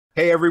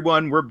Hey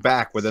everyone, we're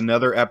back with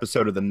another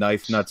episode of the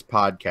Knife Nuts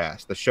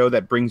podcast, the show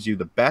that brings you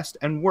the best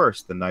and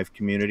worst the knife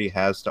community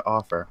has to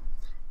offer.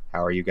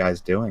 How are you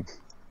guys doing?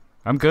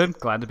 I'm good.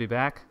 Glad to be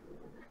back.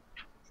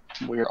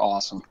 We're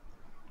awesome.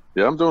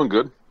 Yeah, I'm doing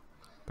good.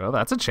 Well,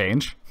 that's a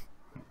change.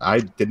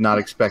 I did not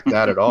expect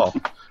that at all.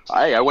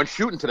 I went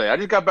shooting today. I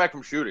just got back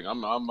from shooting.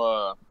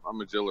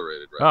 I'm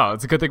exhilarated right Oh,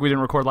 it's a good thing we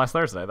didn't record last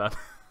Thursday then.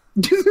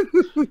 We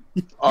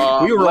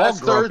were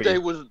last all grumpy.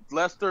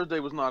 Last Thursday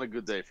was not a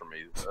good day for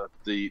me.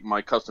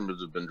 My customers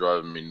have been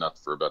driving me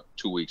nuts for about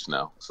 2 weeks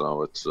now,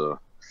 so it's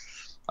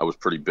I was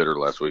pretty bitter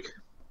last week.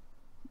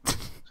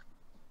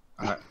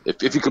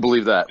 If you could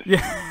believe that.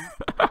 Yeah.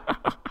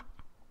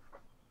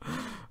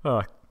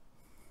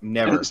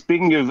 Never.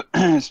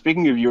 And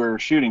speaking of your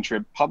shooting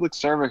trip, public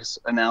service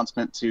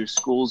announcement to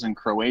schools in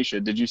Croatia.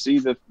 Did you see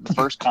the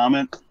first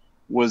comment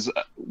was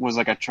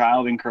like a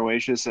child in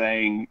Croatia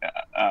saying,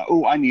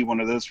 "Oh, I need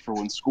one of those for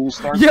when school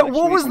starts." Yeah, next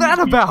what week." was that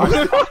about?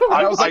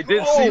 I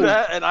did see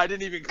that, and I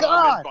didn't even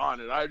comment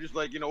on it. I was just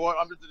like, you know what?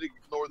 I'm just going to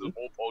ignore this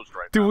whole post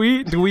right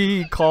now. Do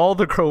we call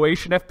the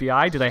Croatian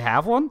FBI? Do they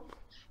have one?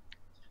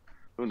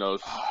 Who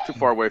knows? Too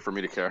far away for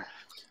me to care.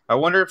 I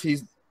wonder if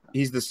he's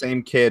the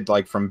same kid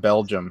like from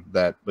Belgium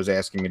that was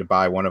asking me to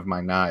buy one of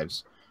my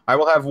knives. I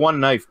will have one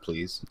knife,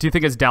 please. Do you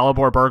think it's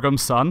Dalibor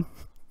Bergum's son?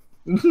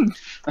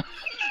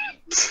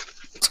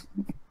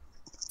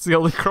 It's the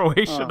only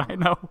Croatian I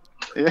know.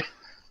 Yeah.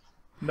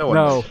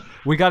 No,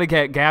 we got to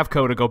get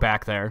Gavko to go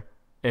back there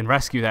and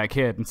rescue that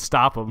kid and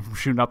stop him from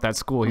shooting up that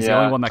school. He's the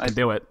only one that can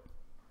do it.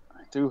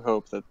 I do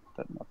hope that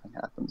nothing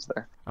happens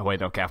there. Oh,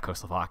 wait, no, Gavko's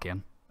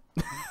Slovakian.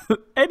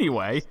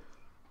 Anyway.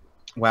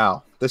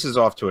 Wow, this is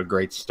off to a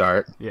great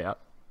start. Yeah.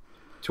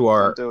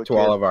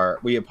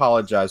 We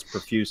apologize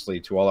profusely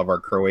to all of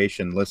our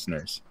Croatian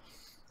listeners.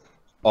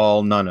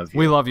 None of you.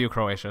 We love you,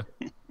 Croatia.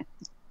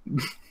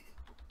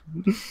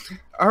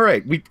 All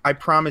right, I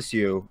promise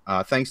you,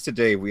 thanks to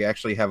Dave, we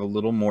actually have a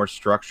little more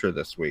structure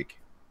this week.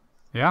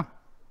 Yeah.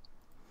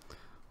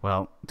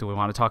 Well, do we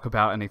want to talk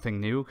about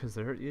anything new? Because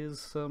there is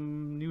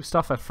some new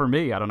stuff for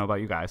me. I don't know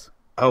about you guys.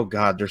 Oh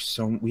God,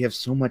 we have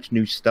so much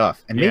new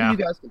stuff, and maybe you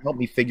guys can help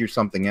me figure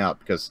something out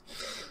because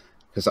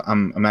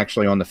I'm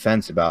actually on the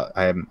fence about.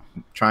 I'm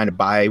trying to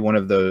buy one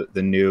of the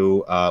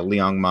new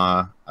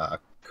Liangma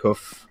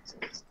Kuf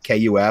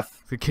KUF.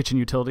 The kitchen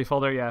utility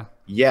folder, yeah.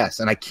 Yes,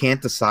 and I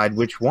can't decide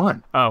which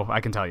one. Oh,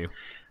 I can tell you.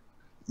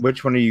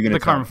 Which one are you going to?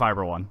 The carbon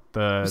fiber one.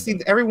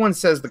 See, everyone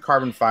says the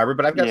carbon fiber,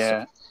 but I've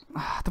got.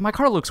 My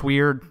car looks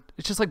weird.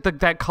 It's just like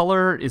that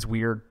color is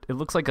weird. It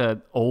looks like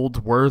an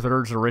old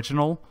Werther's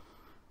original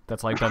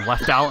that's like been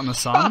left out in the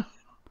sun.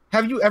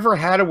 Have you ever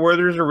had a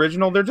Werther's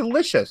original? They're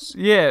delicious.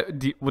 Yeah.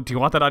 Do you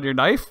want that on your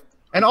knife?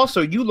 And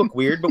also, you look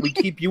weird, but we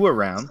keep you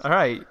around. All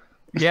right.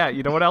 Yeah.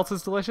 You know what else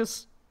is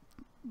delicious?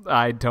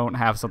 I don't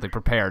have something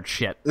prepared.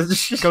 Shit.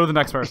 Go to the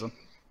next person.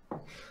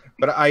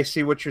 But I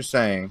see what you're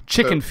saying.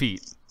 Chicken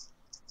feet.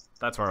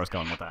 That's where I was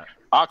going with that.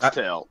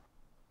 Oxtail.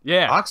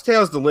 Yeah.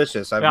 Oxtail is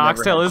delicious.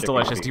 Oxtail is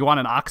delicious. Do you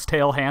want an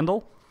oxtail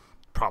handle?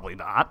 Probably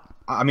not.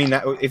 I mean,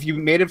 if you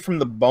made it from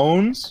the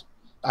bones,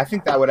 I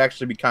think that would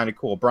actually be kind of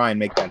cool. Brian,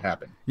 make that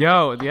happen.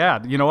 Yo, yeah.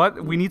 You know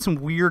what? We need some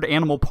weird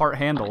animal part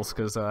handles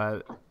because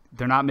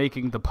they're not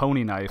making the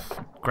pony knife,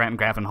 Grant and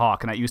Gavin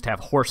Hawk, and I used to have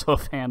horse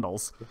hoof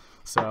handles.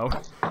 So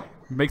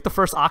make the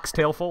first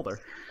oxtail folder.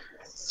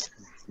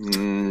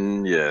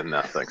 Yeah,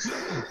 no, thanks.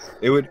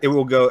 It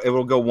will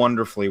go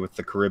wonderfully with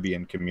the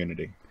Caribbean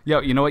community. Yo,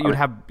 you know what?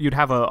 You'd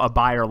have a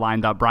buyer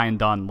lined up. Brian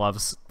Dunn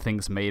loves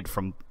things made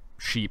from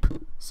sheep,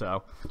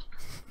 so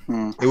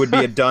it would be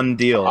a done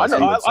deal. I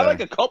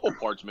like a couple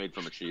parts made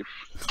from a sheep.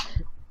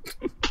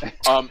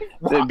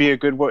 It'd be a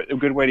good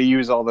way to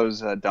use all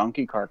those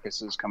donkey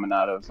carcasses coming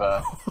out of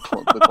the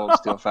Cold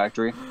Steel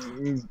Factory.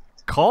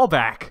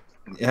 Callback.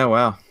 Yeah,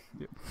 wow.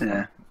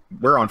 Yeah,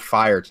 we're on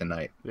fire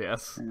tonight.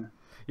 Yes.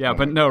 Yeah,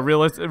 but no,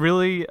 really,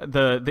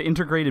 the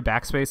integrated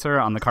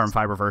backspacer on the carbon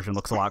fiber version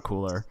looks a lot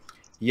cooler.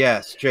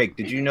 Yes, Jake,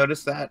 did you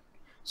notice that?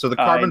 So the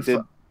carbon.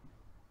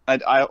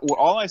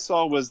 All I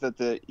saw was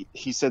that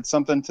he said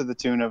something to the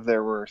tune of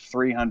there were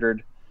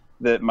 300.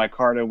 That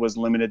micarta was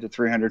limited to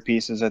 300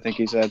 pieces. I think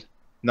he said.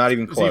 Not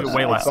even close. It's even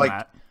way less than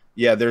that.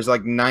 Yeah, there's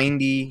like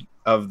 90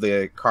 of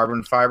the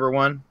carbon fiber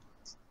one,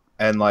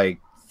 and like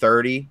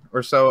 30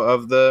 or so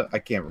of the. I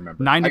can't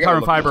remember. 90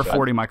 carbon fiber,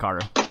 40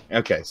 micarta.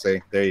 Okay,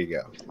 see, there you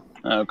go.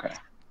 Okay.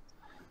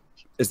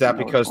 Is that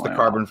because the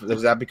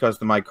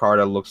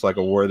micarta looks like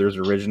a Werther's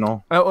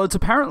original? Well, it's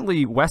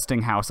apparently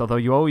Westinghouse, although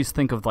you always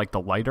think of like the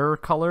lighter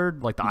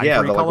colored, like the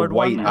ivory colored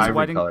white one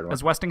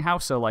as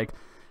Westinghouse. So like,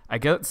 I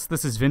guess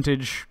this is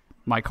vintage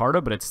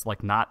micarta, but it's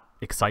like not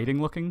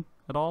exciting looking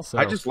at all. So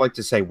I just like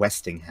to say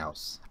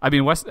Westinghouse. I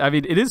mean,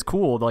 it is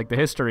cool. Like the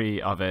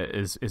history of it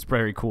is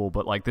very cool,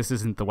 but like this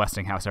isn't the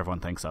Westinghouse everyone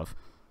thinks of.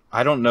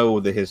 I don't know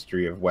the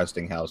history of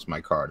Westinghouse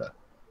micarta.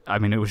 I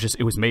mean, it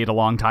was made a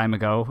long time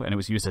ago, and it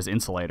was used as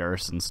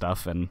insulators and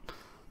stuff. And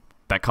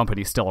that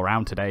company's still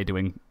around today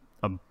doing.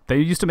 They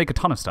used to make a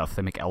ton of stuff.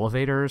 They make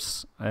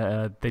elevators.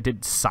 They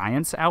did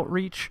science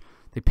outreach.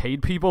 They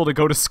paid people to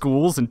go to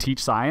schools and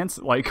teach science.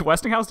 Like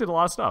Westinghouse did a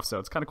lot of stuff, so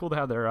it's kind of cool to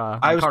have their.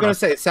 I was going to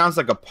say it sounds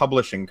like a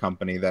publishing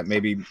company that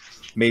maybe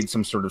made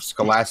some sort of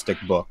scholastic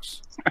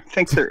books. I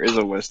think there is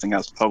a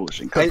Westinghouse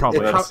publishing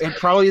company. It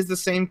probably is the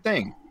same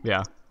thing.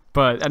 Yeah,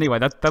 but anyway,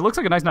 that looks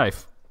like a nice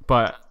knife.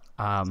 But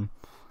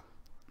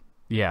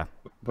yeah,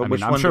 but I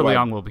mean, I'm sure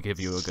Liang will give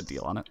you a good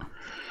deal on it.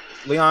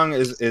 Liang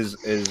is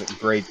a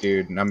great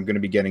dude, and I'm going to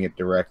be getting it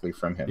directly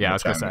from him. Yeah, I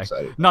was going to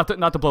say, not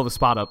to blow the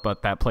spot up,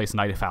 but that place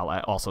Knife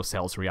Outlet also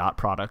sells Riot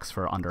products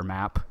for under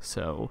map.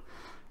 So,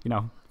 if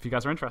you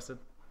guys are interested.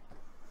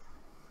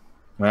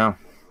 Well,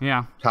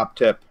 yeah. Top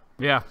tip.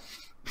 Yeah.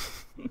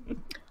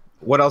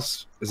 What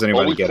else is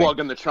anybody Always getting?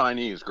 plugging the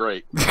Chinese,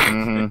 great.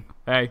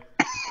 Hey,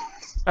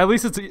 at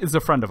least it's a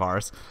friend of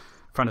ours,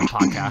 friend of the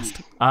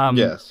podcast.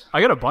 Yes.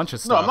 I got a bunch of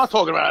stuff. No, I'm not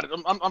talking about it.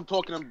 I'm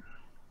talking.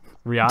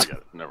 Riot.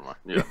 Never mind.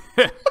 Yeah.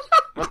 I'm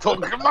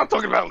not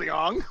talking about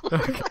Liang.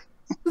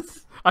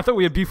 I thought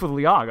we had beef with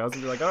Liang. I was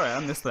gonna be like, all right, I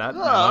missed that.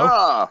 No,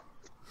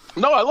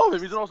 I love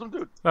him. He's an awesome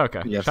dude.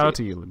 Okay. Yes, Shout out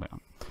to you,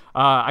 Liang.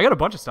 I got a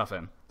bunch of stuff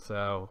in.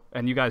 So,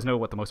 and you guys know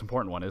what the most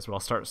important one is, but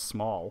I'll start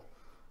small.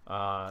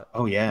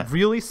 Oh yeah.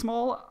 Really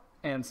small.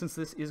 And since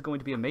this is going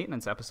to be a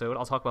maintenance episode,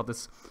 I'll talk about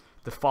this.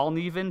 The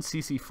Fallneven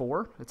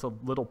CC4. It's a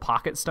little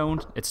pocket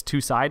stone. It's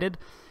two-sided.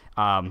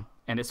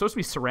 And it's supposed to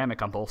be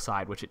ceramic on both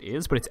sides, which it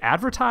is, but it's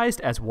advertised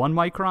as 1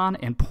 micron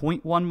and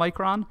 0.1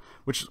 micron,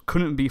 which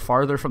couldn't be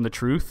farther from the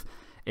truth.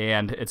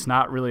 And it's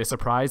not really a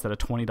surprise that a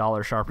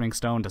 $20 sharpening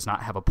stone does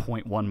not have a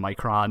 0.1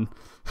 micron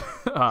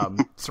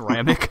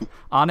ceramic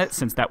on it,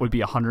 since that would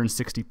be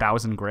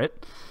 160,000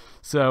 grit.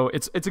 So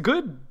it's a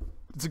good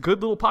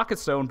little pocket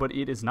stone, but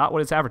it is not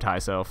what it's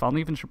advertised. So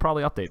Fallneven should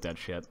probably update that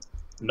shit.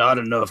 Not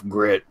enough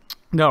grit.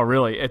 No,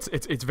 really,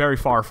 it's very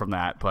far from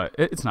that, but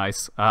it's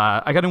nice.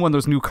 I got in one of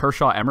those new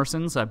Kershaw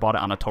Emersons. I bought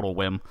it on a total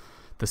whim,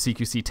 the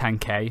CQC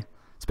 10K.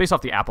 It's based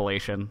off the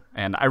Appalachian,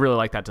 and I really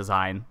like that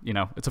design.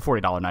 It's a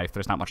 $40 knife.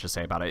 There's not much to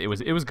say about it. It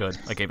was good.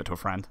 I gave it to a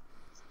friend.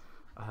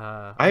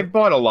 I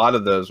bought a lot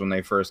of those when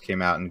they first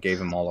came out and gave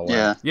them all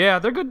away. Yeah,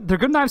 they're good. They're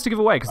good knives to give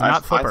away because they're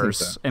not flippers,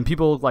 so. And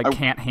people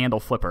can't handle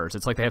flippers.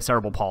 It's like they have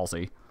cerebral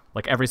palsy.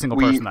 Like every single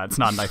person that's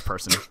not a knife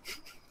person.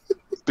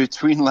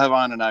 Between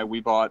Levon and I, we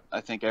bought, I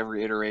think,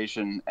 every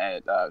iteration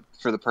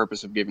for the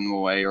purpose of giving them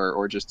away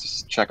or just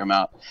to check them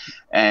out.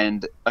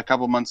 And a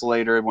couple months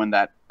later, when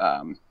that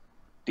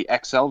the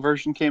XL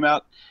version came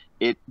out,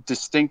 it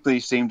distinctly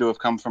seemed to have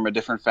come from a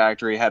different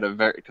factory, had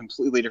a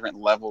completely different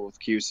level of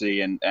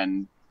QC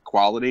and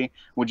quality.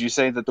 Would you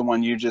say that the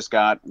one you just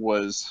got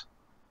was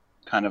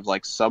kind of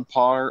like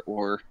subpar,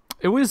 or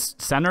it was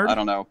centered? I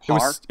don't know.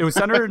 Par? It was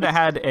centered and it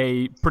had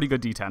a pretty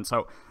good detent.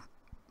 So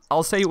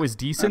I'll say it was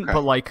decent,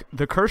 but like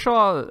the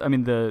Kershaw, I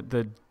mean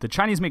the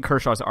Chinese-made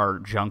Kershaws are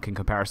junk in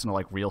comparison to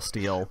like Real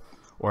Steel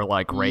or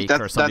like Rake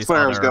or some of these where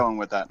I was going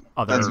with that.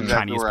 Other that's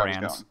exactly Chinese where I was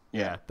brands. going.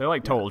 Yeah, they're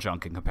like total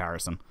junk in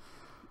comparison.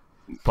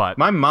 But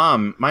my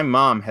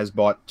mom has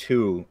bought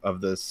 2 of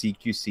the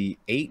CQC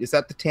 8. Is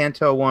that the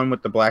Tanto one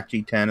with the black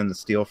G10 and the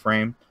steel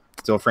frame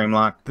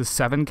lock? The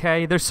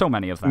 7K. There's so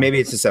many of them.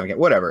 Maybe it's the 7K.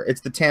 Whatever. It's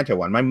the Tanto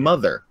one. My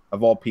mother,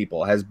 of all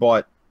people, has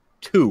bought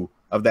 2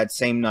 of that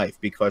same knife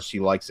because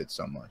she likes it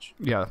so much.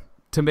 Yeah.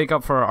 To make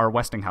up for our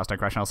Westinghouse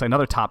digression, I'll say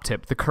another top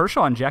tip. The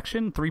Kershaw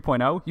Injection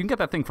 3.0, you can get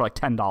that thing for like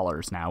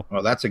 $10 now.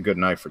 Well, that's a good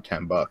knife for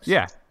 $10.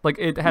 Yeah. Like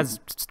it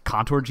has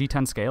contour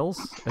G10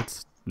 scales.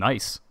 It's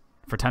nice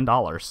for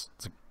 $10.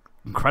 It's an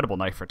incredible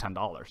knife for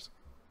 $10.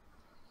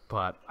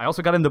 But I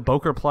also got into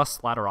Boker Plus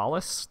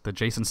Lateralis, the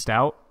Jason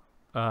Stout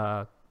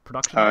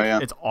production. Oh, yeah.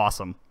 It's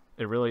awesome.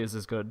 It really is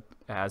as good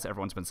as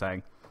everyone's been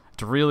saying.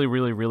 It's really,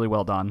 really, really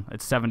well done.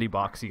 It's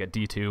 $70. You get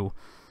D2,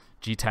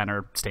 G10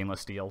 or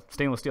stainless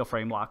steel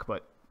frame lock,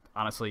 but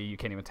honestly, you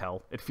can't even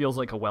tell. It feels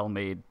like a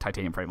well-made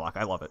titanium frame lock.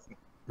 I love it.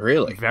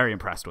 Really? Very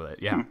impressed with it.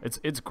 Yeah,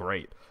 it's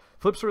great.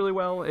 Flips really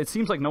well. It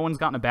seems like no one's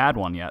gotten a bad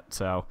one yet,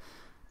 so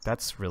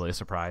that's really a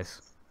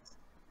surprise.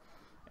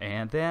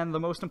 And then the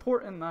most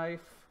important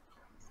knife,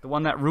 the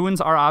one that ruins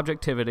our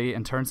objectivity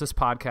and turns this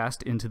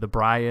podcast into the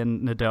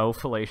Brian Nadeau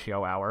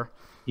fellatio hour.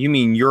 You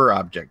mean your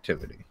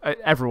objectivity?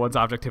 Everyone's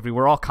objectivity.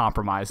 We're all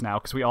compromised now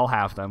because we all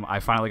have them. I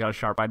finally got a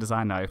Sharp by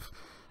Design knife,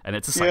 and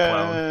it's a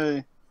Cyclone.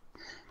 Yay.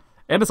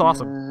 And it's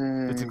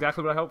awesome. It's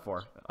exactly what I hoped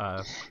for.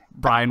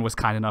 Brian was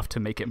kind enough to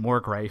make it more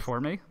gray for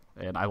me,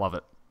 and I love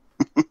it.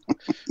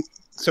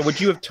 So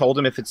would you have told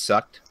him if it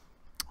sucked?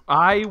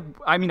 I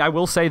mean, I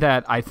will say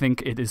that I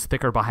think it is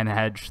thicker behind the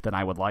hedge than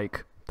I would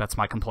like. That's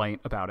my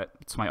complaint about it.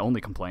 It's my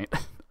only complaint.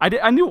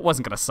 I knew it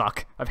wasn't going to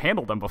suck. I've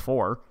handled them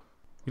before.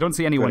 You don't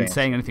see anyone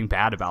saying anything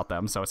bad about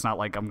them, so it's not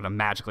like I'm going to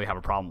magically have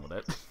a problem with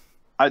it.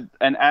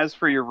 And as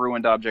for your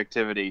ruined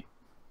objectivity,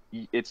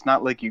 it's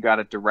not like you got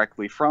it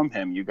directly from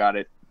him. You got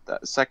it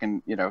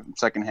secondhand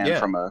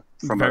from a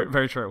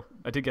very true.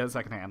 I did get it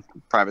secondhand.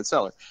 Private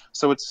seller.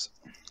 So it's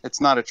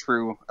not a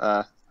true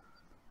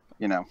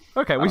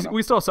Okay,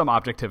 we still have some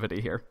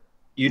objectivity here.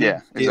 You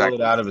didn't steal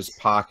it out of his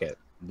pocket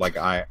like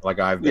I've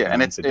been. Yeah,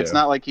 and it's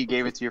not like he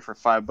gave it to you for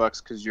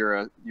 $5 because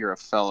you're a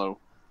fellow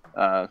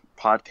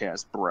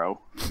podcast bro.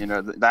 You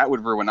know, that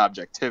would ruin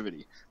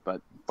objectivity.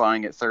 But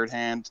buying it third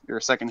hand or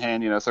second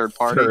hand, you know, third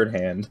party. Third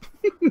hand.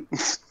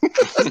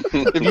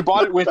 if you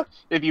bought it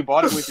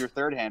with your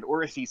third hand,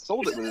 or if he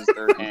sold it with his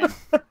third hand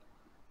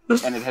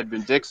and it had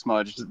been dick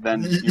smudged,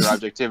 then your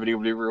objectivity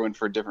would be ruined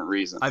for a different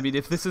reason. I mean,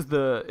 if this is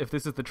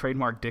the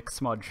trademark dick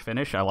smudge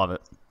finish, I love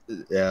it.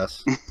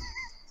 Yes.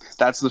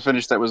 That's the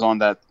finish that was on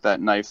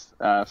that knife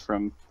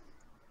from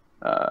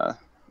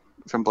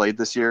Blade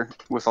this year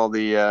with all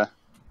the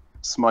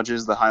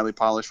smudges, the highly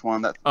polished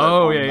one. That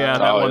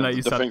one that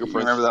you the said. Fingerprints.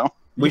 Remember that one?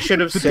 We should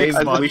have saved.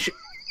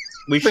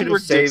 We should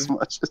have saved.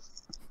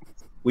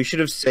 We should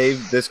have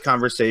saved this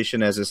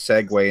conversation as a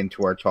segue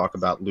into our talk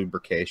about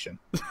lubrication.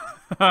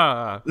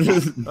 Well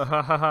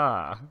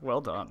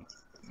done.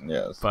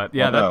 Yes. But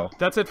yeah, well,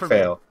 that's it for me.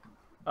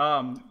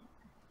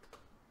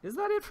 Is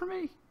that it for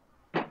me?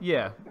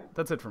 Yeah,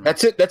 that's it for me.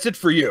 That's it. That's it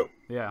for you.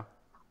 Yeah.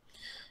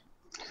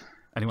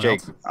 Anyone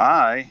Jake.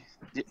 else?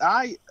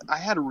 I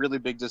had a really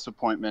big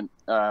disappointment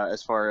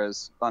as far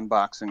as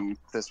unboxing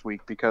this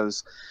week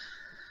because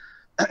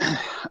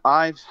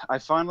I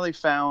finally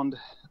found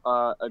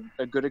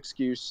a good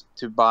excuse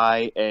to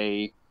buy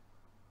a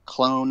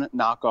clone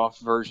knockoff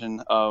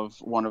version of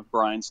one of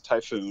Brian's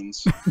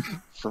Typhoons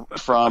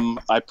from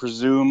I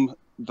presume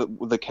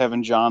the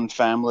Kevin John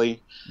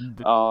family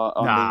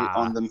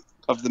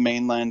of the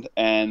mainland,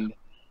 and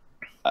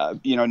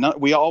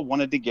we all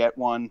wanted to get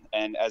one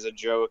and as a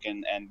joke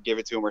and give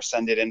it to him or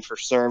send it in for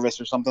service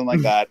or something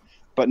like that,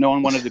 but no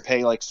one wanted to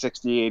pay like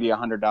 $60,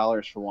 $80,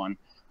 $100 for one.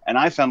 And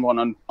I found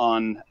one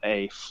on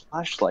a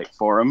flashlight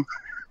forum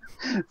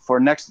for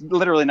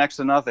literally next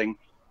to nothing.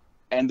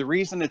 And the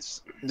reason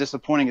it's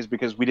disappointing is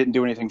because we didn't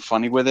do anything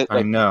funny with it.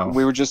 I know.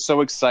 We were just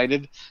so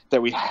excited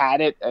that we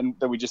had it and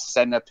that we just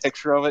sent a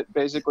picture of it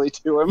basically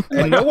to him.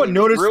 And no one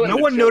noticed. No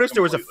one noticed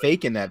there was a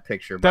fake in that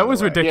picture. That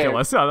was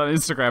ridiculous. Yeah. On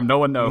Instagram, no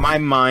one knows. My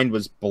mind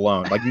was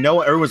blown. Like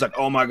everyone's like,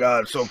 "Oh my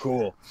god, so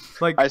cool!"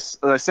 Like I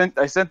sent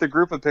the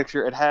group a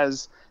picture. It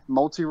has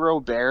multi-row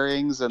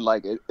bearings and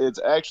like it's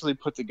actually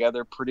put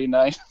together pretty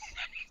nice.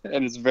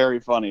 And it's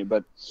very funny,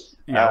 but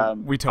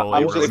we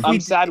totally. I'm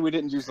sad we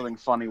didn't do something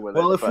funny with it.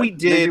 Well, if we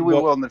did, maybe we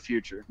will in the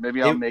future.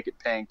 Maybe I'll make it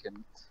pink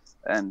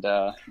and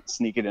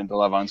sneak it into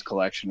Levon's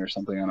collection or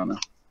something. I don't know.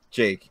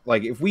 Jake,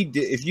 like if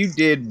you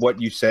did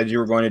what you said you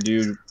were going to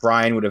do,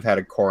 Brian would have had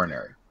a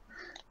coronary.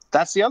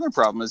 That's the other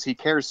problem is he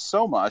cares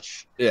so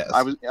much. Yes.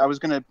 I was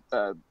going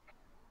to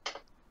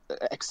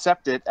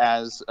accept it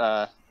as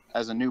a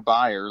new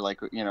buyer, like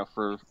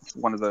for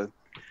one of the.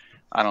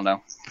 I don't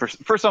know,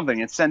 for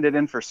something, and send it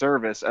in for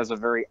service as a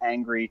very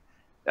angry,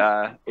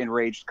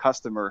 enraged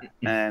customer.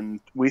 And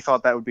we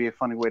thought that would be a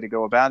funny way to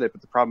go about it.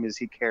 But the problem is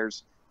he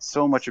cares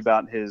so much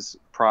about his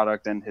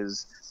product and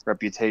his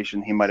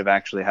reputation, he might have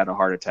actually had a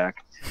heart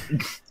attack.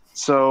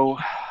 So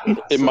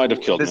it might have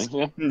killed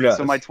me. Yeah.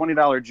 So my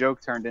 $20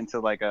 joke turned into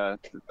like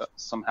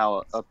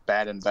somehow a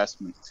bad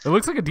investment. It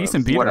looks like a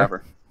decent beater.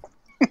 Whatever.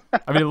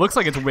 I mean, it looks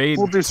like it's weighed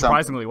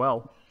surprisingly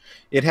well.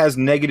 It has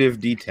negative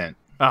detent.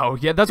 Oh,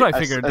 yeah, that's what I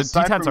figured. The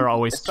detents are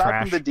always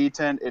trash. Aside from the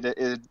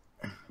detent,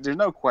 there's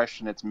no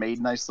question it's made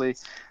nicely.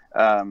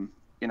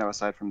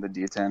 Aside from the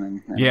detent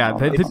and yeah,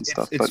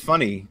 stuff. It's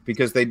funny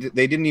because they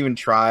didn't even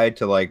try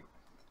to like,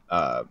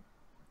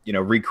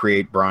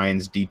 recreate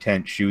Brian's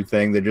detent shoe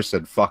thing. They just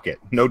said, "Fuck it,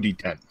 no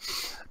detent."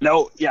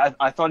 No, yeah,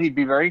 I thought he'd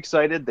be very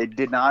excited. They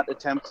did not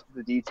attempt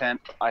the detent.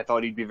 I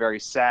thought he'd be very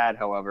sad.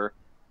 However,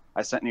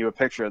 I sent you a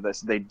picture of this.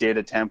 They did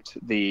attempt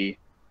the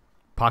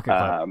pocket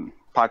clip.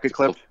 Pocket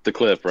clip? The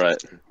clip, right.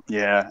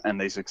 Yeah,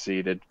 and they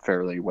succeeded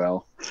fairly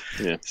well.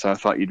 Yeah. So I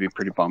thought you'd be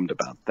pretty bummed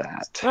about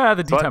that.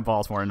 The detent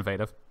ball's more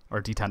innovative.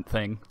 Or detent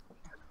thing.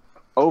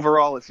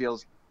 Overall, it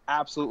feels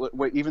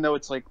absolutely... Even though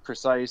it's like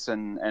precise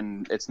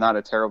and it's not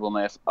a terrible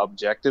knife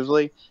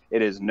objectively,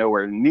 it is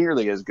nowhere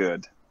nearly as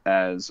good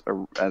as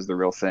the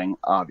real thing,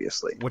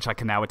 obviously. Which I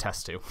can now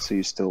attest to. So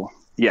you still...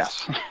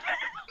 Yes.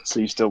 So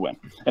you still win,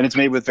 and it's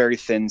made with very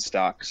thin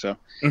stock. So,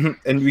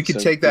 and we could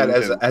take that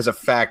as a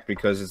fact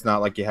because it's not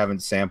like you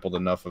haven't sampled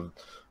enough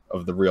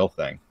of the real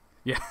thing.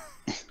 Yeah.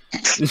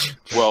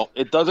 Well,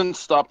 it doesn't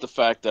stop the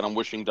fact that I'm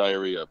wishing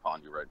diarrhea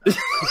upon you right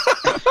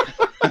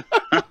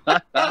now.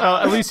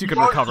 At least you can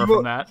recover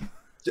from that.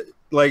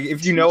 Like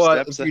if you know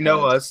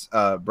us,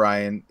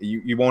 Brian,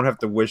 you won't have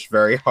to wish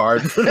very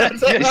hard for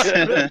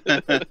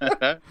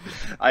that.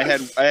 I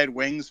had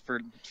wings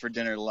for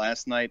dinner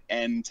last night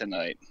and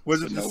tonight.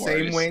 Was it the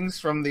same wings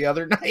from the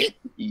other night?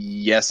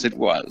 Yes, it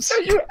was. So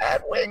you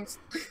had wings.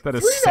 That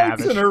is 3 savage.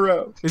 nights in a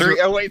row.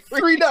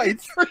 3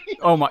 nights.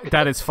 Oh my,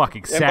 that is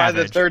fucking savage. And by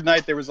the third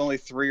night, there was only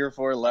 3 or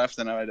 4 left,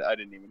 and I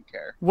didn't even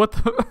care. What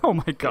the? Oh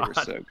my god.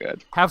 They were so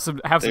good. Have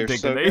some dignity.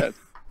 So good.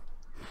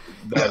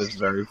 That is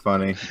very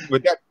funny.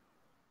 With that.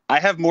 I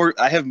have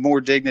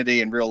more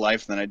dignity in real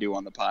life than I do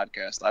on the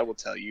podcast. I will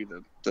tell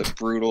you the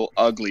brutal,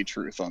 ugly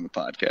truth on the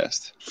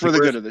podcast for the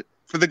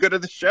good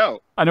of the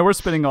show. I know we're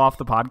spinning off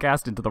the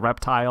podcast into the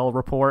reptile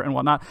report and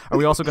whatnot. Are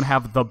we also going to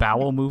have the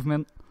bowel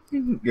movement?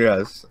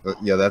 Yes.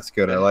 Yeah, that's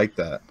good. I like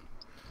that.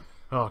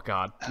 Oh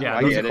God. Oh, Yeah.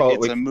 I those get are it. called-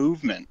 It's a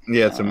movement.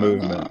 Yeah, it's a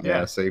movement. yeah.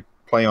 Yeah, so you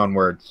play on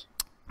words.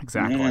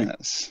 Exactly.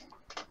 Yes.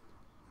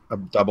 A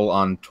double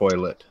on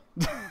toilet.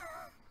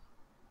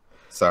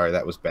 Sorry,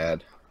 that was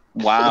bad.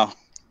 Wow.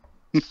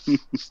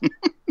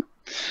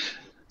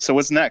 So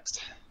what's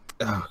next?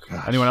 Oh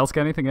god. Anyone else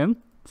get anything in?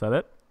 Is that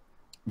it?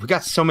 We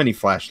got so many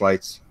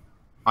flashlights.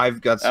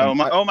 I've got some.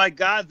 Oh my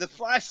God, the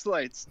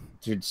flashlights.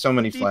 Dude, so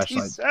many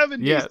flashlights. DT70s.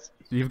 Yeah.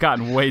 You've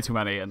gotten way too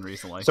many in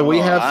recently. So we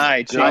have.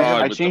 I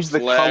God, changed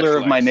with the the color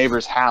of my flashlights.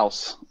 neighbor's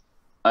house.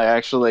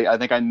 I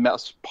think I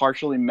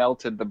partially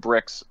melted the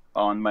bricks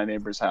on my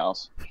neighbor's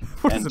house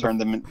What is and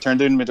it? turned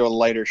them into a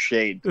lighter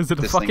shade. Is it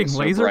a This thing fucking so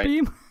laser bright.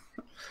 beam?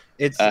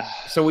 It's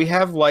so we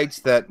have lights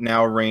that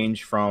now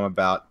range from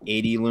about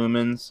 80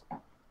 lumens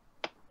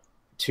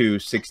to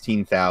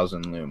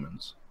 16,000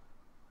 lumens.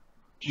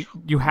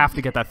 You have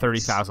to get that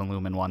 30,000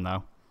 lumen one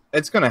though.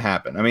 It's gonna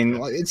happen. I mean,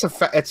 Well,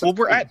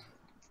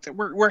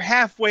 we're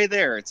halfway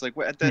there. It's like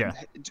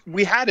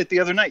we had it the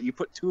other night. You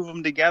put two of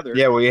them together.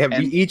 Yeah, we and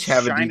each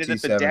have a shined it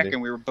at the deck, DT70.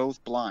 and we were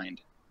both blind.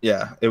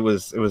 Yeah, it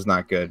was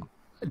not good.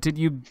 Did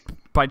you,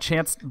 by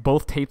chance,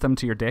 both tape them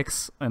to your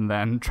dicks and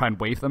then try and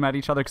wave them at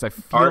each other? Because I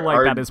feel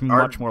like that is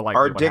much more likely.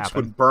 Our what dicks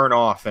happened. would burn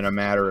off in a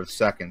matter of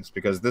seconds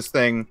because this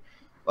thing,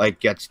 like,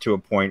 gets to a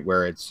point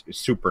where it's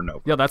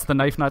supernova. Yeah, that's the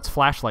Knife Nuts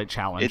flashlight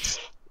challenge.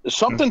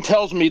 Something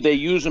tells me they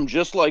use them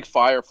just like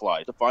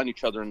fireflies to find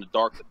each other in the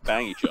dark to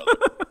bang each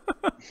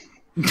other.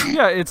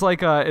 Yeah, it's like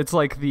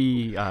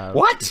the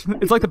What?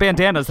 It's like the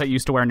bandanas that you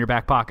used to wear in your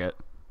back pocket.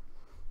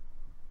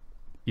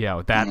 Yeah,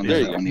 I don't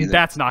know that one either.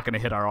 that's not going to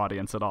hit our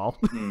audience at all.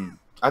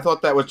 I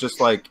thought that was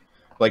just like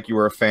you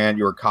were a fan,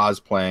 you were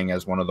cosplaying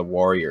as one of the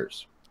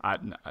warriors.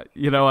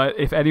 You know what?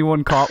 If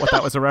anyone caught what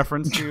that was a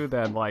reference to,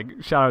 then like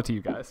shout out to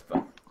you guys.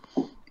 But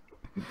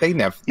They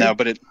never. No,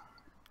 but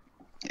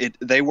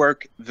they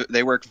work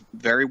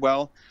very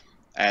well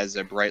as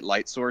a bright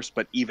light source,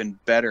 but even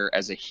better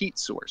as a heat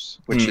source,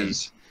 which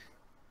is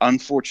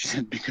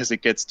unfortunate because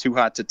it gets too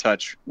hot to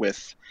touch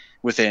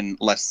within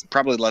less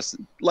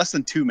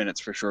than 2 minutes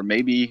for sure.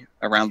 Maybe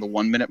around the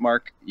 1 minute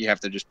mark, you have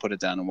to just put it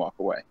down and walk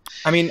away.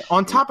 I mean,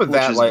 on top of Which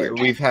that, is like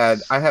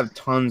weird. I have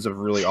tons of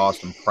really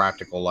awesome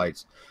practical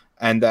lights,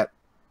 and that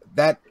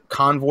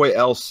Convoy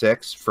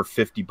L6 for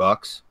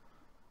 $50,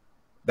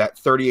 that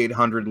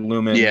 3800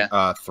 lumen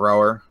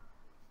thrower,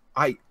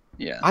 I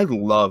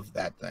love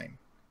that thing.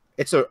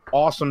 It's an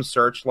awesome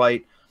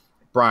searchlight.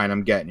 Brian,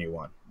 I'm getting you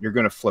one. You're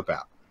gonna flip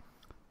out.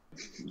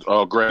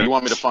 Oh, great! You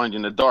want me to find you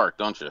in the dark,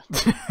 don't you?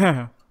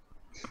 I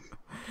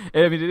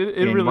mean,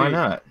 it really, why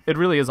not? It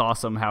really is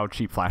awesome how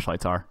cheap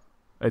flashlights are.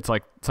 It's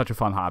like such a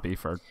fun hobby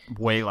for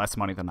way less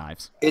money than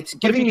knives. It's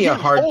But if giving you me a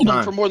can't hard hold them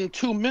time. for more than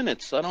 2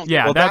 minutes, I don't.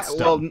 Yeah, Well, that's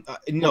dumb.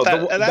 no,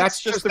 That's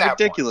just the that one.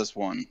 ridiculous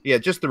one. Yeah,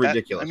 just the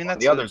ridiculous. I mean, one.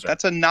 that's The others are.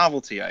 that's a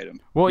novelty item.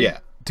 Well, Yeah.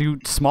 do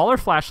smaller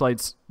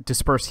flashlights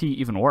disperse heat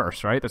even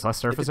worse? Right? There's less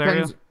surface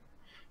area.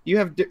 You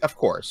have, of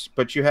course,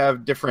 but you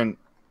have different.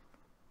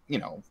 You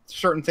know,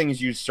 certain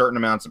things use certain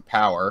amounts of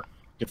power,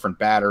 different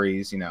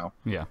batteries. You know.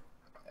 Yeah.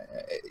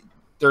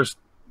 There's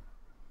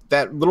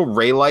that little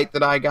ray light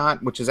that I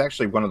got, which is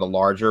actually one of the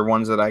larger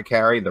ones that I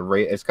carry. The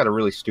ray, it's got a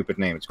really stupid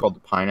name. It's called the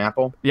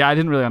Pineapple. Yeah, I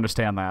didn't really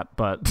understand that,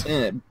 but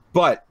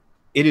But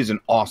it is an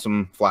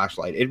awesome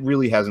flashlight. It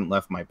really hasn't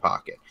left my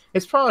pocket.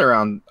 It's probably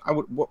around,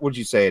 what would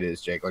you say it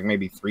is, Jake? Like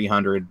maybe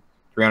 300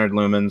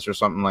 lumens or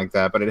something like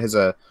that. But it has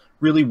a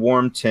really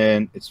warm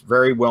tint. It's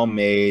very well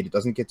made. It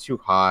doesn't get too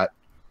hot.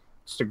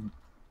 It's a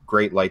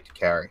great light to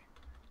carry.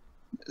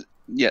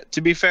 Yeah,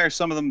 to be fair,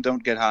 some of them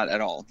don't get hot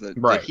at all.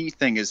 The heat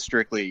thing is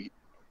strictly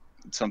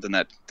something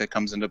that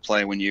comes into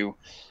play when you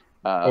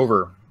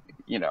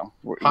you know,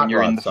 when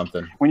you're in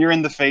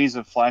the phase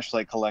of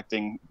flashlight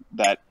collecting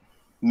that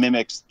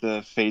mimics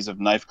the phase of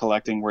knife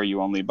collecting where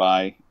you only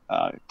buy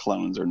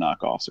clones or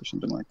knockoffs or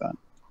something like that.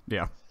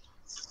 Yeah.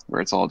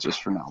 Where it's all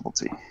just for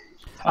novelty.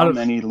 How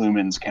many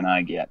lumens can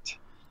I get?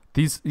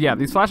 These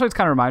flashlights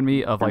kind of remind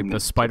me of like the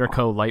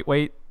Spyderco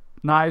lightweight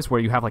knives where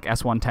you have like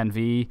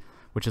S110V,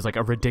 which is like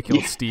a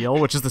ridiculous steel,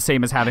 which is the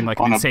same as having like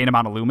an insane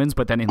amount of lumens,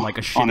 but then in like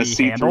a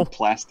shitty handle.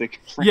 Plastic.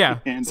 Yeah.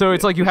 Handle. So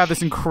it's like you have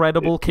this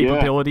incredible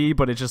capability,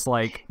 but it's just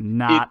like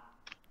not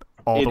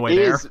all the way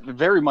there. It is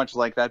very much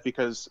like that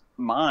because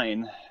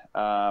mine,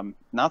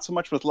 not so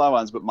much with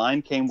Lowons, but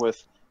mine came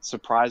with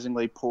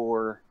surprisingly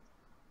poorly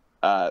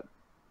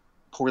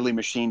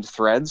machined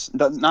threads.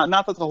 Not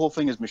that the whole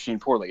thing is machined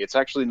poorly. It's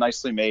actually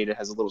nicely made. It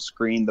has a little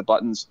screen. The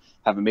buttons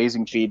have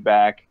amazing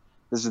feedback.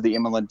 This is the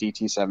Immelin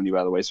DT70,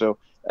 by the way. So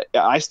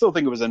I still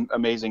think it was an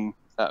amazing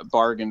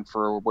bargain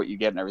for what you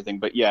get and everything.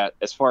 But yeah,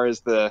 as far as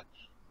the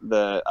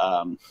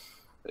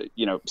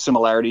you know,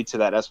 similarity to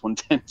that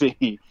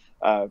S110V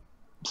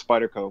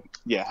Spyderco,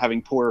 yeah,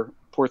 having poor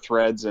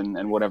threads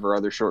and whatever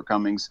other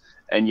shortcomings,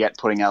 and yet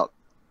putting out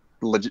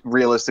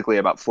realistically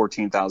about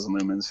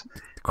 14,000 lumens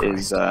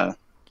is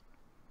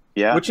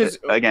yeah, which is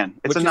again,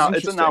 it's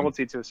a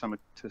novelty to some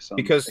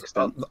because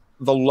extent.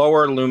 The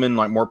lower lumen,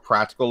 like more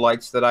practical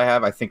lights that I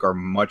have, I think are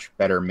much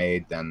better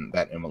made than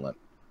that Immelin.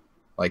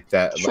 Like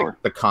that, Sure.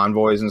 like the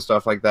convoys and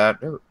stuff like that.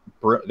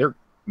 They're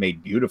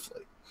made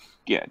beautifully.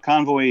 Yeah,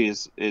 Convoy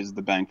is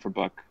the bang for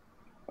buck.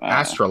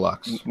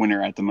 Astrolux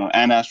winner at the moment,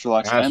 and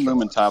Astrolux and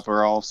Lumentop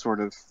are all sort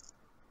of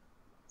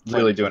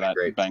really doing a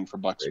great bang for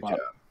buck spot. Job.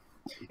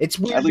 It's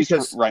weird at least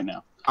because right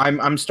now.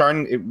 I'm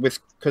starting with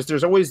because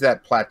there's always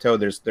that plateau.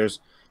 There's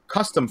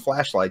custom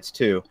flashlights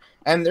too,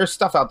 and there's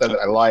stuff out there that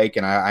I like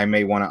and I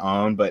may want to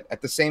own, but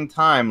at the same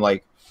time,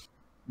 like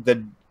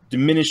the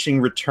diminishing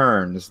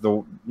returns,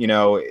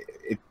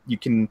 you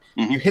can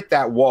you hit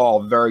that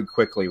wall very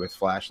quickly with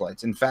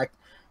flashlights. In fact,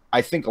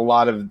 I think a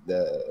lot of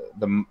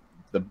the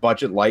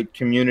budget light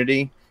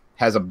community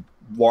has a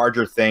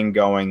larger thing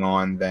going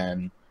on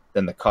than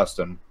the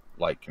custom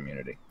light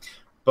community.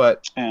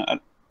 But a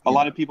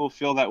lot of people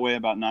feel that way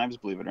about knives,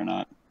 believe it or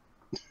not.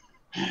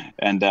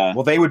 And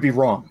well, they would be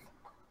wrong.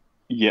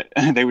 Yeah,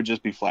 they would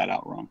just be flat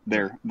out wrong.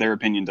 Their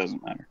opinion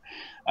doesn't matter.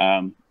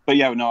 But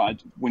yeah, no,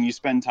 when you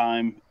spend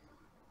time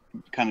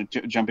kind of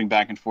jumping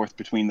back and forth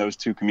between those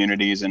two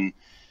communities, and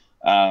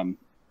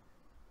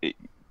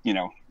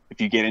if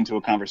you get into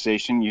a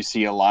conversation, you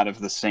see a lot of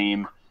the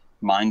same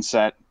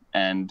mindset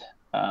and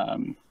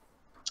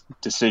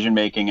decision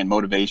making and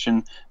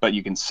motivation, but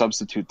you can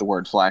substitute the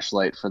word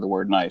flashlight for the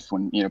word knife.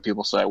 When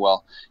people say,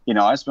 well,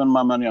 I spend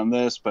my money on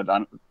this, but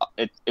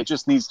it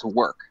just needs to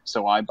work,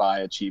 so I buy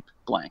a cheap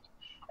blank.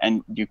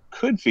 And you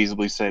could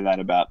feasibly say that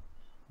about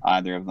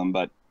either of them,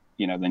 but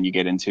then you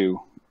get into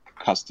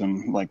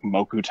custom like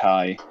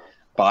Mokutai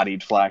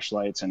bodied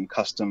flashlights and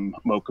custom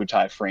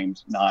Mokutai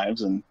framed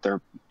knives, and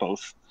they're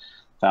both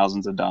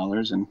thousands of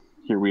dollars, and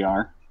here we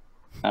are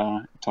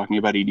talking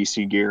about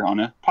EDC gear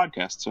on a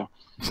podcast. So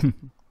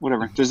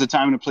whatever, there's a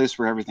time and a place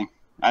for everything.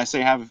 I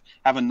say have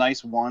a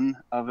nice one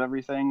of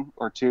everything,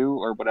 or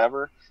two, or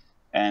whatever,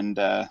 and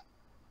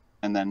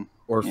then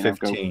or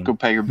 15 go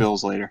pay your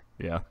bills later.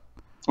 Yeah,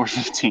 or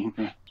 15.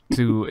 Yeah.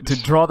 To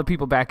draw the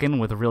people back in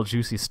with a real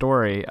juicy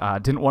story,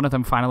 didn't one of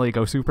them finally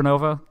go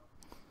supernova?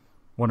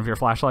 One of your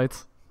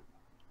flashlights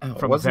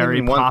from a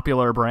very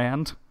popular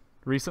brand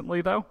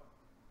recently, though.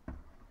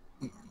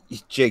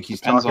 Jake, he's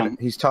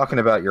talking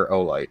about your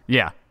Olight.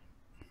 Yeah.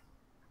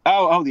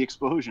 Oh, the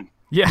explosion.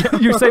 Yeah,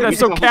 you say that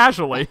so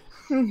casually.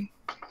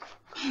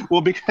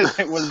 Well, because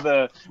it was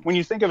when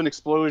you think of an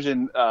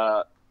explosion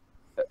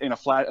in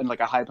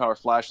like a high power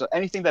flashlight,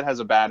 anything that has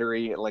a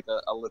battery, like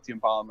a lithium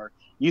polymer,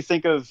 you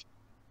think of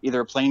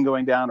either a plane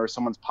going down or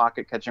someone's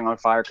pocket catching on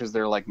fire because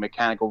their like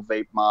mechanical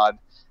vape mod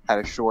had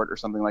a short or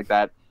something like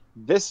that.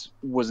 This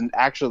wasn't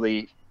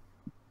actually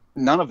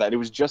none of that. It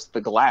was just the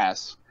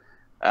glass.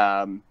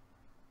 And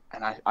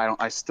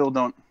I still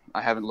don't,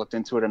 I haven't looked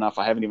into it enough.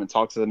 I haven't even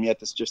talked to them yet.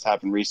 This just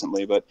happened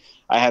recently, but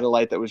I had a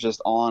light that was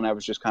just on. I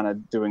was just kind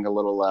of doing a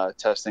little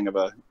testing of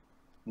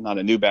not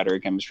a new battery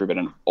chemistry, but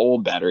an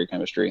old battery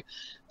chemistry.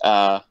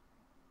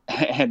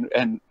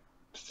 And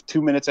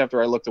 2 minutes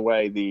after I looked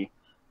away, the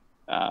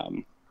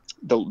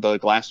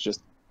glass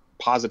just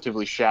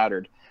positively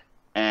shattered,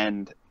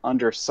 and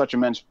under such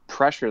immense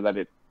pressure that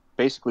it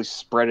basically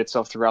spread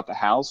itself throughout the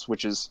house,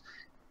 which is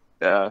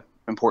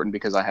important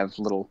because I have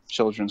little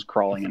children's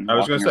crawling and walking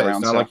around. I was going to say,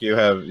 it's not like you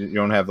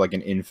don't have like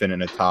an infant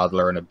and a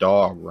toddler and a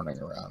dog running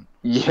around.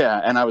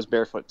 Yeah, and I was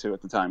barefoot too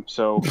at the time.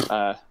 So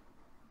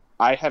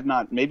I have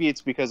not, maybe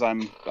it's because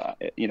I'm,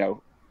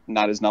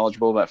 not as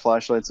knowledgeable about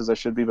flashlights as I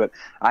should be, but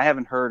I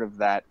haven't heard of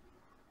that,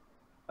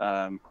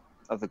 of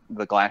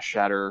the glass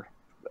shatter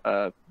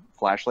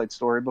flashlight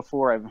story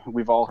before.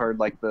 We've all heard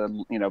like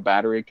the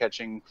battery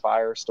catching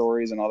fire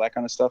stories and all that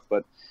kind of stuff,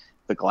 but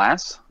the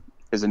glass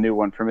is a new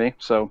one for me.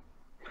 So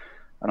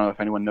I don't know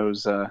if anyone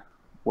knows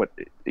what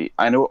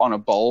I know on a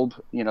bulb.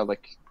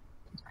 Like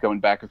going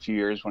back a few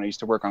years when I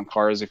used to work on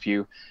cars, if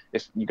you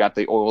got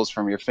the oils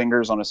from your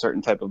fingers on a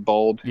certain type of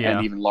bulb,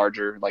 and even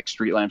larger like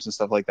street lamps and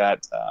stuff like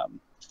that,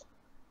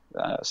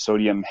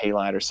 sodium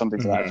halide or something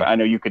to that effect. I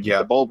know you could,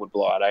 the bulb would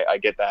blow out. I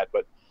get that,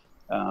 but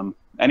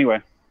anyway,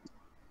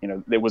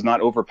 it was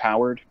not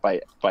overpowered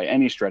by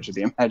any stretch of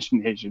the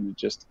imagination. It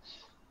just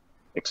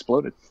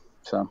exploded.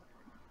 So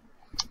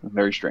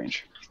very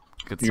strange.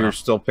 You're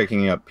still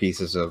picking up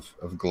pieces of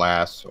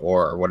glass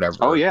or whatever.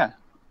 Oh yeah.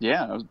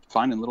 I was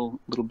finding little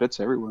bits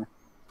everywhere.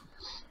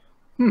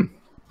 A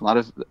lot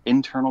of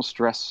internal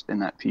stress in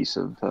that piece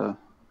of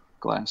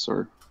glass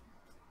or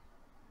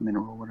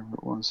mineral, whatever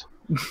it was.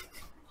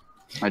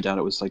 I doubt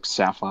it was like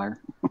sapphire.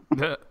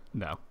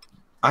 No.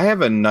 I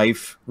have a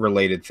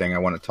knife-related thing I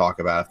want to talk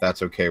about, if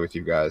that's okay with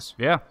you guys.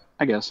 Yeah.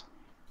 I guess.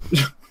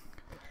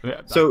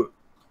 So,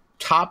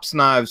 Tops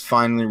Knives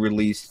finally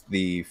released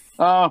the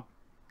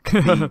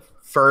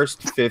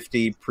first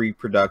 50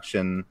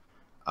 pre-production,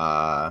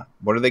 what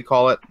do they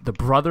call it? The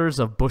Brothers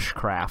of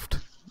Bushcraft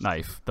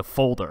knife, the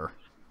folder.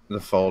 The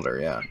folder,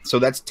 yeah. So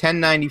that's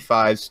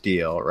 1095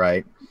 steel,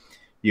 right?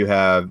 You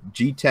have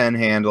G10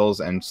 handles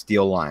and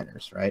steel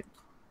liners, right?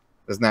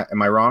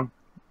 Am I wrong?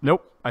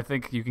 Nope. I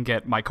think you can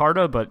get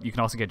micarta, but you can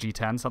also get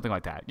G10, something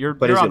like that. You're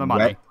on the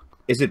money.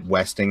 Is it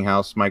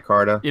Westinghouse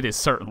micarta? It is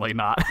certainly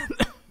not.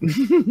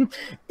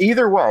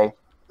 Either way,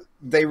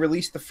 they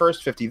released the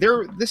first 50.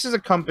 This is a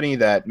company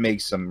that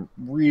makes some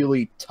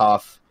really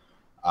tough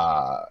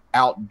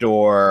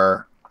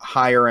outdoor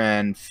higher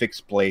end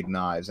fixed blade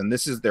knives, and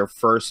this is their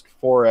first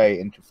foray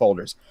into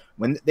folders.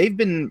 When they've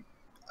been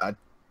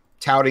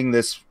touting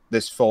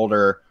this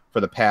folder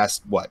for the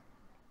past what,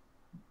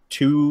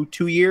 two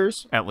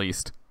years at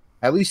least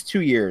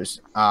 2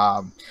 years.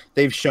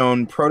 They've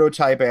shown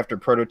prototype after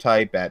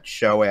prototype at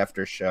show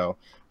after show,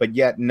 but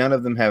yet none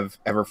of them have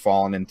ever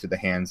fallen into the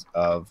hands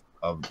of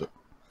the,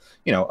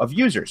 of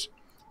users.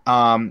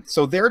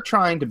 So they're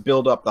trying to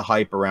build up the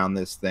hype around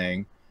this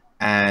thing,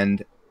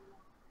 and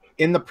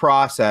in the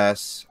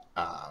process,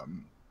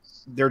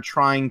 they're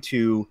trying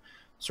to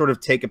sort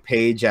of take a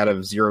page out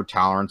of Zero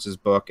Tolerance's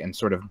book and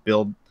sort of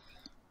build.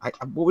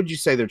 What would you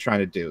say they're trying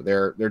to do?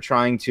 They're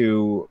trying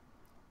to.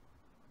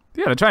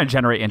 Yeah, they're trying to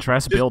generate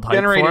interest, build hype,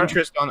 generate for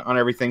interest on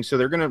everything. So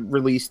they're going to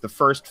release the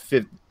first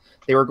 50.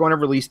 They were going to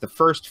release the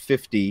first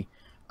 50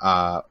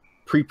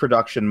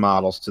 pre-production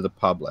models to the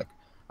public,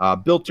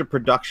 built to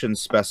production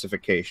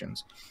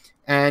specifications.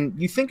 And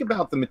you think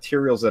about the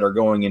materials that are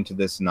going into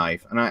this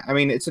knife, and I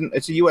mean it's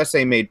a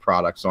USA made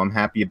product, so I'm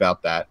happy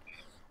about that.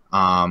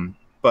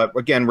 But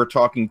again, we're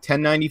talking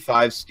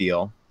 1095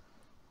 steel,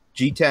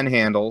 G10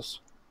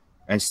 handles,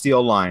 and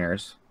steel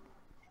liners.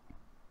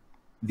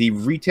 The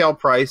retail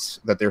price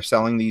that they're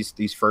selling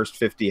these first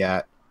 50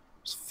 at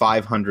is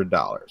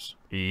 $500.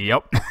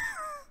 Yep.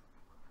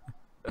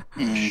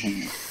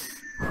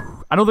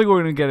 I don't think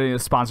we're going to get any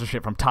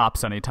sponsorship from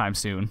Topps anytime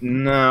soon.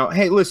 No.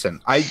 Hey,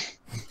 listen, I've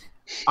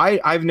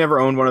never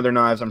owned one of their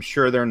knives. I'm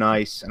sure they're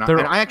nice, and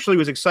I actually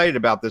was excited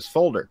about this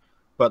folder,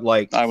 but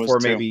like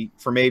for maybe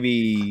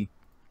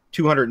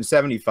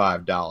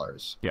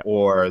 $275, yep,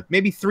 or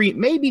maybe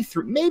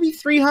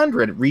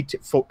 300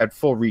 at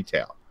full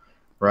retail,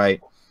 right?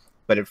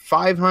 But at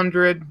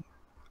 500,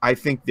 I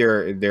think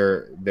they're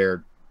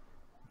going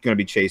to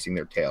be chasing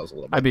their tails a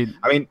little bit.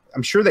 I mean,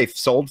 I'm sure they've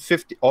sold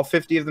all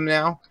 50 of them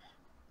now,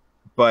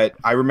 but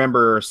I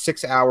remember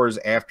 6 hours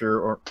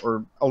after,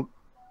 or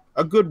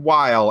a good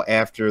while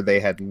after they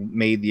had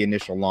made the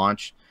initial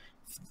launch,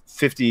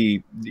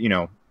 50,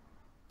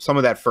 some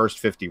of that first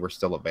 50 were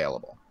still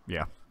available.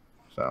 Yeah.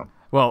 So,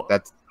 well,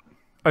 that's.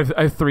 I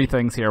have three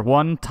things here.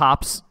 One,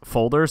 Topps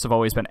folders have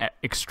always been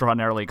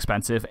extraordinarily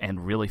expensive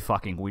and really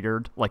fucking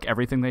weird. Like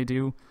everything they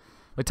do,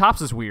 like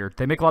Topps is weird.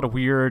 They make a lot of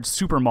weird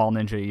Super Mall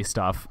Ninja-y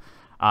stuff,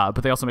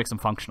 but they also make some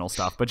functional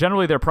stuff. But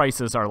generally, their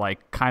prices are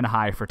like kind of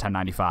high for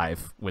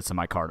 1095 with some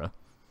micarta.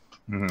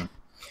 Mm-hmm.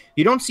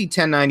 You don't see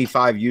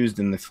 1095 used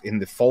in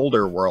the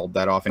folder world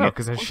that often. No,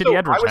 because there's shitty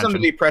ad retention. I was under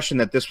the impression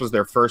that this was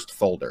their first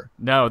folder.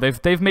 No,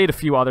 they've made a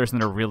few others and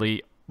they're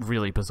really,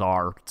 really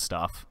bizarre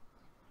stuff.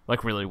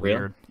 Like really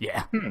weird.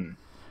 Yeah.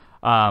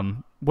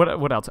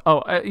 What else?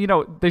 Oh,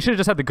 they should have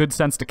just had the good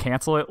sense to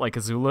cancel it, like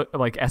Azula,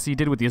 like SE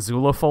did with the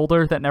Azula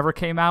folder that never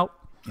came out.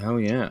 Oh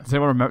yeah. Does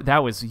anyone remember?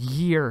 That was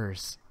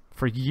years.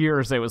 For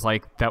years, it was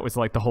like that was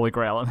like the holy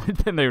grail, and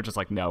then they were just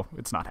like, no,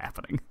 it's not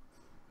happening.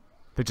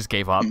 They just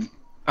gave up.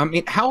 I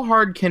mean, how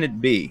hard can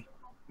it be?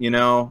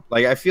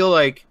 Like I feel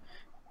like,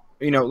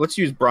 let's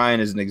use Brian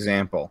as an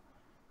example.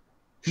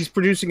 He's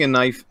producing a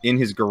knife in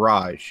his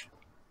garage,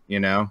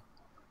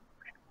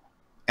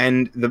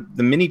 And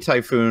the Mini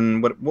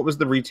Typhoon, what was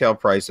the retail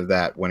price of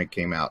that when it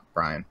came out,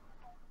 Brian?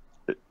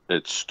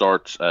 It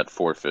starts at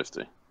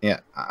 $450. Yeah,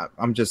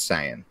 I'm just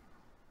saying.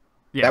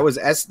 Yeah,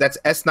 that's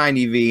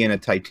S90V in a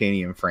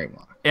titanium frame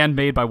lock, and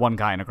made by one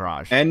guy in a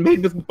garage, and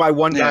made by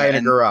one guy in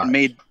a garage,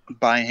 made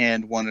by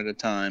hand, one at a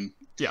time.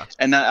 Yeah,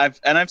 and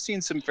I've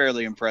seen some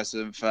fairly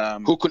impressive.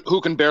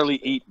 Who can barely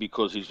eat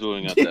because he's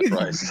doing it at that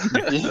price.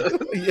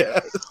 Yeah.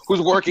 Who's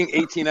working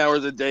 18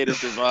 hours a day to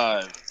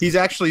survive. He's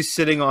actually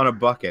sitting on a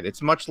bucket.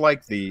 It's much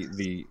like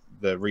the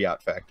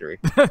Riot factory.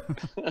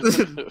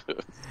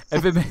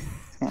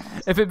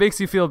 If it makes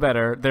you feel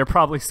better, they're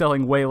probably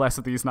selling way less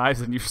of these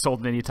knives than you've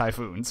sold Mini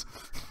Typhoons.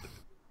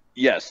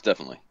 Yes,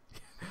 definitely.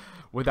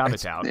 Without a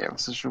doubt. Yeah, it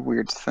was such a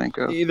weird to think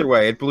of. Either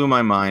way, it blew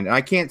my mind. And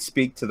I can't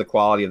speak to the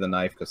quality of the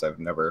knife because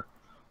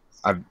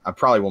I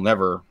probably will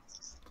never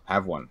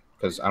have one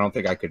because I don't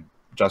think I could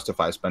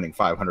justify spending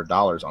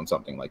 $500 on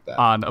something like that.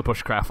 On a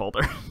bushcraft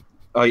folder.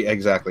 Oh, yeah,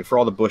 exactly. For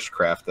all the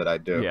bushcraft that I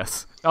do.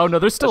 Yes. Oh, no,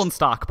 they're still in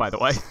stock, by the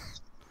way.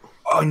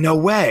 Oh, no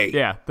way.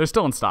 Yeah, they're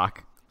still in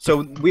stock.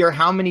 So we are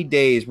how many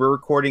days? We're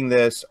recording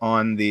this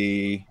on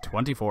the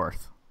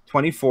 24th.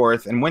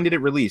 24th. And when did it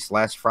release?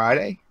 Last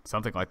Friday?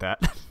 Something like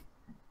that.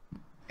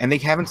 And they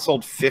haven't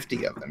sold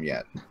 50 of them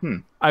yet.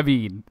 I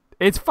mean,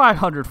 it's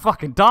 $500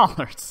 fucking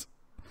dollars.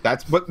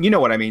 That's what you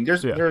know what I mean.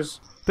 There's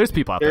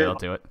people out there that'll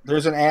do it.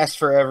 There's an ass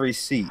for every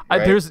seat.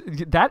 Right? There's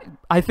that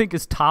I think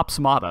is Topps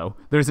motto.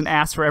 There's an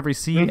ass for every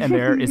seat, and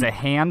there is a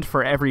hand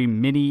for every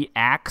mini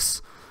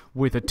axe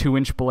with a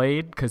 2-inch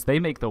blade because they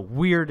make the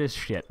weirdest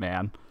shit,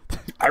 man.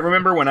 I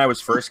remember when I was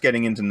first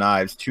getting into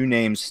knives, two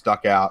names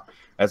stuck out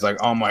as like,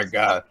 oh my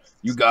god,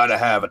 you gotta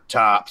have a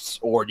Topps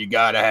or you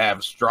gotta have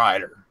a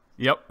Strider.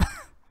 Yep.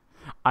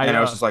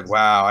 I was just like,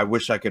 wow, I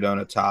wish I could own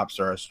a Topps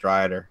or a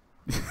Strider.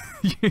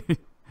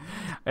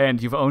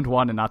 And you've owned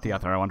one and not the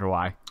other. I wonder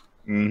why.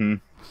 Mm-hmm.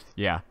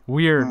 Yeah,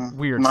 weird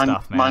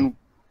stuff, man.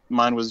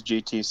 Mine was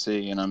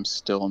GTC, and I'm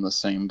still in the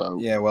same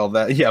boat. Yeah, well,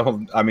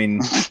 I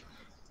mean,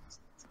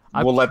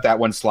 we'll let that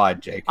one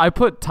slide, Jake. I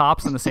put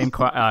Tops in the same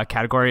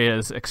category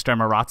as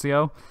Extrema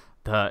Ratio,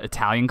 the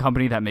Italian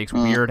company that makes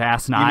weird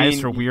ass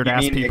knives for weird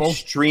ass people.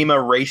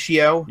 Extrema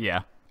Ratio.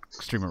 Yeah,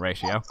 Extrema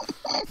Ratio.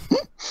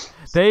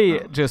 They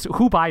just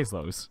who buys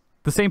those?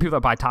 The same people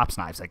that buy Tops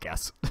knives, I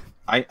guess.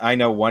 I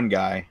know one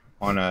guy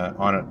on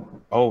a.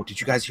 Oh,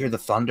 did you guys hear the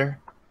thunder?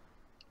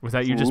 Was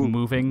that you just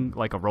moving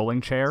like a rolling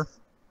chair?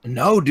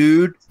 No,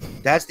 dude,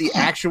 that's the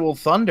actual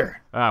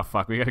thunder. Oh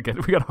fuck, we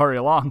gotta hurry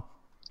along.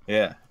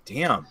 Yeah,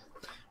 damn.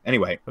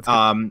 Anyway,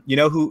 you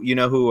know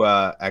who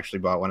actually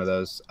bought one of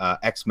those?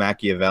 Ex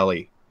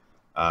Machiavelli.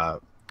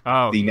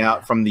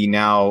 From the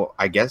now,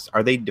 I guess,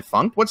 are they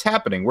defunct? What's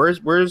happening?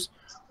 Where's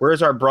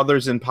our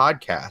brothers in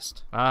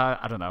podcast?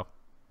 I don't know.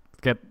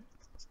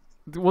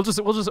 We'll just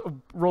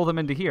roll them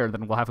into here,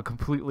 then we'll have a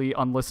completely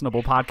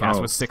unlistenable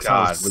podcast with 6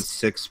 hosts. With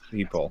 6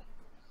 people.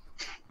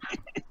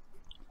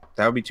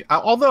 That would be.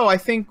 Although I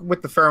think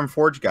with the Ferrum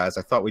Forge guys,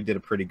 I thought we did a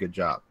pretty good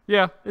job.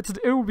 Yeah, it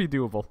would be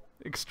doable.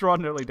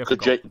 Extraordinarily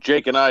difficult.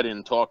 Jake and I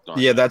didn't talk.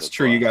 Yeah, that's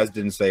true. You guys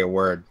didn't say a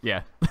word.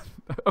 Yeah.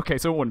 Okay,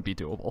 so it wouldn't be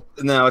doable.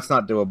 No, it's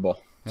not doable.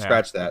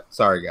 Scratch that.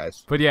 Sorry,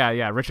 guys. But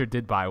yeah, Richard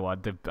did buy one.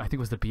 I think it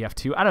was the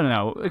BF2. I don't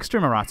know.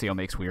 Extrema Ratio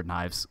makes weird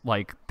knives.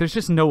 Like, there's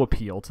just no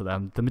appeal to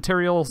them. The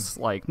materials,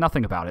 like,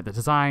 nothing about it. The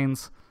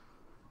designs,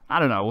 I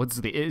don't know. What's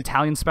the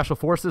Italian Special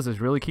Forces is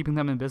really keeping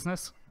them in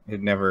business?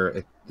 It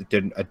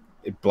didn't.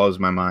 It blows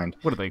my mind.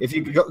 What are they? If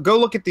you go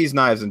look at these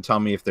knives and tell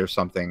me if there's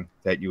something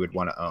that you would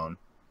want to own.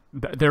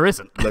 There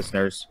isn't.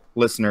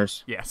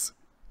 Listeners. Yes.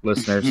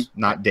 Listeners,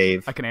 not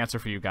Dave. I can answer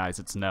for you guys.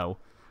 It's no.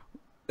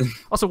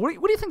 Also, what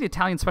do you think the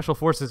Italian Special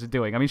Forces are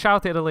doing? I mean, shout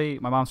out to Italy.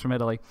 My mom's from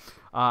Italy.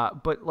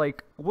 But,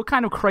 like, what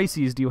kind of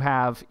crises do you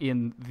have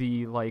in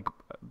the, like,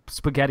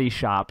 spaghetti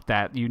shop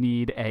that you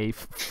need a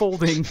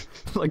folding,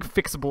 like,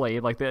 fixed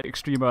blade, like the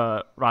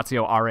Extrema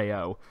Ratio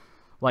RAO?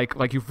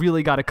 Like you've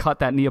really got to cut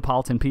that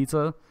Neapolitan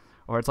pizza?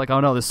 Or it's like, oh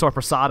no, this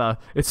sorpressata,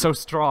 it's so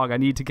strong, I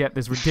need to get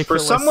this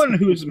ridiculous... For someone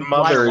whose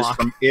mother is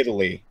from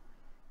Italy,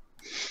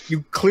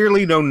 you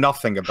clearly know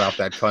nothing about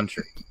that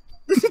country.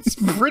 It's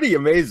pretty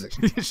amazing.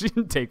 She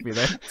didn't take me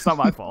there. It's not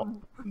my fault.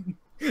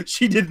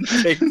 She didn't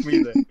take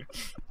me there.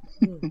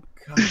 Oh,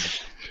 God.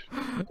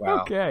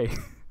 Wow. Okay.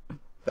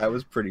 That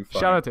was pretty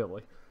fun. Shout out to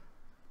Italy.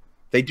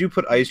 They do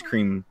put ice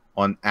cream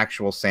on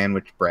actual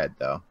sandwich bread,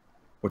 though,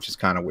 which is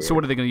kind of weird. So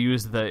what are they going to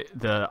use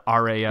the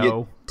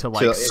RAO to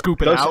like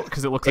scoop it out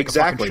because it looks like a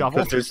fucking shovel?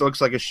 Exactly, because it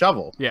looks like a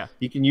shovel. Yeah.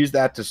 You can use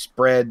that to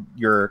spread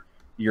your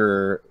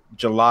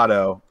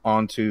gelato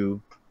onto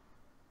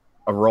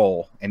a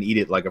roll and eat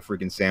it like a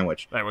freaking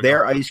sandwich.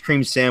 Their ice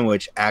cream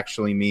sandwich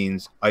actually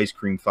means ice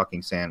cream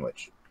fucking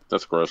sandwich.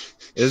 That's gross.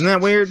 Isn't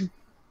that weird?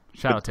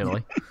 Shout out to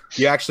Italy.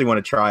 You actually want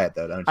to try it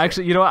though, don't you?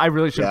 Actually, you know what? I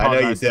really should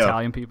apologize to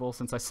Italian people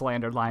since I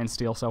slandered Lion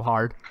Steel so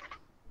hard.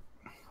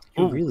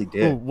 You really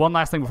did. One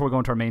last thing before we go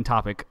into our main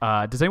topic.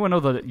 Does anyone know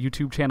the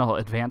YouTube channel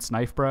Advanced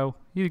Knife Bro?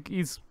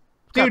 He's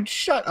Dude,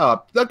 shut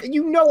up. Look,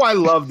 you know I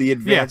love the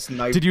Advanced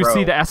Knife Did you Bro.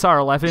 see the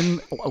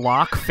SR11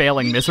 lock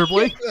failing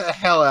miserably? Get the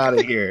hell out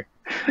of here.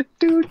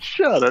 Dude,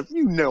 shut up.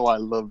 You know I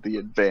love the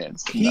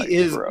Advanced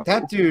Knife Bro.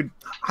 That dude,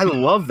 I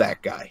love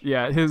that guy.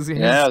 Yeah, his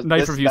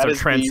knife reviews are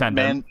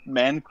transcendent.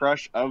 Man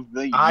crush of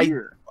the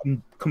year.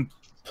 I'm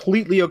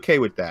completely okay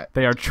with that.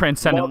 They are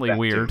transcendently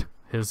weird,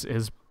 his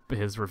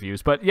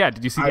reviews. But yeah,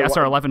 did you see the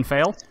SR11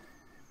 fail?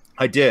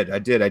 I did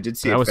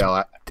see it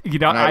fail. You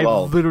know, I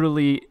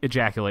literally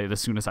ejaculated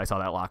as soon as I saw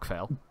that lock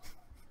fail.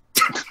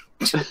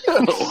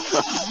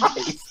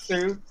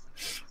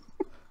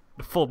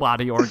 Full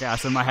body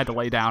orgasm. I had to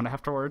lay down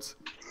afterwards.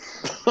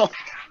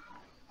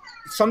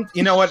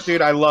 You know what,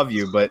 dude? I love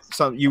you, but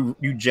you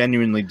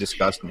genuinely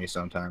disgust me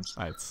sometimes.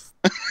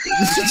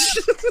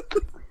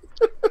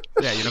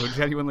 Yeah, you know who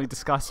genuinely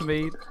disgusts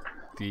me?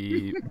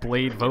 The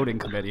Blade voting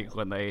committee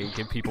when they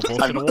give people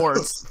bullshit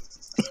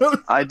awards.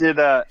 I did.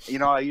 I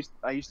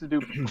used to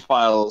do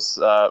files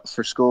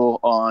for school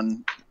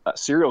on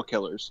serial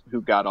killers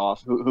who got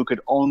off, who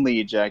could only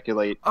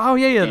ejaculate. Oh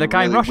yeah, the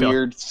guy really in Russia.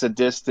 Weird,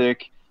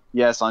 sadistic.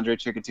 Yes, Andre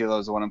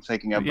Chikatilo is the one I'm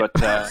thinking of. But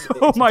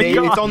oh my Dave,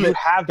 god! It's on the,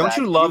 don't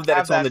you love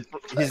that it's on the?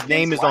 His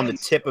name is on the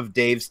tip of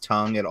Dave's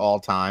tongue at all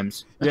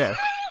times. Yeah.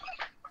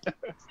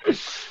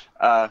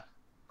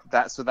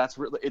 That's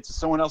really, it's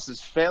someone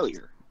else's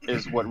failure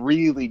is what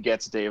really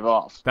gets Dave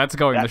off. That's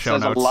going in the show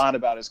notes. That says a lot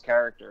about his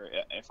character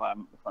if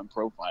I'm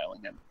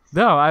profiling him.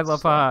 No, I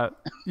love I've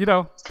got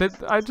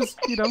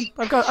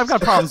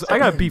problems. I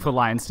got a beef with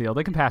Lion Steel.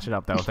 They can patch it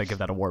up though if they give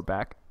that award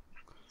back.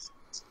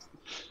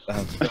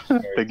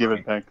 They give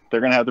it back.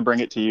 They're gonna have to bring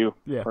it to you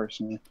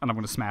personally, and I'm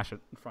gonna smash it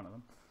in front of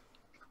them,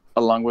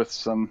 along with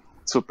some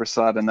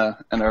Supersad and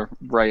a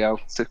Rayo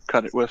to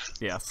cut it with.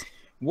 Yes.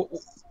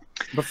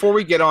 Before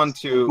we get on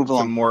to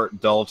some more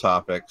dull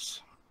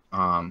topics,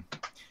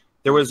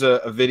 there was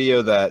a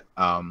video that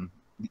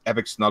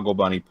Epic Snuggle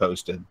Bunny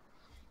posted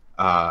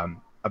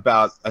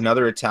about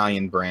another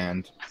Italian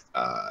brand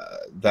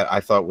that I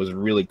thought was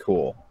really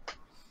cool.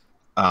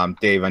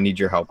 Dave, I need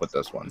your help with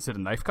this one. Is it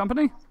a knife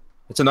company?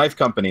 It's a knife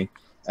company,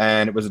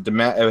 and it was a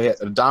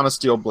Adama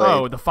steel blade.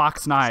 Oh, the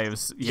Fox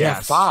knives. Yes. Yeah,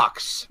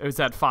 Fox. It was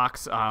that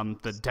Fox,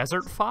 the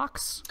Desert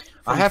Fox.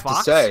 I have to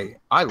say,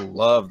 I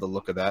love the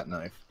look of that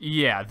knife.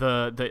 Yeah,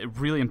 the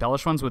really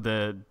embellished ones with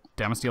the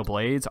Damasteel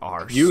blades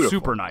are beautiful.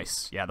 Super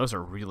nice. Yeah, those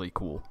are really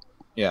cool.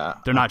 Yeah,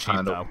 they're not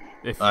cheap though.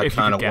 I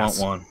kind of want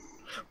one.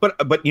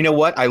 But you know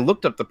what? I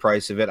looked up the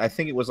price of it. I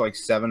think it was like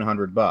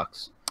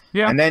 $700.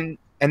 Yeah.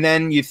 And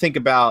then you think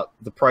about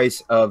the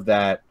price of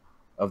that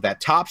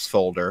Tops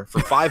folder for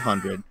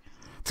 $500.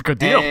 It's a good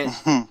deal.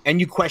 And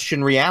you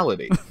question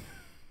reality.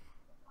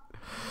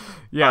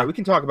 Yeah. All right, we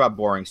can talk about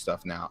boring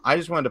stuff now. I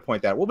just wanted to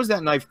point that. What was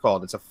that knife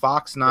called? It's a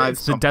Fox knife.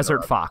 It's the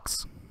Desert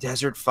Fox.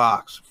 Desert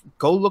Fox.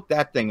 Go look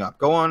that thing up.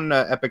 Go on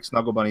Epic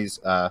Snuggle Bunny's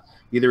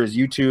either his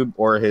YouTube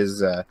or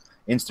his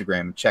Instagram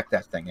and check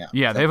that thing out.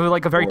 Yeah, they have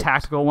like a very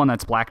tactical one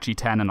that's black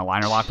G10 and a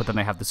liner lock, but then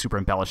they have the super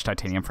embellished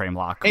titanium frame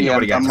lock. Ain't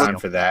nobody got time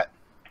for that.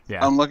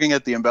 Yeah. I'm looking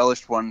at the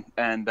embellished one,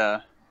 and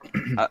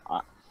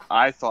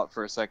I thought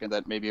for a second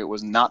that maybe it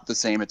was not the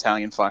same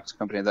Italian Fox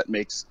company that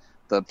makes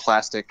the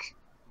plastic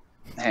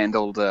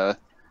handled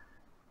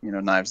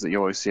knives that you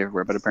always see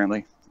everywhere, but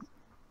apparently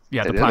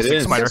the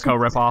plastic Spyderco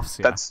ripoffs.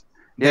 Yeah.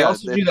 They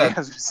also do that. I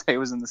was going to say it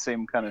was in the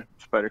same kind of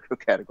Spyderco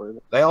category.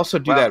 They also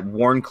do that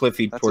Warncliffe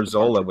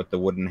Torzola with the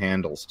wooden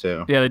handles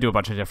too. Yeah, they do a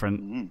bunch of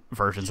different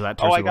versions of that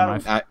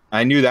Torzola knife.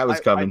 I knew that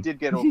was coming.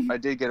 I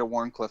did get a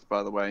Warncliffe,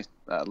 by the way,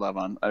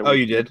 Levon.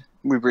 You did?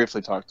 We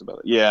briefly talked about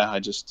it. Yeah, I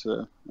just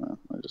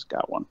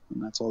got one,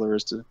 and that's all there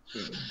is to.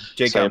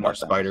 Jake got more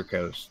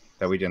Spydercos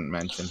that we didn't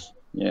mention.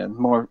 Yeah,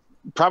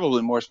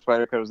 probably more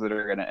Spydercos that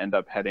are going to end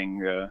up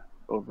heading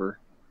over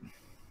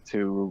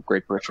to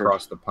Great Richard.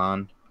 Across the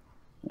pond.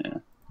 Yeah.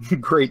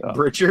 Great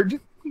Richard.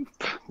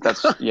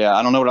 That's I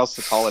don't know what else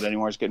to call it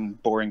anymore. It's getting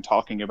boring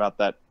talking about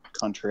that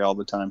country all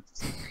the time.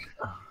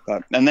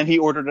 And then he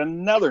ordered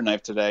another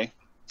knife today.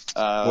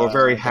 We're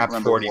very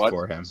happy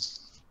for him.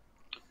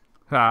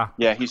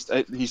 Yeah,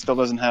 he still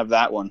doesn't have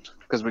that one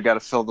because we got to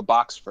fill the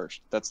box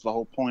first. That's the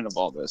whole point of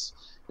all this.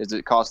 Is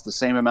it costs the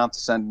same amount to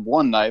send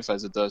one knife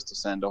as it does to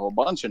send a whole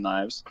bunch of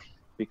knives,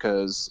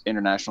 because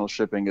international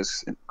shipping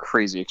is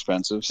crazy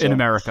expensive. So in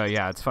America,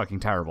 yeah, it's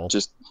fucking terrible.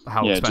 Just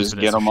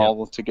get them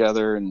all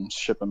together and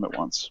ship them at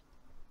once.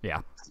 Yeah,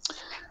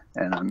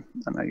 and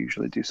I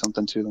usually do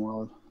something to them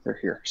while they're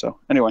here. So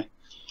anyway,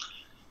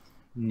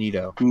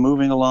 neato.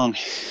 Moving along.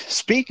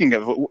 Speaking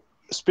of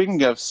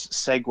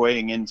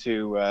segueing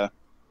into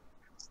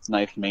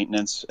knife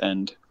maintenance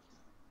and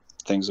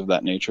things of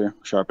that nature,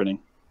 sharpening.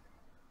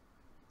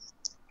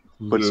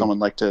 Would someone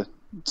like to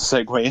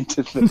segue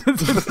into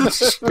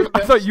this?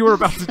 I thought you were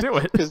about to do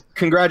it.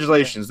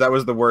 Congratulations, that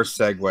was the worst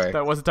segue.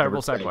 That was a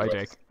terrible segue,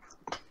 Jake.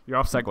 You're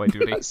off segue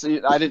duty.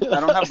 See, I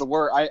don't have the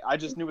word. I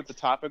just knew what the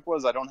topic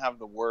was. I don't have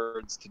the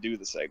words to do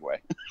the segue.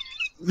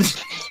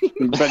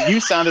 But you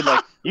sounded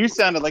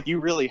like you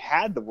really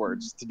had the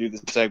words to do the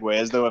segue,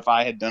 as though if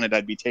I had done it,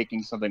 I'd be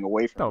taking something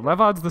away from you. No,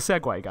 Levon's the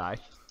segue guy.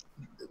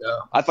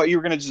 I thought you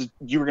were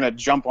gonna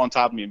jump on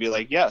top of me and be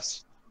like,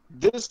 yes,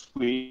 this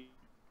week.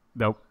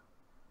 Nope.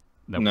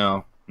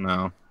 No.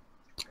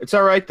 It's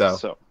all right though.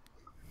 So,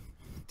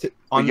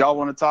 y'all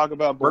want to talk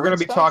about? We're going to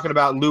be talking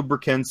about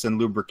lubricants and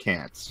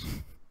LubriCANTs.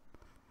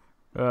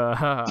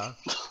 Whoa!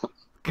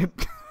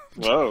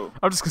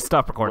 I'm just gonna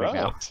stop recording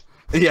now.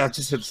 Yeah,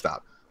 just hit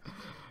stop.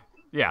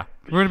 Yeah,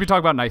 we're going to be talking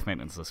about knife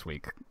maintenance this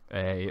week.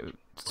 A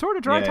sort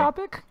of dry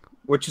topic.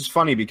 Which is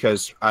funny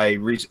because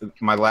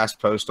my last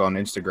post on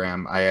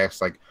Instagram, I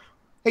asked like,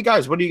 "Hey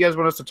guys, what do you guys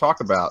want us to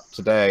talk about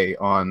today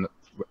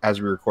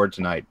as we record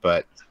tonight?"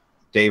 But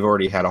Dave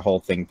already had a whole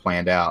thing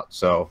planned out,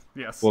 so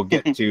yes. we'll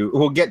get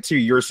to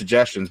your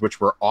suggestions, which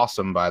were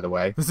awesome, by the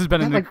way. This has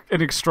been an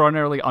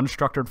extraordinarily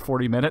unstructured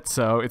 40 minutes,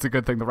 so it's a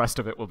good thing the rest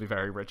of it will be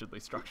very rigidly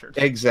structured.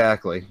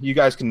 Exactly. You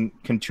guys can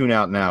tune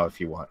out now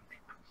if you want.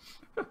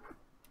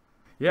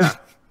 Yeah.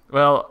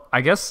 Well,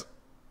 I guess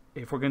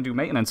if we're going to do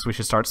maintenance, we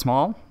should start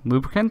small.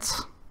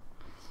 Lubricants.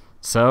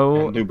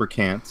 And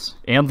lubricants.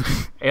 And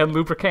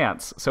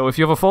lubricants. So if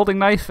you have a folding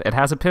knife, it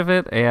has a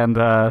pivot, and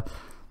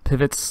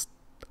pivots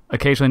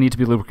occasionally need to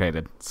be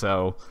lubricated.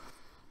 So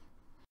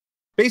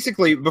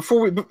basically,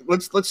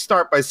 let's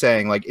start by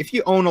saying, like, if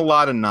you own a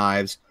lot of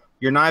knives,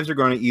 your knives are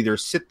going to either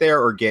sit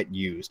there or get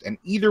used, and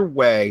either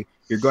way,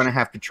 you're going to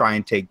have to try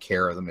and take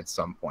care of them at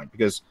some point,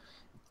 because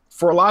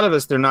for a lot of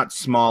us, they're not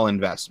small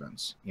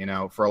investments.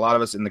 For a lot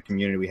of us in the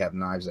community, we have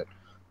knives that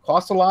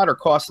cost a lot or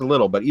cost a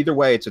little, but either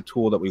way, it's a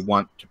tool that we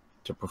want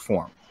to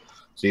perform.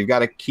 So you've got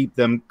to keep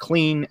them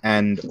clean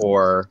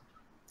or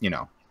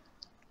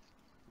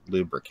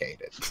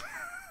lubricated.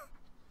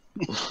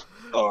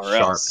 Or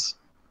else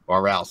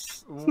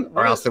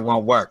it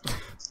won't work.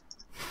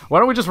 Why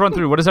don't we just run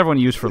through what does everyone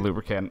use for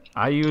lubricant?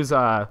 I use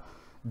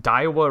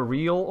Daiwa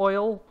Real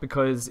Oil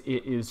because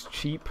it is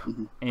cheap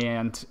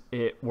and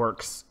it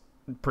works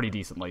pretty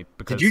decently.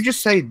 Did you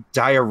just say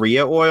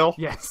diarrhea oil?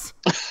 Yes.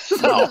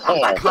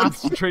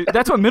 Concentrate.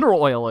 That's what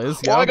mineral oil is.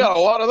 Well, I got a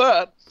lot of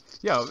that.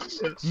 Yeah,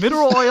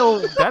 mineral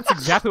oil, that's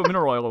exactly what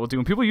mineral oil will do.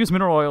 When people use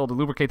mineral oil to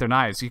lubricate their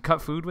knives, you cut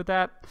food with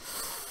that,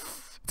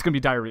 It's gonna be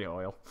diarrhea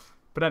oil.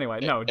 But anyway,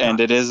 no. And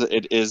it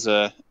is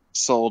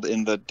sold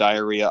in the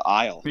diarrhea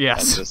aisle at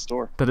the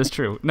store. That is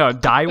true. No,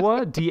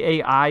 Daiwa,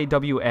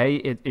 D-A-I-W-A,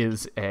 it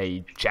is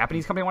a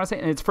Japanese company, I want to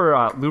say, and it's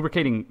for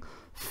lubricating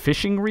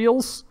fishing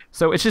reels.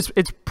 So it's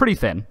pretty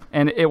thin,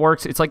 and it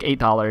works. It's like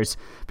 $8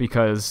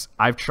 because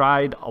I've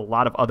tried a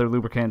lot of other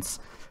lubricants,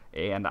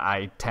 and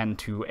I tend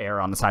to err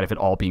on the side of it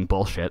all being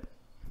bullshit.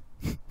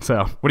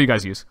 So what do you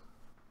guys use?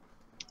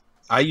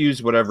 I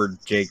use whatever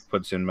Jake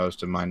puts in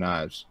most of my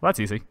knives. Well, that's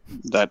easy.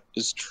 That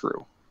is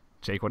true.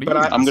 Jake, what do you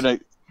use? I'm gonna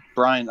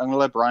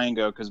let Brian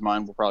go because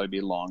mine will probably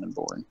be long and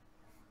boring.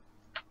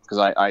 Because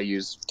I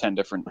use 10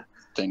 different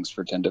things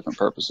for 10 different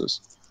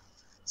purposes.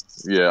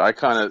 Yeah, I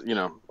kind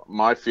of,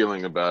 my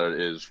feeling about it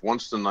is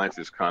once the knife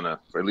is kind of,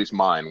 or at least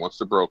mine, once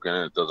they're broken,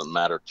 it doesn't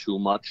matter too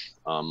much.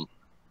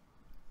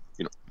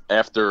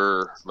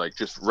 After like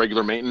just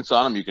regular maintenance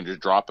on them, you can just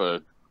drop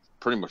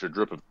pretty much a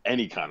drip of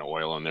any kind of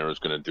oil in there is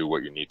going to do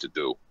what you need to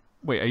do.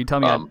 Wait, are you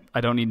telling me I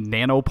don't need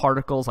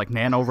nanoparticles, like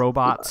nano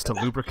robots, to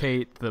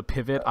lubricate the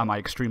pivot on my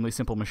extremely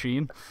simple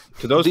machine?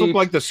 Do those look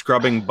like the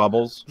scrubbing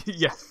bubbles?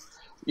 Yeah.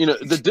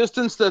 The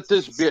distance that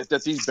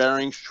these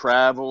bearings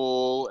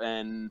travel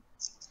and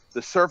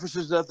the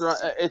surfaces that they're on,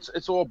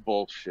 it's all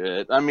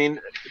bullshit. I mean,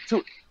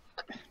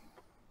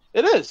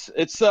 it is.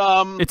 It's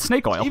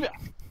snake oil.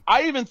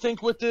 I even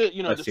think with the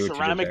the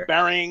ceramic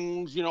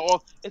bearings,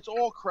 it's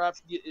all crap.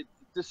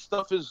 This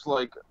stuff is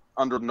like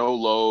under no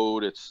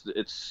load.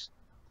 It's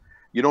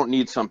you don't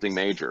need something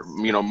major.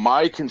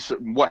 My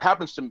concern, what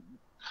happens to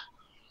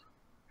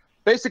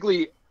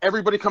basically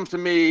everybody comes to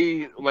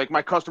me, like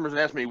my customers, and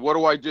ask me, what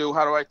do I do?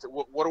 How do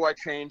what do I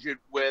change it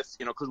with?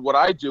 Because what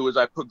I do is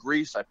I put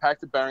grease, I pack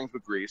the bearings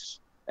with grease,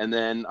 and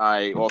then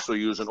I also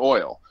use an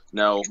oil.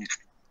 Now,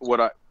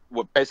 what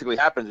basically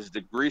happens is the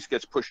grease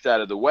gets pushed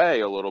out of the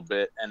way a little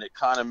bit, and it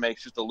kind of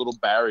makes just a little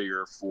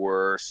barrier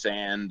for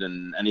sand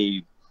and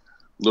any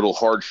little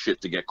hard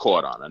shit to get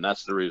caught on, and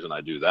that's the reason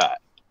I do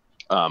that.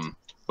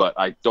 But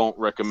I don't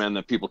recommend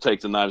that people take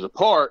the knives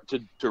apart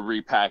to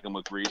repack them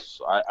with grease.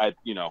 I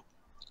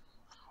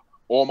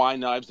all my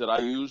knives that I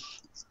use,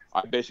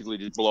 I basically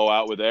just blow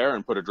out with air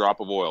and put a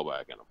drop of oil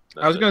back in them.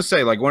 I was going to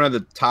say, like, one of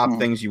the top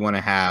things you want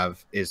to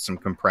have is some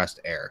compressed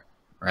air,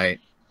 right?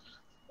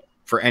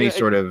 For any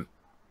sort of...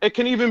 It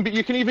can even be,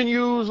 you can even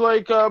use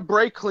like a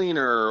brake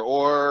cleaner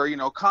or,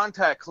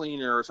 contact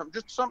cleaner or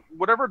something, just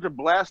whatever to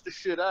blast the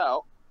shit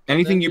out.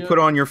 Anything you put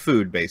on your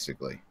food,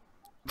 basically.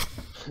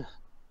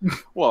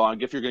 Well,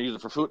 if you're going to use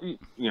it for food,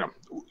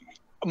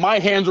 my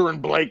hands are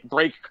in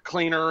brake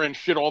cleaner and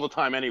shit all the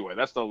time anyway.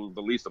 That's the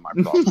least of my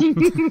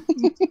problems.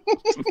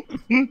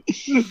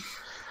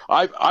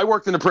 I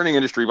worked in the printing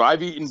industry, but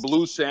I've eaten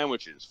blue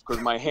sandwiches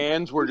because my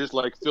hands were just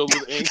like filled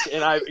with ink,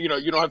 and you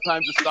don't have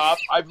time to stop.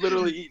 I've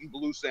literally eaten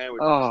blue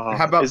sandwiches. Oh,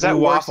 how about blue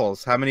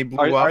waffles? How many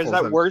blue waffles? Is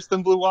that worse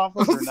than blue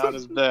waffles or not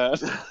as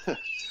bad?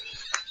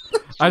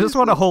 I just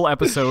want a whole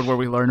episode where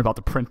we learn about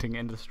the printing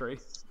industry.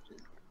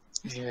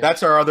 Yeah.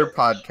 That's our other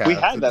podcast. We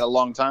had that a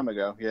long time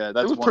ago. Yeah,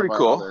 that's pretty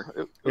cool.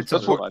 It's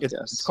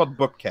called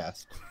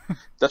Bookcast.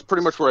 That's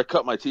pretty much where I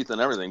cut my teeth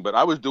and everything. But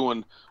I was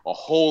doing a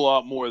whole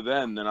lot more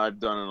then than I've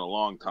done in a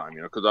long time.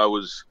 Because I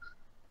was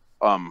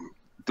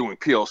doing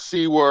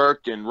PLC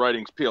work and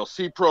writing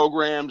PLC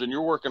programs, and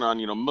you're working on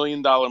 $1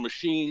 million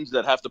machines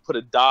that have to put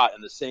a dot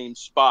in the same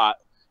spot,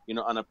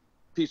 on a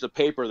piece of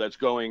paper that's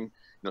going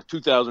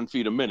 2,000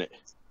 feet a minute.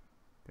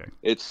 Okay.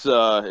 It's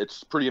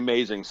pretty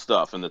amazing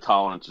stuff, and the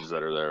tolerances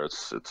that are there.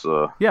 It's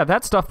yeah,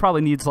 that stuff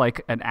probably needs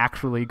like an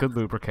actually good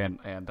lubricant,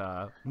 and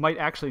might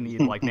actually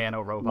need like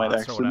nano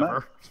robots or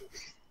whatever.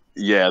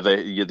 Yeah,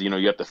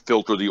 you have to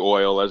filter the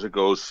oil as it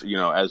goes.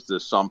 As the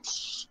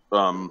sumps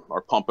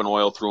are pumping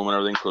oil through them and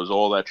everything, because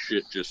all that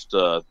shit just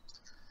their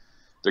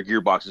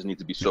gearboxes need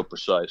to be so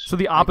precise. So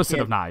the opposite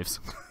of knives.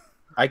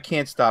 I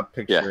can't stop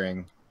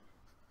picturing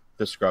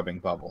the scrubbing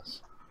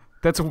bubbles.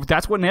 That's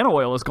what nano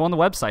oil is. Go on the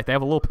website. They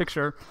have a little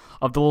picture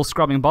of the little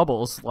scrubbing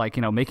bubbles, like,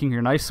 making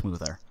your knife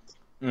smoother.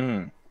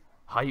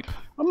 Hype.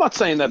 I'm not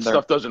saying that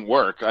stuff doesn't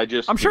work.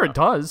 I'm sure it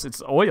does.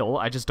 It's oil.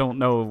 I just don't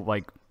know,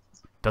 like,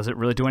 does it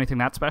really do anything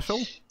that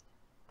special?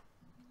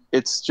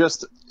 It's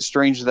just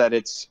strange that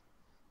it's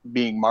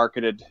being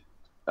marketed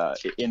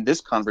in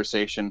this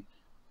conversation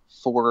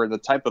for the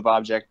type of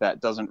object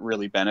that doesn't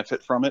really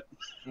benefit from it.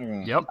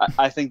 Yep.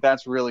 I think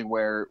that's really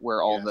where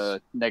all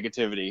the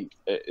negativity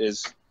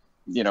is.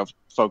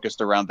 Focused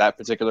around that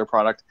particular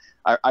product.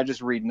 I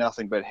just read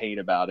nothing but hate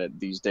about it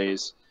these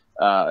days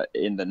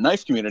in the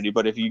knife community.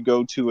 But if you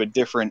go to a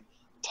different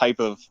type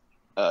of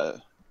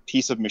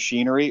piece of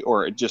machinery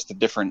or just a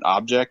different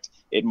object,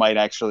 it might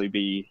actually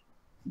be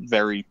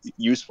very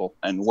useful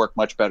and work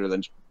much better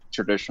than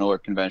traditional or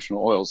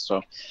conventional oils.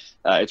 So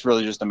it's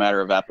really just a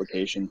matter of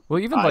application.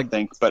 Well, even I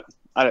think, but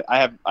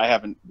I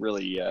haven't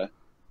really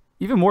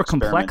even more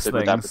complex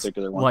things that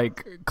particular one.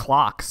 Like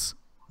clocks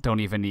don't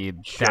even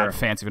need that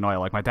fancy of an oil.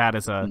 Like my dad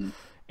is a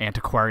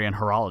antiquarian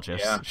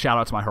horologist. Yeah. Shout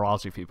out to my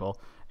horology people.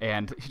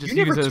 And he just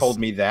never told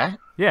me that.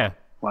 Yeah.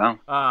 Wow.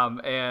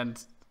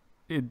 And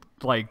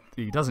like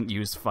he doesn't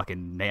use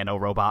fucking nano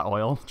robot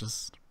oil,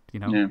 just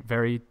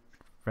very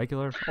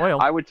regular oil.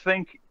 I would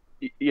think,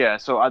 yeah.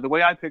 So the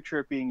way I picture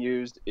it being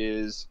used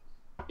is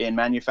in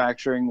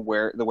manufacturing,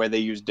 where the way they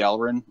use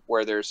Delrin,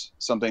 where there's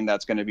something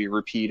that's going to be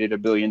repeated a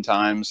billion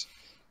times,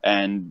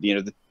 and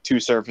the two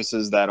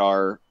surfaces that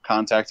are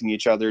contacting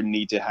each other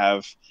need to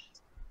have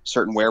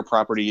certain wear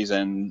properties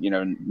and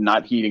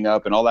not heating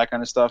up and all that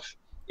kind of stuff.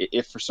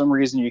 If for some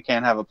reason you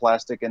can't have a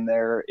plastic in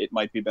there, it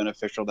might be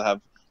beneficial to have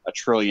a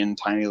trillion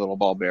tiny little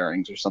ball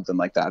bearings or something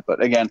like that.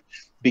 But again,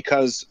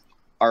 because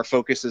our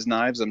focus is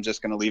knives, I'm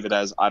just going to leave it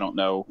as I don't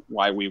know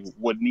why we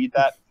would need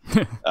that.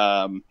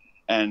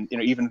 And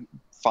even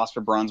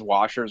phosphor bronze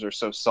washers are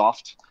so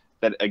soft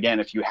that, again,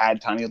 if you had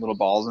tiny little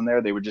balls in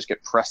there, they would just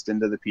get pressed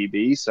into the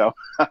PB. So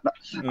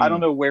I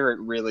don't know where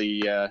it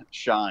really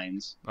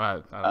shines.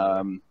 I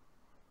don't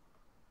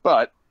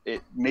but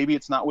maybe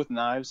it's not with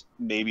knives.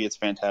 Maybe it's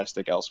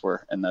fantastic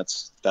elsewhere, and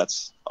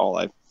that's all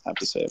I have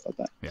to say about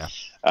that. Yeah.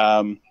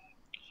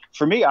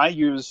 For me, I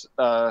use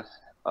a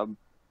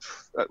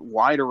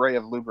wide array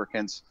of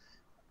lubricants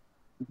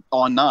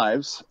on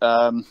knives.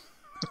 Thank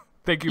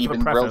you for even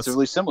the preface.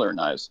 Relatively similar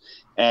knives,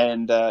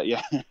 and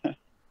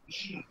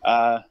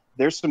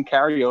there's some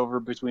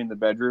carryover between the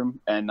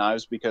bedroom and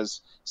knives, because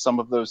some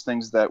of those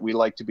things that we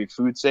like to be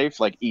food safe,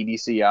 like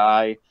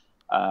EDCI,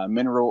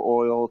 mineral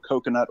oil,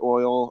 coconut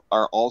oil,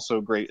 are also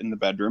great in the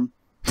bedroom.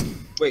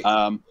 Wait,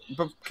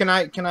 but can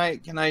I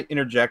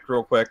interject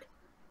real quick?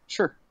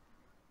 Sure.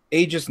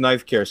 Aegis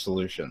Knife Care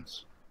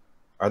Solutions,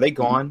 are they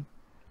gone?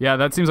 Yeah,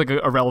 that seems like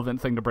a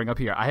relevant thing to bring up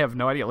here. I have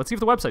no idea. Let's see if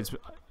the website's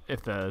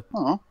let's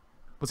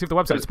see if the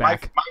website's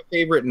back. My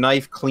favorite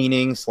knife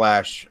cleaning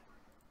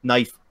 /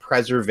 knife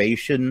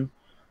preservation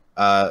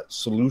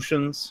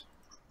solutions.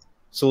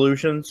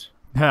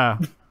 Yeah.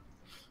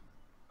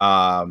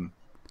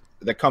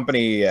 The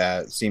company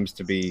seems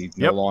to be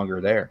no longer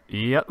there.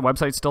 Yep, the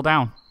website's still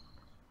down.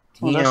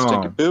 Well, that's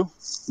stick-a-boo.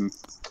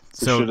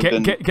 So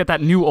get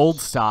that new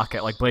old stock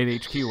at like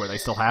Blade HQ where they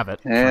still have it.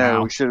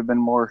 Yeah, we should have been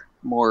more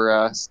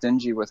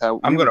stingy with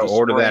how. I'm going to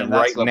order that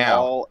right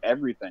now.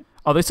 Everything.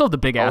 Oh, they still have the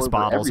big ass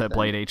bottles at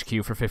Blade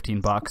HQ for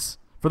 $15.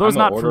 For those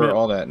not familiar,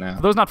 all that now.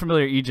 For those not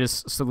familiar,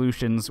 Aegis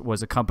Solutions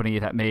was a company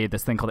that made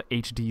this thing called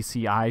the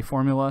HDCI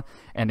formula,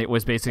 and it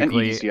was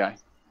basically and EDCI.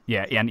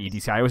 Yeah, and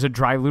EDCI. It was a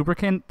dry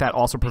lubricant that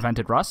also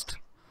prevented rust.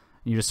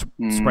 You just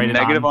sprayed it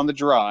negative on the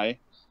dry.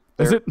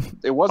 Is it?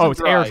 It wasn't. Oh,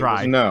 it's air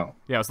dry. No.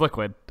 Yeah, it was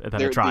liquid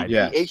that it dried.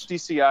 The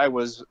HDCI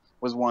was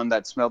one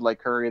that smelled like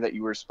curry that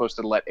you were supposed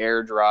to let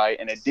air dry,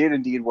 and it did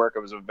indeed work. It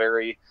was a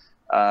very,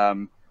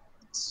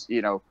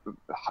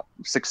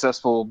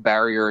 successful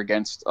barrier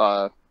against,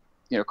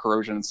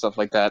 corrosion and stuff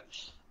like that.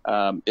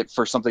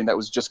 For something that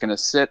was just going to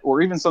sit,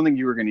 or even something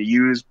you were going to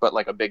use, but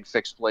like a big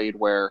fixed blade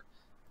where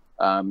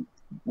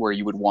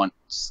you would want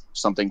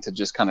something to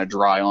just kind of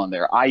dry on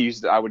there. I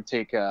would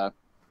take the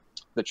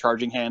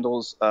charging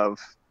handles of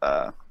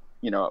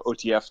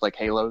OTF, like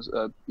Halos,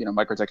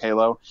 Microtech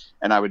Halo,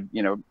 and I would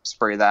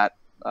spray that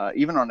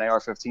even on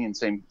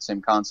AR-15,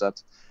 same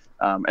concept.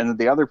 And then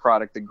the other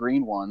product, the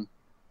green one,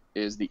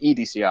 is the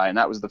EDCI, and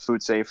that was the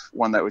food safe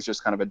one that was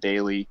just kind of a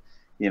daily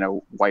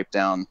wipe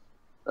down,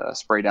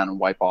 spray down and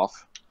wipe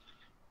off.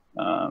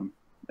 And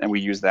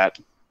we use that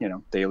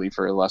daily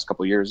for the last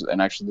couple of years,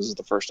 and actually this is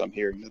the first I'm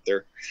hearing that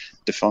they're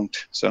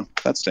defunct, so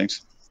that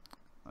stinks.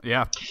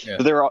 Yeah.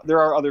 But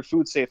there are other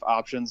food safe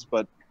options,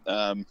 but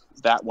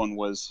that one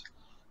was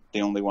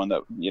the only one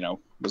that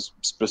was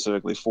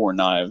specifically for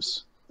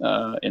knives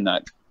in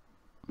that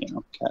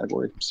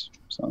category,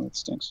 so that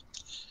stinks.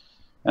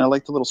 And I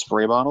like the little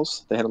spray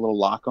bottles. They had a little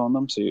lock on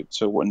them, so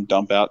it wouldn't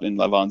dump out in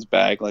Levon's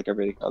bag like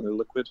every other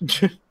liquid.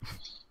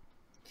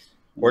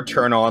 Or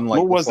turn on like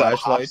what was that?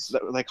 flashlights.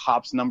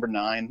 Hops number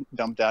 9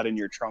 dumped out in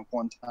your trunk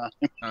one time.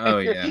 Oh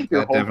yeah,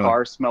 your whole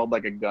car smelled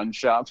like a gun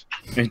shop.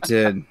 It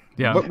did.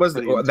 Yeah. What was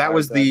that?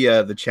 Was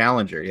the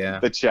Challenger? Yeah.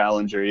 The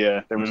Challenger.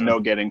 Yeah. There was no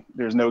getting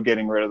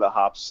rid of the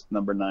hops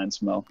number 9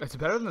 smell. It's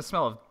better than the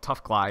smell of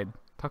Tough Glide.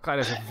 Tough Glide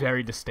has a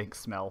very distinct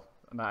smell,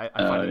 and I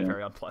find it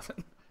very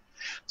unpleasant.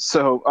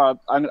 So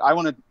I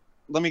want to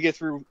let me get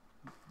through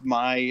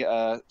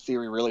my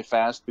theory really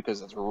fast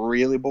because it's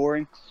really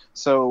boring.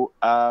 So.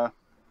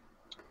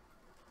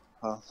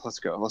 Let's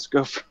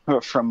go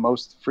from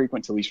most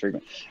frequent to least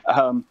frequent.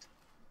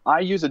 I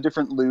use a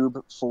different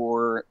lube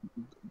for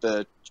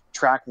the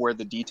track where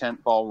the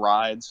detent ball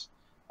rides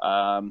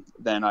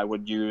than I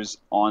would use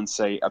on,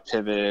 say, a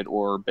pivot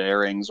or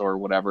bearings or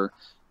whatever.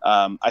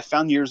 I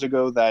found years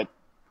ago that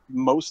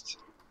most,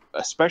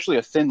 especially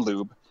a thin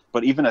lube,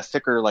 but even a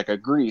thicker, like a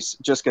grease,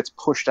 just gets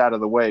pushed out of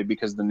the way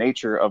because the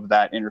nature of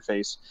that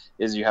interface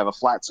is you have a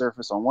flat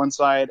surface on one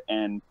side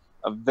and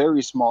a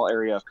very small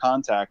area of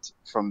contact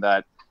from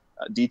that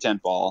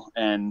detent ball,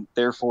 and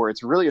therefore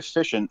it's really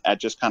efficient at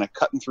just kind of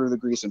cutting through the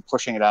grease and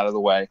pushing it out of the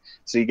way.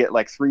 So you get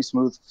like 3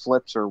 smooth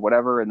flips or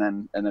whatever, and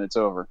then it's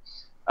over.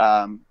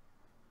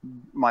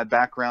 My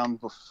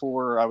background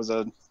before I was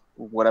a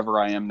whatever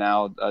I am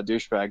now, a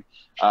douchebag,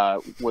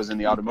 was in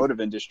the automotive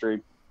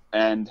industry,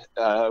 and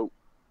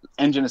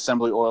engine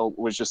assembly oil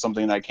was just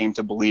something that I came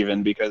to believe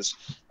in because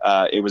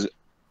it was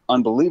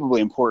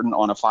unbelievably important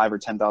on a $5,000 or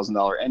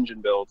 $10,000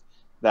 engine build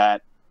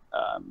that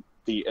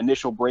the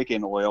initial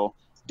break-in oil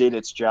did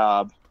its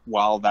job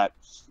while that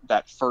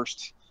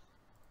first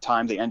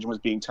time the engine was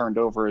being turned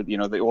over,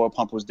 the oil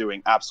pump was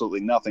doing absolutely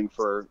nothing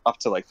for up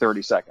to like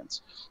 30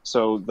 seconds.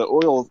 So the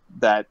oil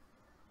that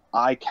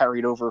I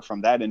carried over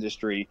from that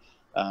industry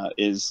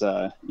is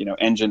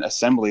engine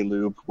assembly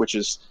lube, which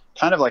is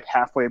kind of like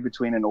halfway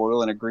between an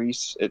oil and a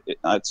grease.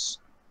 It's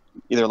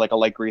either like a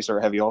light grease or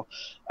a heavy oil.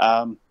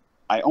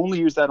 I only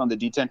use that on the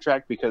detent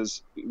track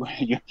because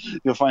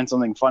you'll find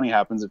something funny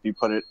happens if you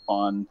put it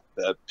on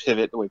the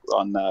pivot, like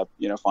on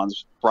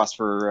Franz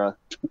phosphor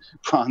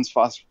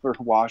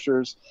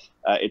washers.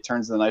 It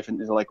turns the knife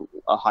into like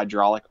a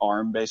hydraulic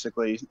arm,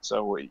 basically.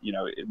 So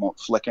it won't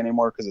flick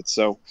anymore because it's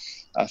so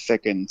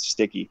thick and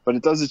sticky. But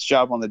it does its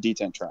job on the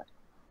detent track.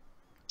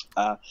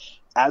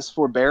 As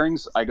for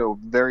bearings, I go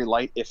very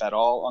light, if at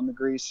all, on the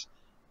grease,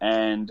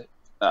 and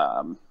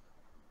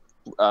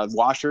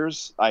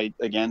washers,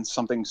 again,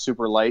 something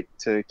super light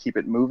to keep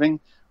it moving,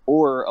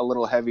 or a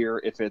little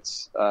heavier if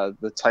it's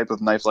the type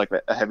of knife like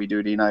a heavy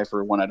duty knife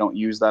or one I don't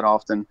use that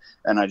often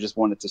and I just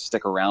want it to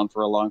stick around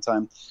for a long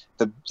time.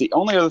 The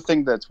only other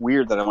thing that's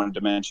weird that I wanted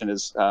to mention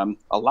is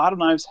a lot of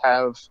knives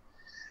have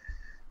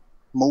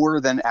more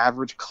than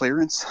average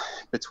clearance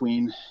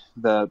between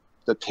the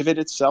pivot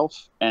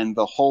itself and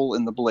the hole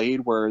in the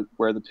blade where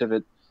the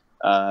pivot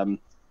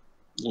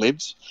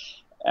lives.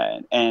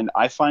 And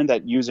I find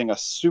that using a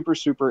super,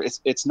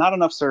 it's not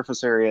enough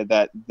surface area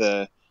that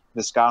the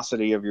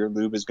viscosity of your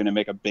lube is going to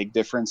make a big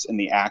difference in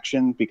the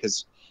action,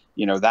 because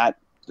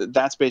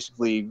that's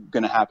basically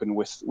going to happen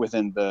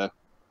within the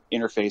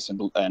interface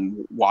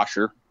and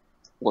washer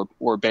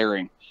or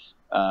bearing,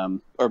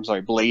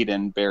 blade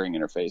and bearing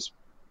interface.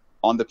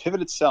 On the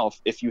pivot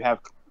itself, if you have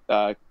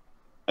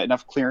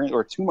enough clearance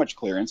or too much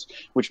clearance,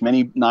 which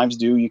many knives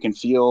do, you can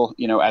feel,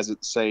 as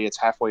it's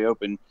halfway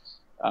open.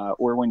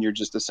 Or when you're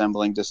just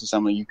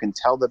disassembling, you can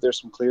tell that there's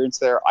some clearance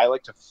there. I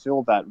like to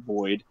fill that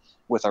void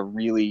with a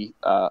really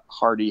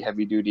hardy,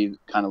 heavy-duty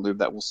kind of lube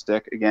that will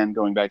stick. Again,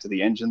 going back to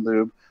the engine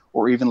lube,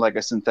 or even like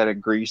a synthetic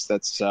grease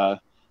that's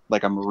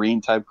like a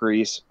marine-type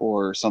grease,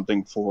 or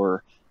something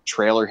for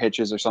trailer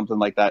hitches or something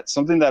like that.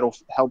 Something that will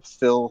help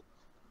fill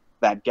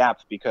that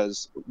gap,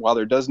 because while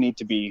there does need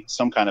to be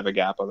some kind of a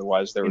gap,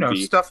 otherwise there would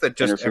be stuff that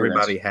just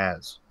everybody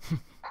has.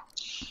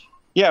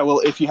 Yeah, well,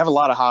 if you have a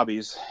lot of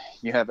hobbies,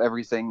 you have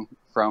everything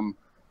from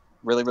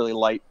really, really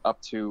light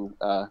up to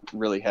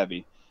really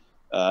heavy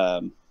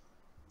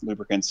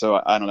lubricants.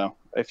 So I don't know.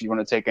 If you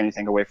want to take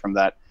anything away from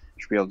that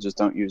spiel, just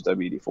don't use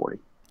WD-40.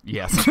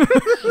 Yes.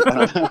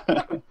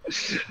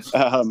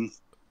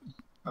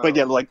 But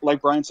yeah,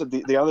 like Brian said,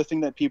 the other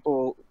thing that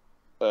people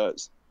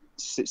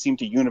seem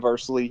to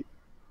universally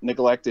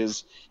neglect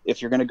is,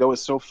 if you're going to go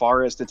so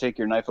far as to take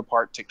your knife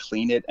apart to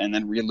clean it and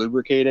then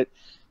re-lubricate it,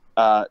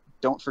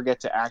 don't forget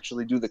to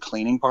actually do the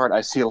cleaning part.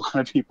 I see a lot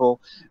of people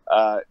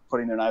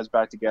putting their knives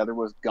back together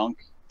with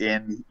gunk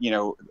in,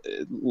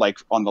 like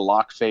on the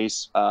lock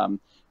face,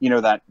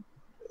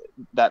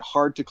 that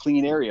hard to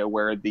clean area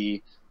where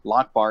the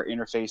lock bar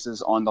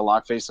interfaces on the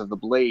lock face of the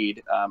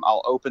blade.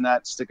 I'll open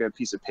that, stick a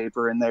piece of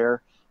paper in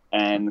there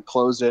and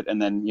close it,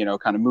 and then,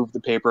 kind of move the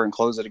paper and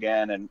close it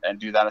again, and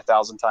do that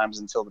 1,000 times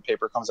until the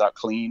paper comes out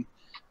clean.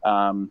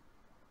 I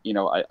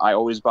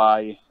always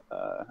buy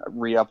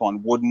re-up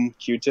on wooden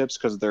Q-tips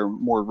because they're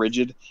more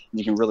rigid.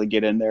 You can really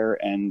get in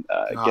there and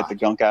get the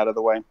gunk out of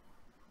the way.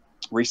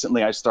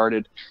 Recently,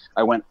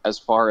 I went as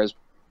far as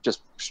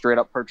just straight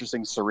up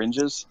purchasing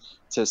syringes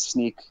to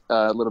sneak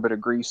a little bit of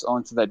grease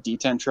onto that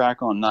detent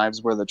track on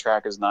knives where the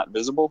track is not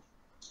visible.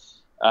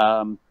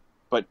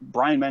 But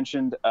Brian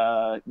mentioned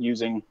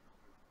using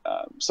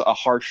a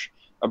harsh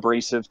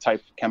abrasive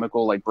type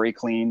chemical like brake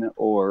clean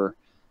or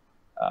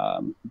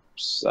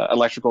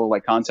electrical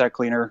like contact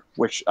cleaner,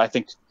 which I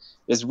think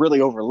is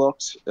really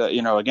overlooked.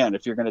 Again,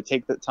 if you're going to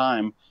take the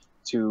time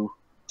to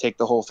take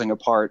the whole thing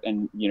apart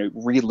and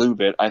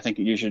re-lube it, I think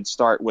you should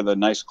start with a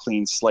nice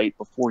clean slate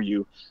before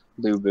you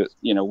lube it,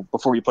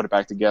 before you put it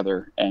back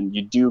together. And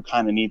you do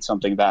kind of need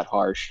something that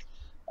harsh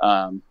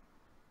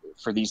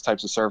for these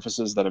types of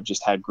surfaces that have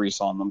just had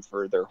grease on them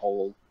for their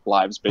whole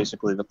lives.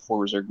 Basically, the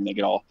pores are going to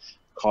get all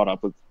caught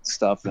up with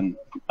stuff. And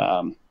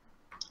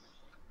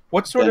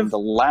what sort of the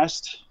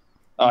last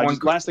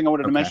thing I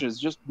wanted to mention is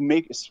just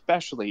make,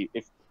 especially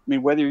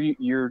whether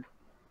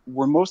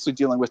we're mostly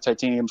dealing with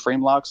titanium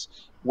frame locks,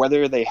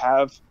 whether they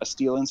have a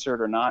steel insert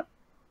or not,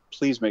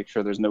 please make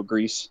sure there's no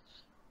grease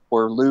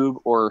or lube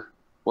or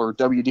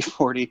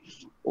WD-40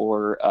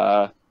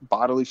 or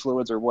bodily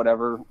fluids or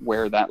whatever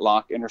where that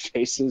lock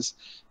interfaces,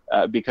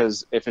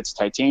 because if it's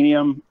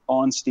titanium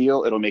on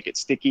steel, it'll make it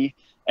sticky,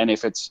 and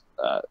if it's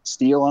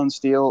steel on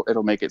steel,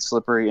 it'll make it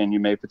slippery, and you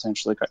may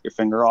potentially cut your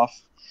finger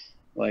off,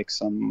 like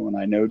someone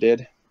I know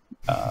did.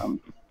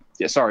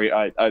 Sorry,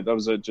 that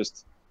was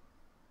just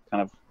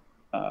kind of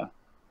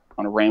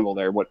on a ramble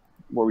there. What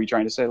were you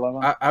trying to say,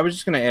 Leva? I was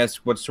just going to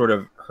ask what sort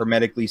of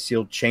hermetically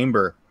sealed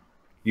chamber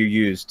you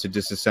use to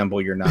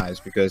disassemble your knives,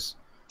 because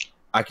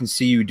I can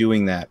see you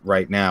doing that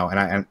right now,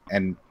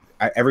 and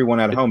everyone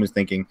at home is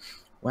thinking,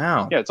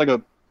 "Wow, yeah, it's like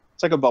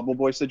a Bubble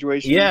Boy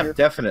situation." yeah, here.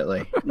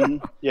 definitely,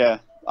 yeah."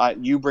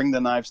 You bring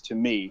the knives to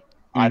me.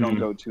 I don't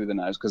go to the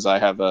knives because I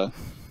have to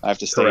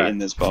stay Correct. in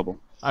this bubble.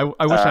 I wish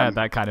I had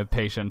that kind of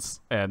patience,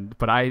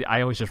 but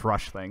I always just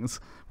rush things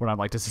when I'm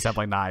like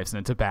disassembling knives, and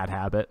it's a bad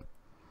habit.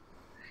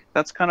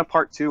 That's kind of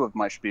part 2 of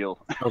my spiel.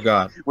 Oh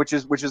God, which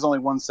is only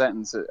one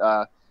sentence.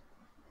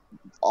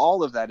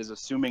 All of that is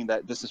assuming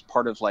that this is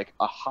part of like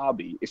a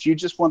hobby. If you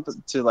just want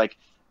to like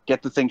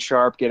get the thing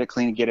sharp, get it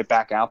clean, and get it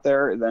back out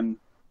there, then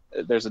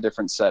there's a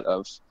different set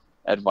of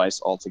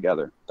advice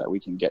altogether that we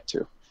can get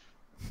to.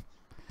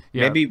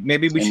 Yeah.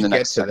 maybe we should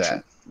get to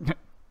that.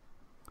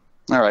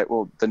 All right,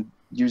 well then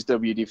use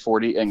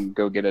WD-40 and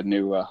go get a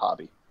new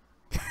hobby.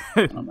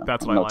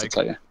 That's what I like. To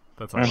tell you.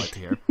 That's what I like to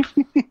hear.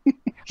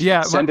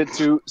 Yeah, send it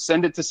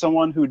to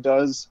someone who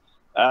does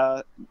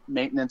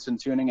maintenance and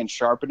tuning and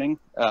sharpening.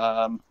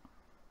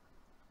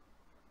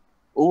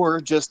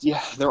 Or just,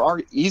 there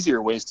are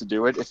easier ways to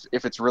do it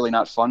if it's really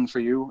not fun for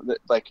you.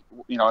 Like,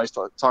 I always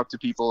talk to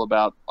people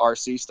about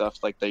RC stuff.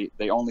 Like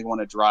they only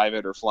want to drive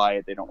it or fly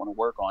it. They don't want to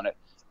work on it.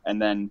 And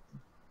then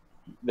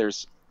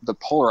there's the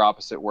polar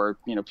opposite where,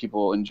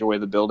 people enjoy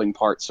the building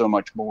part so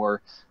much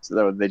more, so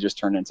that they just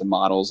turn into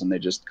models and they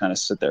just kind of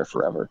sit there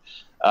forever.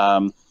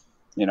 I'm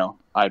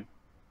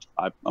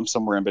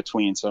somewhere in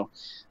between. So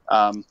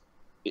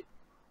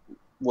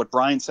what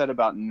Brian said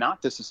about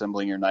not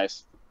disassembling your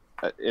knife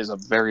is a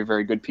very,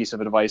 very good piece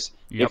of advice.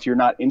 Yep. If you're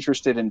not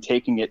interested in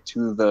taking it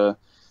to the,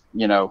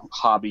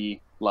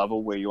 hobby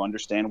level where you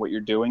understand what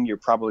you're doing, you're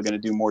probably going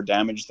to do more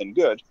damage than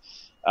good.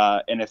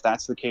 And if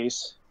that's the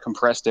case,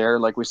 compressed air,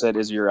 like we said,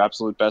 is your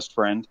absolute best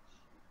friend.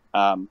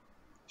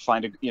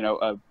 Find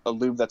a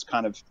lube that's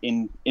kind of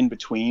in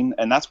between.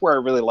 And that's where I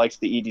really liked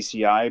the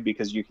EDCI,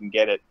 because you can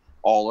get it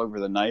all over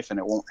the knife and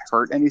it won't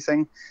hurt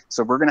anything.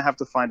 So we're going to have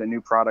to find a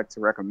new product to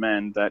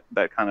recommend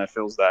that kind of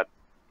fills that.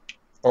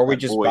 Or we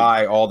just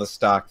buy all the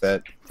stock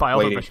that buy all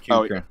the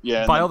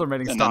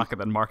remaining stock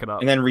and then mark it up,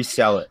 and then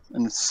resell it,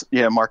 and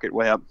mark it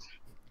way up.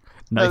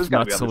 Knife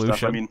nut solution.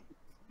 Stuff. I mean,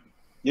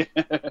 yeah.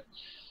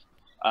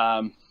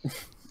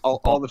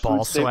 All the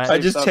ball sweat. I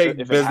just take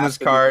business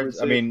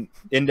cards. I mean,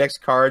 index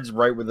cards,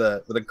 right with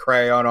a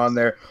crayon on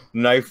there.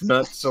 Knife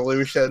nut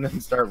solution,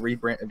 and start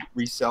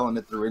reselling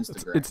it through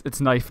Instagram.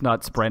 It's knife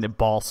nuts branded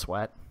ball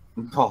sweat.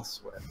 Ball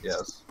sweat,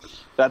 yes.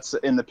 That's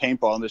in the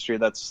paintball industry.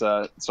 That's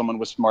someone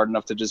was smart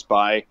enough to just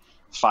buy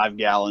 5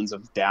 gallons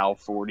of Dow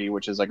 40,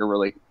 which is like a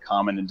really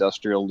common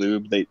industrial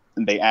lube.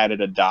 They added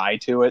a dye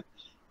to it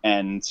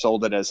and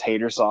sold it as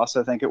hater sauce,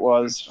 I think it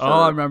was.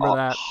 Oh, I remember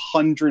that.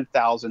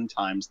 100,000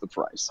 times the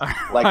price.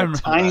 Like a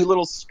tiny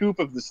little scoop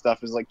of the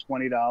stuff is like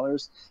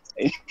 $20.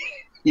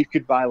 You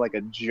could buy like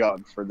a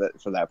jug for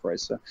that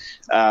price. So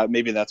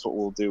maybe that's what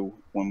we'll do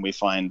when we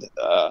find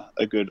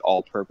a good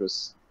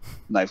all-purpose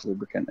knife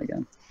lubricant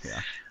again.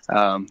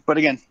 Yeah. But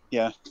again,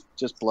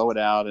 just blow it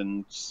out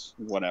and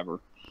whatever.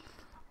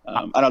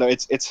 I don't know.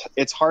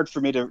 It's hard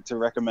for me to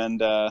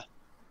recommend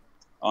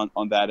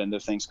on that end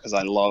of things, because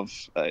I love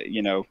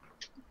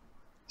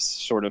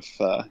sort of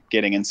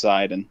getting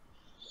inside and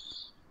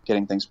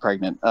getting things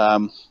pregnant.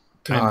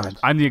 God,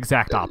 I'm the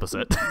exact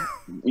opposite.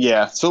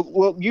 Yeah. So,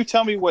 well, you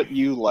tell me what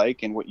you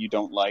like and what you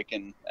don't like,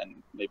 and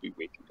maybe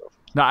we can go.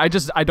 No, I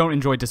don't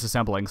enjoy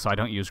disassembling, so I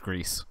don't use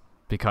grease,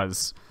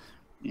 because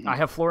I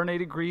have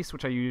fluorinated grease,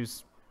 which I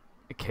use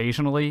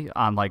occasionally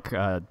on like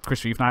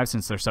Chris Reeve knives,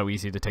 since they're so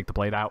easy to take the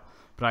blade out.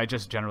 But I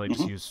just generally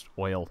just use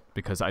oil,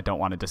 because I don't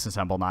want to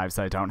disassemble knives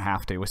that I don't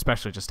have to,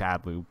 especially just to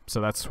add lube. So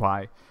that's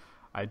why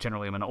I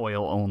generally am an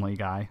oil-only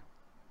guy.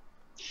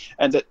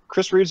 And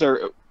Chris Reeves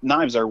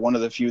knives are one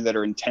of the few that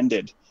are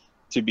intended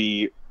to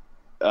be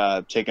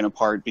taken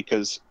apart,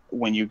 because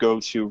when you go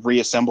to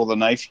reassemble the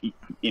knife,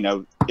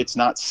 it's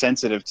not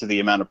sensitive to the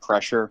amount of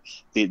pressure,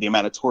 the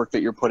amount of torque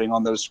that you're putting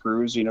on those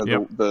screws.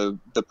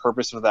 The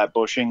purpose of that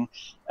bushing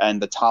and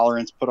the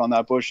tolerance put on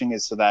that bushing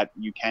is so that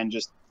you can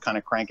just kind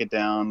of crank it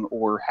down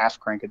or half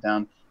crank it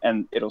down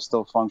and it'll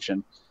still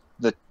function.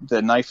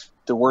 The knife,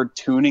 the word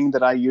tuning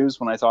that I use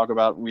when I talk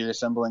about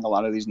reassembling a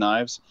lot of these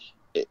knives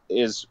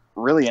is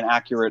really an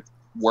accurate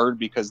word,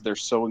 because they're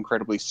so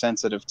incredibly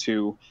sensitive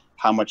to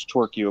how much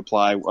torque you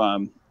apply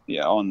on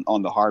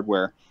the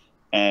hardware.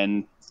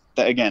 And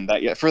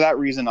for that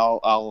reason,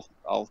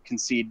 I'll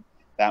concede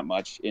that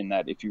much, in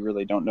that if you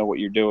really don't know what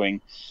you're doing,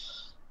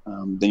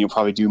 then you'll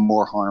probably do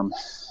more harm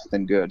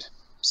than good.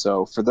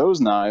 So for those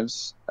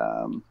knives,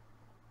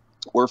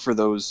 or for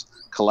those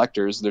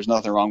collectors, there's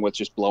nothing wrong with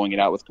just blowing it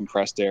out with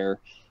compressed air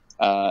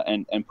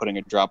and putting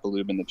a drop of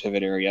lube in the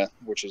pivot area,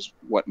 which is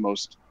what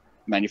most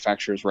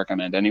manufacturers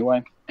recommend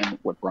anyway, and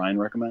what Brian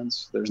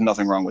recommends. There's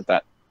nothing wrong with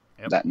that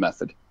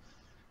method.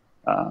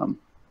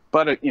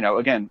 But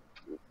again,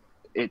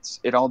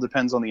 it all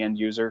depends on the end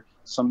user.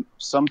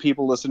 Some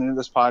people listening to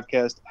this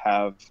podcast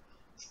have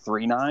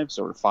 3 knives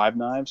or 5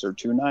 knives or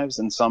 2 knives,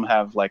 and some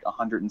have like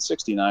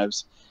 160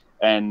 knives,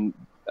 and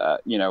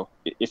you know,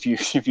 if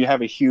you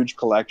have a huge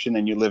collection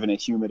and you live in a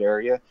humid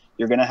area,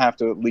 you're going to have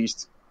to at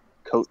least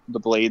coat the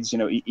blades. You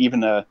know,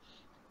 even a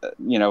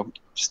you know,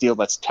 steel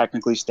that's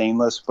technically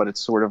stainless, but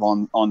it's sort of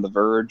on the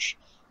verge,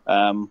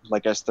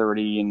 like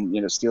S30 and,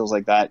 you know, steels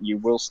like that, you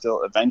will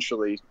still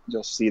eventually,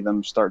 you'll see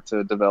them start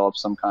to develop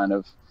some kind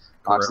of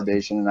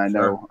oxidation. And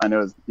I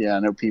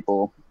know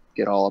people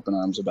get all up in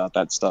arms about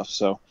that stuff.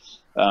 So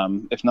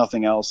if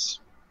nothing else,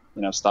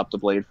 you know, stop the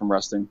blade from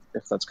rusting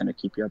if that's going to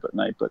keep you up at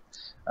night. But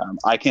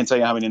I can't tell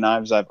you how many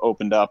knives I've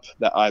opened up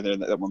that either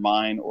that were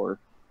mine or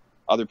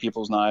other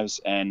people's knives,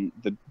 and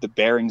the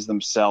bearings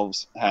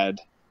themselves had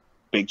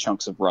big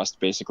chunks of rust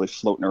basically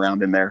floating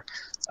around in there,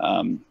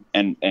 and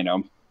you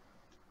know,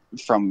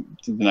 from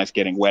the knife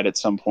getting wet at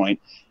some point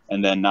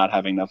and then not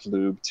having enough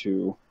lube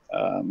to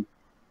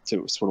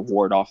sort of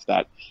ward off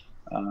that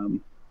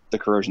the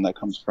corrosion that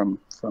comes from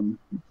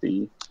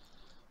the,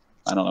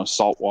 I don't know,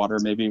 salt water,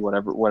 maybe,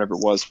 whatever it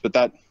was. But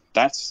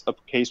that's a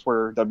case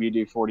where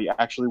WD-40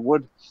 actually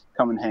would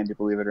come in handy,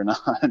 believe it or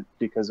not,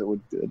 because it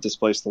would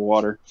displace the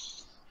water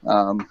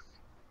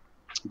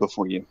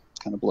before you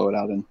kind of blow it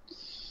out and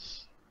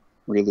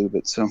relube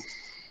it.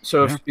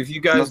 So if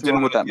you guys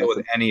didn't want to deal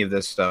with any of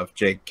this stuff,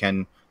 Jake,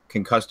 can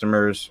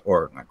customers,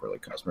 or not really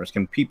customers,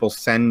 can people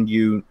send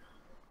you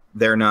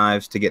their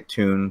knives to get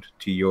tuned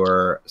to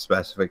your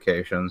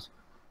specifications?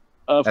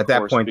 At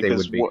that point, they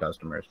would be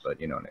customers,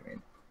 but you know what I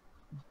mean.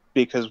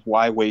 Because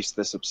why waste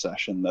this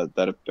obsession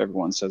that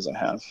everyone says I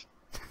have?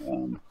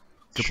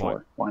 Sure,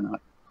 point. Why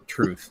not?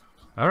 Truth.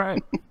 All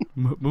right,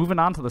 moving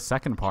on to the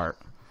second part.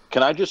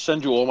 Can I just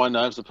send you all my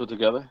knives to put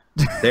together?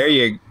 There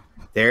you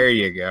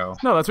go.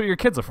 No, that's what your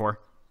kids are for.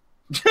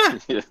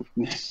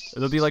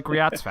 It'll be like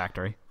Riat's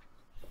factory.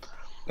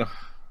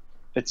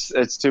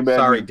 It's too bad.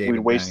 Sorry, we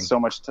waste so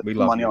much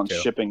money on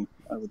shipping.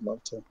 I would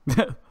love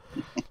to.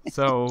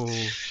 So,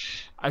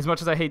 as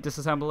much as I hate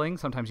disassembling,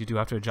 sometimes you do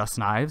have to adjust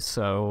knives.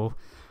 So,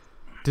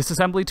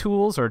 disassembly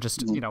tools or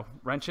just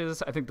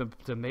wrenches. I think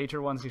the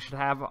major ones you should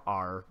have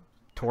are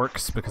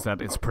Torx, because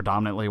that is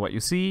predominantly what you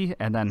see,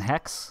 and then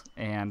hex.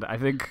 And I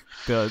think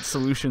the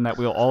solution that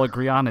we'll all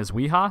agree on is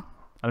Weehaw.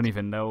 I don't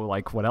even know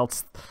like what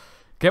else.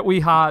 Get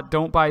Weehaw.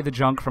 Don't buy the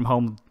junk from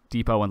Home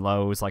Depot and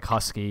Lowe's like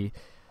Husky.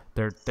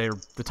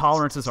 The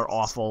tolerances are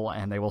awful,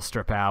 and they will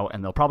strip out,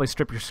 and they'll probably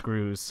strip your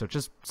screws. So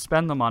just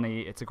spend the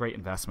money. It's a great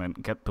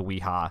investment. Get the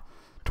Weehaw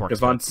Torx.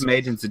 Devon's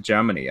made in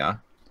Germany, yeah.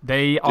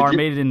 They are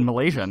made in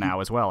Malaysia now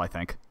as well, I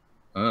think.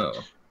 Oh.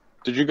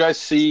 Did you guys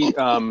see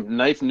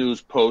Knife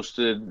News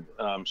posted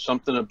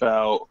something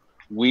about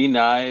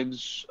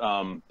Knives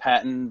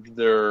patent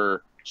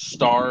their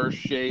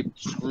star-shaped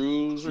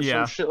screws or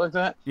some shit like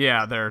that?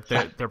 Yeah, they're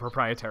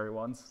proprietary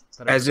ones.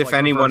 As if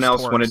anyone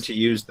else wanted to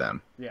use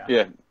them.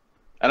 Yeah.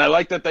 And I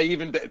like that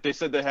they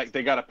said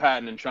they got a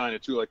patent in China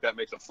too. Like that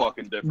makes a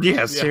fucking difference.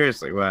 Yeah,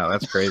 seriously. Wow,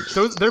 that's crazy.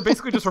 So they're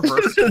basically just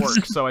reverse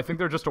Torx. So I think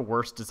they're just a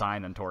worse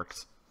design than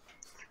Torx.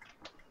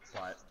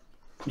 But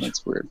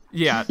that's weird.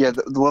 Yeah. Yeah.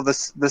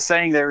 The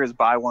saying there is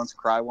buy once,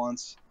 cry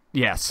once.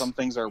 Yes. Some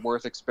things are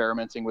worth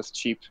experimenting with.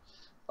 Cheap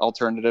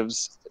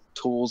alternatives.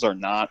 Tools are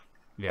not.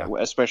 Yeah.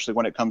 Especially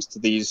when it comes to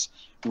these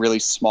really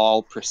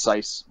small,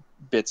 precise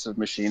bits of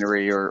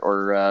machinery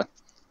or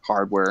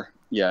hardware.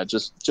 Yeah.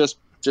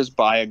 Just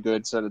buy a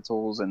good set of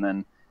tools, and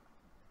then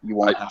you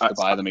won't have to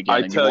buy them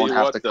again, and you won't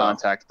have to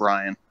contact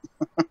Brian.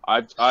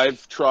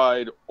 I've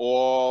tried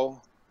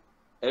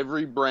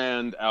every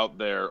brand out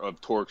there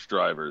of Torx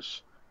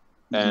drivers,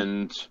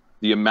 and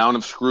the amount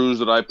of screws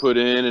that I put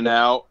in and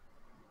out,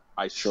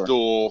 I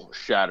still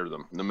shatter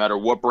them. No matter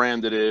what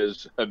brand it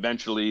is,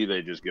 eventually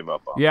they just give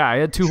up on them. Yeah, I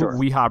had two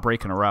Weehaw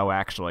break in a row,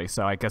 actually,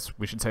 so I guess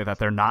we should say that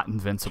they're not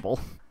invincible.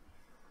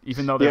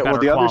 Even though they're better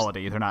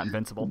quality, they're not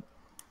invincible.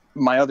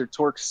 My other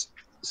Torx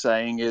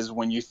saying is,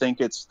 when you think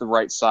it's the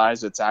right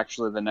size, it's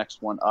actually the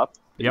next one up.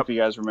 If you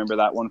guys remember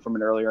that one from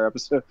an earlier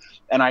episode.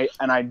 And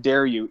I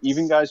dare you,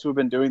 even guys who have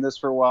been doing this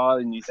for a while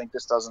and you think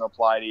this doesn't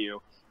apply to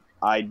you,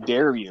 I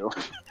dare you.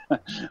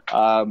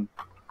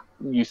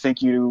 You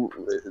think you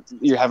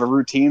have a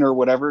routine or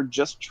whatever,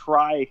 just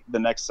try the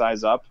next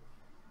size up,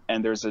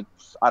 and there's a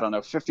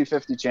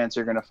 50-50 chance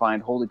you're going to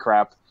find, holy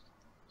crap,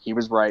 he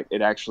was right,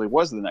 it actually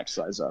was the next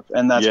size up.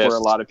 And that's where a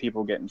lot of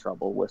people get in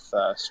trouble with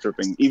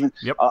stripping. Even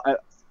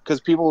because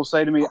people will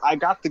say to me, I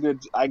got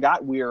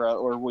Weira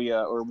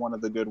or one of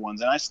the good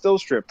ones, and I still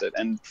stripped it,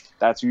 and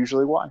that's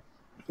usually why.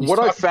 What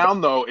I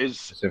found though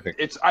is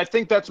I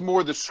think that's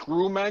more the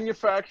screw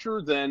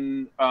manufacturer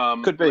than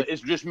could be.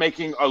 It's just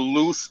making a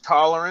loose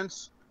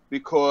tolerance,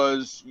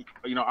 because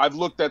I've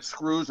looked at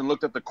screws and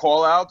looked at the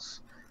call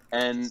outs,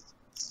 and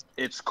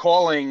it's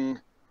calling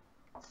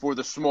for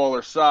the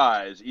smaller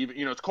size. Even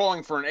it's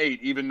calling for an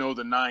 8, even though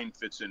the 9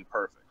 fits in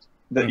perfect.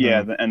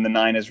 And the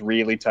 9 is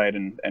really tight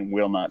and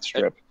will not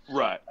strip.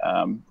 Right.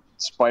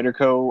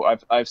 Spyderco,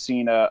 I've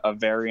seen a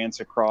variance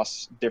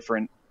across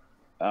different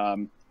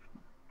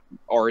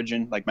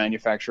origin, like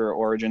manufacturer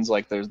origins.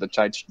 Like there's the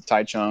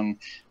Taichung,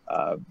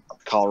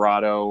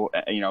 Colorado.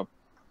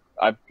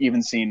 I've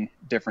even seen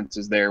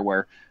differences there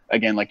where,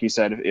 again, like you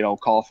said, it'll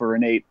call for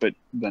an 8, but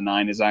the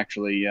 9 is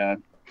actually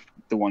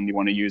the one you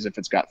want to use if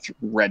it's got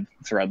red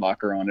thread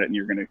locker on it, and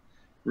you're going to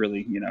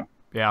really,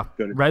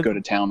 go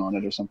to town on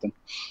it or something.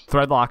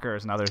 Thread locker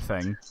is another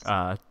thing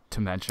to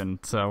mention.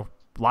 So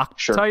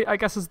Loctite, I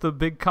guess, is the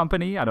big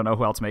company. I don't know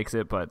who else makes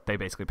it, but they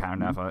basically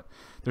pound enough of it.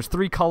 There's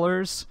 3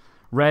 colors.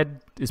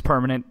 Red is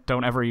permanent.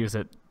 Don't ever use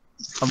it.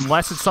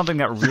 Unless it's something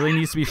that really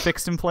needs to be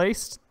fixed in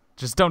place.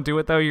 Just don't do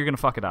it, though. You're going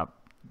to fuck it up.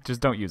 Just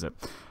don't use it.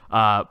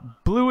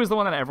 Blue is the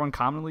one that everyone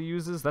commonly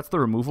uses. That's the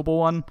removable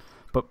one.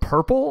 But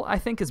purple, I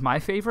think, is my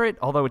favorite,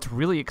 although it's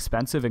really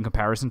expensive in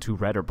comparison to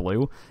red or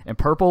blue. And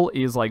purple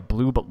is like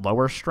blue but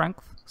lower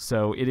strength.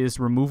 So it is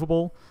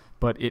removable,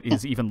 but it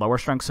is even lower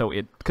strength. So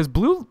because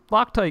blue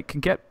Loctite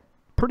can get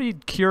pretty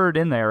cured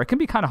in there. It can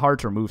be kind of hard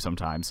to remove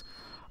sometimes.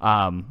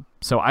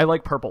 So I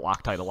like purple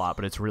Loctite a lot,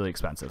 but it's really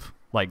expensive.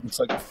 It's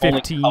like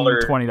 $15,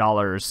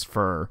 $20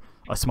 for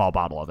a small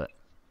bottle of it.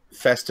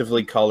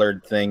 Festively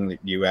colored thing that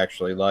you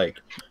actually like.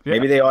 Yeah.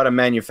 Maybe they ought to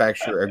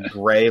manufacture a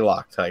gray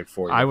Loctite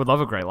for you. I would love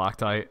a gray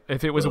Loctite.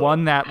 If it was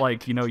one that,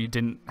 you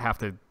didn't have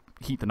to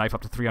heat the knife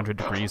up to 300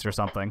 degrees or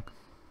something.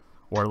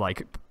 Or,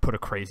 put a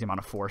crazy amount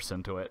of force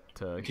into it.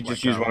 You could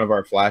just use one of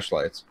our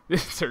flashlights.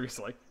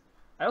 Seriously.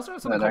 I also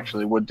have something that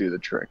actually would do the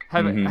trick.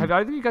 Have either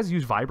of you guys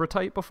used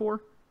Vibratite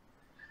before?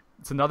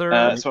 It's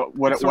another... So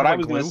what I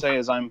was going to say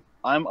is I'm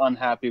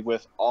unhappy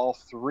with all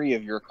 3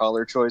 of your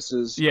color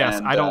choices. Yes,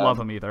 and, I don't love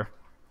them either.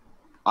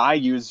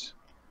 I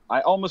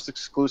almost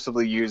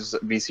exclusively use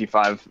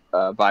VC5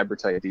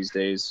 Vibratite these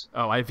days.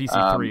 Oh, I have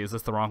VC3. Is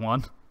this the wrong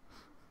one?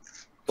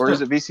 Or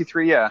is it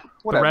VC3? Yeah,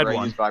 whatever. The red I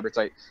one. use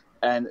Vibratite,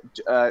 and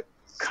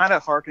kind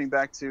of harkening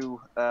back to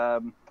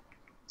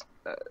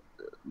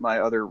my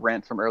other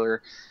rant from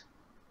earlier.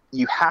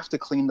 You have to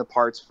clean the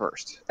parts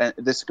first, and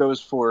this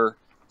goes for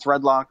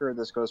thread locker.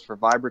 This goes for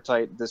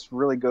Vibratite. This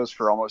really goes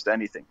for almost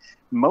anything.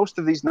 Most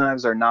of these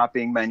knives are not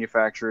being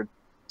manufactured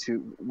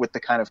with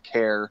the kind of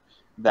care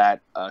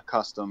that a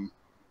custom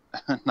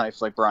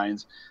knife like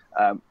Brian's.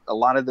 A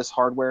lot of this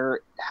hardware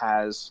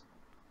has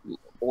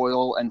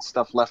oil and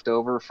stuff left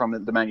over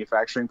from the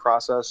manufacturing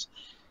process.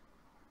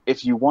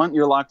 If you want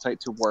your Loctite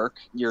to work,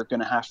 you're going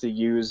to have to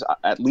use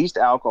at least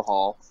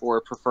alcohol, or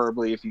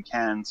preferably, if you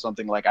can,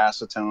 something like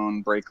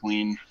acetone, brake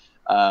clean,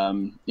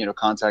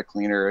 contact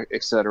cleaner,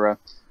 etc.,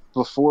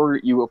 before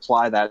you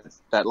apply that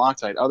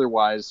Loctite.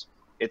 Otherwise,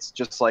 it's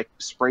just like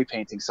spray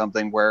painting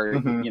something where,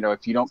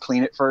 if you don't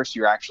clean it first,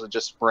 you're actually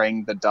just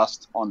spraying the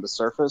dust on the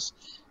surface.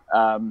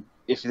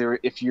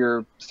 If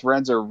your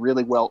threads are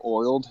really well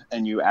oiled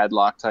and you add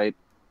Loctite,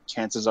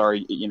 chances are,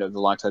 the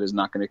Loctite is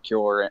not going to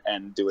cure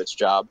and do its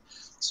job.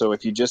 So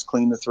if you just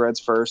clean the threads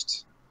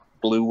first,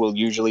 blue will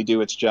usually do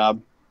its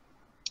job.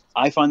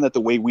 I find that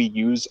the way we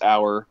use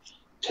our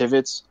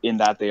pivots, in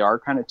that they are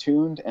kind of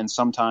tuned, and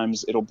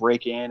sometimes it'll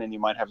break in and you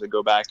might have to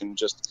go back and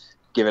just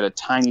give it a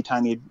tiny,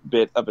 tiny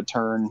bit of a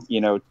turn,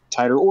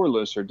 tighter or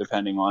looser,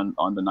 depending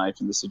on the knife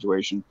and the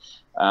situation.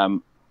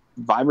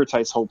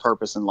 Vibratite's whole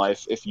purpose in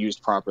life, if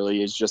used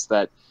properly, is just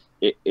that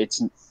it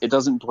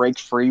doesn't break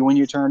free when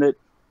you turn it,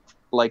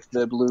 like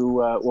the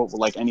blue,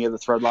 like any of the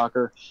thread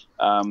locker.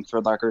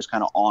 Thread locker is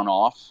kind of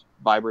on-off.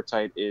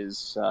 Vibratite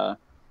is,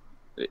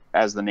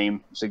 as the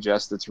name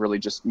suggests, it's really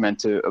just meant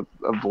to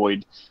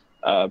avoid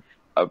a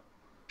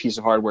piece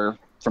of hardware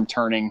from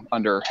turning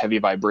under heavy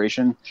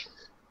vibration.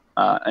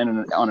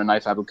 And on a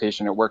knife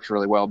application, it works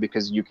really well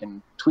because you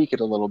can tweak it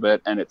a little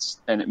bit, and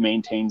it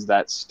maintains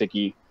that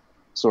sticky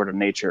sort of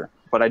nature.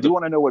 But I do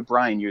want to know what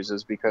Brian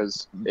uses,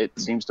 because it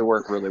seems to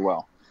work really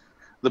well.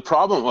 The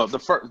problem with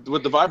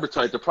the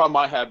Vibratite, the problem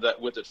I have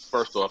with it,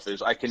 first off,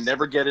 is I can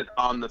never get it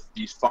on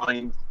these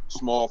fine,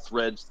 small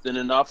threads thin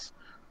enough.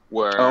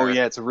 Where, oh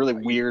yeah, it's a really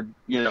weird.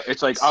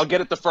 It's like I'll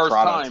get it the first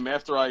product. time.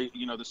 After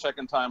the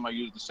second time I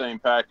use the same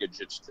package,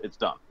 it's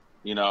done.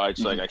 It's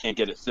like I can't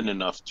get it thin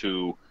enough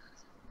to.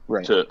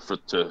 Right. For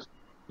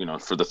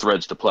the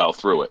threads to plow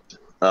through it.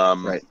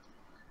 Right.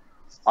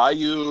 I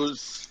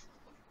use.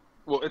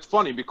 Well, it's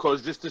funny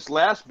because just this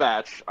last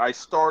batch, I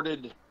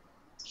started.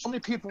 So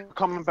many people are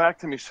coming back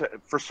to me,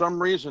 for some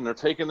reason they're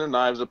taking their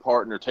knives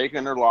apart and they're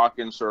taking their lock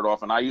insert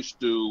off, and I used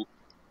to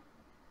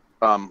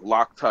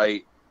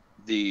Loctite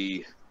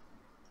the.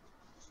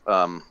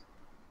 I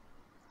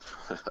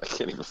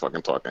can't even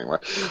fucking talk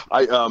anymore.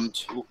 I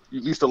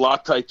used to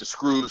Loctite the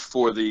screws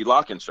for the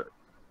lock insert.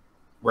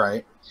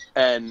 Right.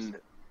 And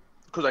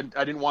because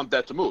I didn't want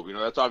that to move,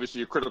 that's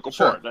obviously a critical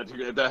part.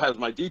 That has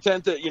my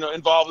detent,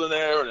 involved in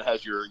there, and it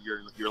has your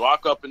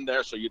lockup in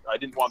there. So I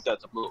didn't want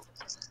that to move.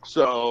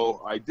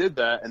 So I did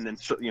that, and then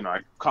I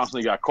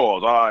constantly got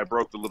calls. I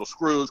broke the little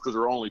screws because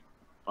they're only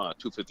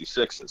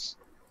 256s.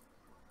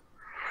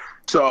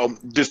 So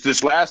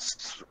this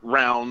last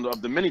round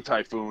of the mini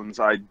Typhoons,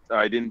 I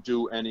didn't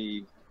do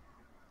any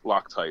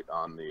Loctite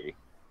on the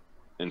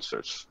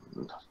inserts.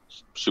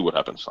 See what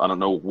happens. I don't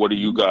know. What do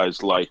you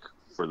guys like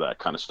for that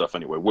kind of stuff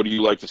anyway? What do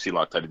you like to see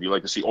Loctited? Do you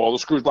like to see all the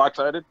screws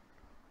Loctited,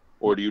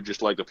 or do you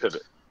just like the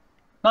pivot?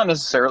 Not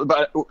necessarily,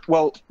 but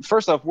well,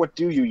 first off, what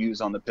do you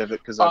use on the pivot?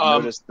 Because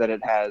I've noticed that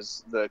it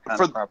has the kind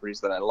of properties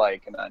that I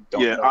like, and I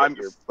don't know what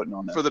you're putting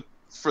on there.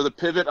 For the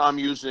pivot, I'm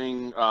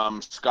using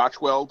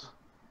Scotch Weld.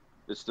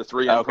 It's the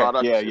 3M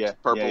product. It's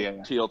purple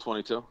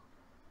TL22.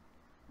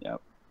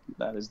 Yep,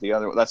 that is the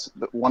other. That's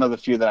one of the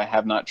few that I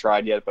have not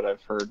tried yet, but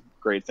I've heard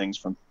great things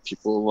from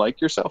people like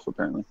yourself,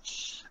 apparently.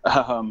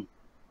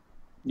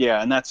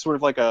 Yeah, and that's sort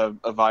of like a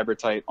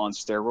Vibratite on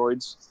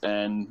steroids.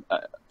 And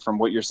from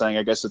what you're saying,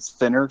 I guess it's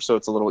thinner, so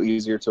it's a little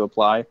easier to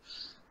apply.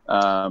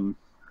 But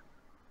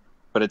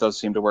it does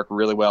seem to work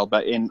really well.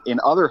 But in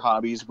other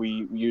hobbies,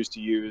 we used to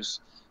use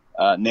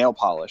nail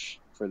polish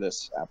for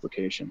this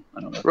application.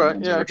 I don't know if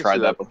anyone's ever tried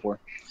that before.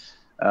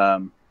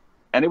 And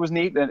it was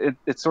neat. And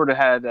it sort of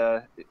had,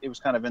 it was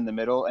kind of in the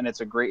middle. And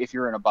it's a great, if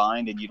you're in a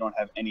bind and you don't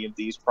have any of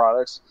these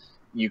products,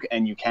 you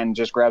can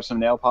just grab some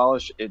nail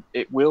polish.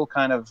 It will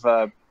kind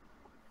of...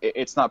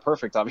 it's not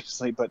perfect,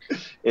 obviously, but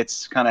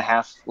it's kind of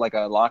half like a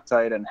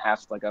Loctite and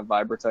half like a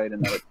Vibratite,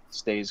 and that it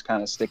stays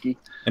kind of sticky.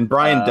 And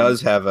Brian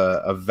does have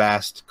a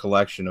vast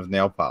collection of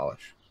nail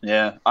polish.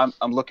 Yeah, I'm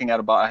looking at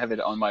I have it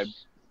on my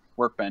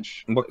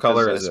workbench. What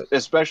color is it?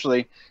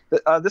 Especially,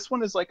 this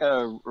one is like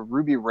a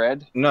ruby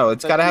red. No,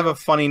 it's got to have a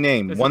funny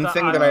name. One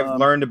thing that I've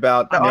learned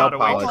about nail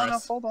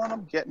polish. Hold on,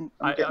 I'm getting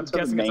I'm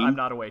guessing it's I'm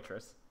Not a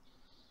Waitress.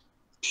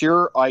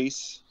 Pure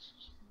Ice,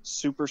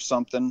 super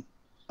something.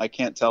 I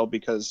can't tell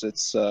because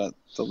it's the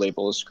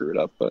label is screwed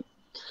up, but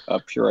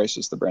Pure Ice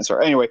is the brand. So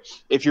anyway,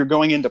 if you're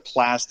going into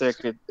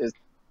plastic, it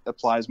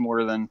applies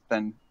more than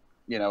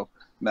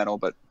metal,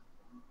 but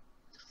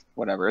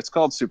whatever. It's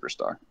called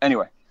Superstar.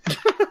 Anyway,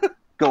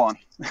 go on.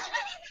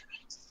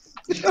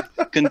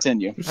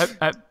 Continue.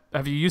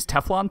 Have you used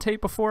Teflon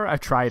tape before? I've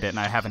tried it and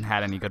I haven't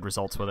had any good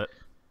results with it.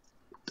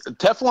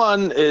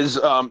 Teflon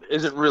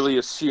isn't really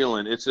a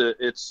sealant.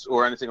 It's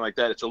or anything like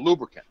that. It's a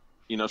lubricant.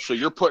 So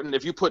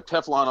if you put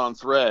Teflon on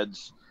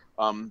threads,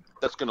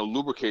 that's going to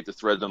lubricate the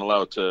threads and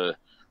allow it to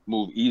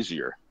move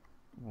easier.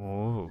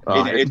 Whoa.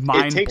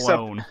 Mind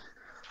blown.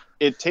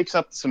 It takes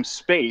up some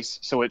space,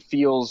 so it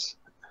feels.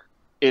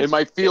 It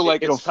might feel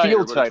like it'll it's tighter,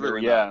 feel tighter,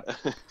 really yeah,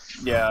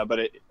 yeah.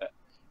 But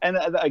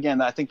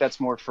again, I think that's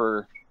more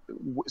for.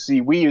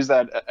 See, we use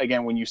that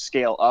again when you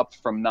scale up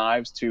from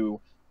knives to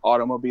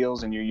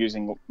automobiles and you're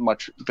using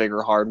much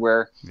bigger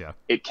hardware. Yeah,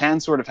 it can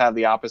sort of have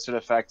the opposite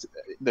effect.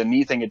 The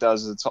neat thing it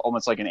does is it's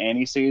almost like an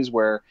anti-seize,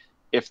 where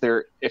if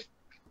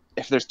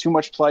there's too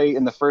much play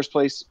in the first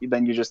place,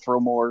 then you just throw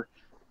more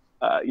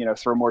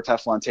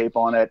Teflon tape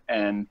on it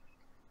and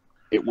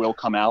it will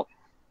come out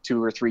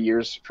 2 or 3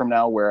 years from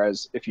now,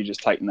 whereas if you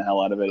just tighten the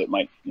hell out of it, it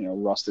might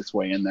rust its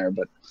way in there.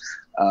 But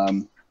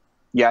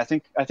yeah, I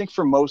think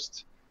for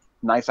most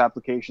knife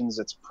applications,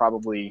 it's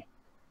probably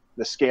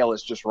the scale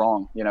is just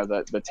wrong.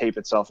 The tape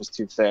itself is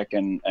too thick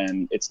and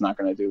it's not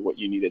going to do what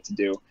you need it to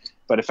do.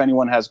 But if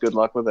anyone has good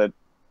luck with it,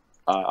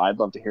 I'd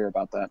love to hear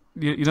about that.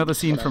 You know the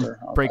scene from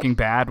Breaking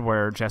Bad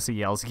where Jesse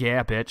yells,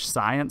 "Yeah, bitch,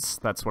 science"?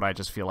 That's what I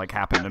just feel like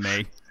happened to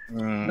me.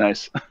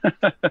 Nice.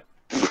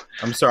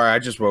 I'm sorry, I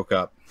just woke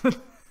up.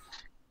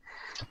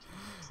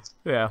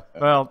 Yeah,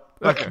 well,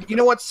 okay. You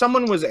know what?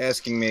 Someone was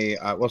asking me,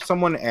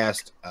 someone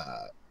asked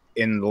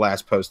in the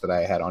last post that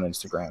I had on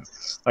Instagram,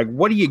 like,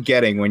 what are you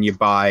getting when you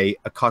buy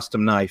a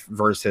custom knife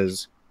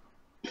versus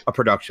a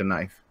production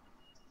knife?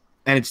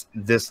 And it's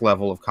this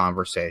level of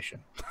conversation.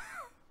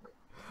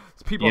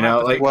 People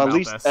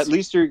at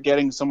least you're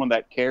getting someone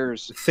that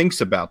cares,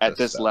 thinks about at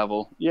this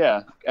level,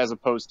 yeah, as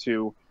opposed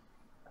to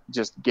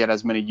just get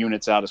as many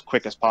units out as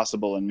quick as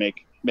possible and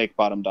make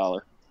bottom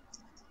dollar,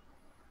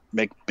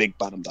 make big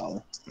bottom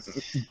dollar.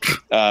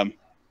 I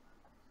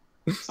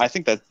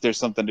think that there's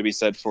something to be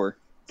said for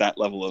that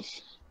level of,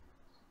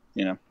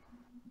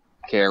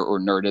 care or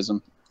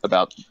nerdism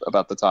about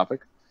the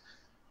topic.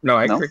 No,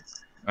 I agree.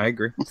 I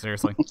agree.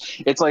 Seriously.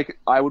 It's like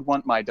I would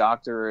want my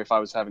doctor, if I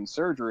was having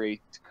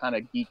surgery, to kind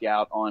of geek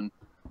out on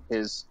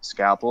his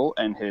scalpel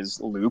and his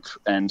loop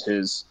and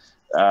his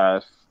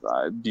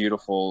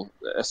beautiful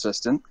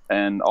assistant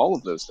and all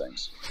of those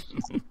things.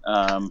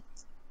 I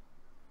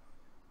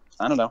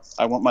don't know.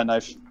 I want my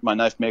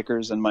knife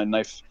makers and my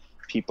knife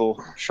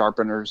people,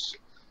 sharpeners,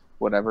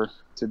 whatever,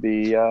 to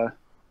be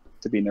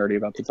nerdy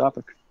about the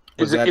topic.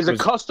 Is a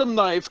custom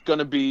knife going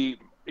to be,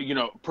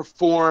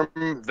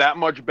 perform that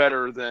much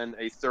better than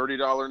a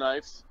 $30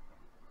 knife?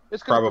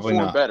 It's going to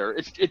perform better.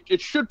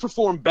 It should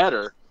perform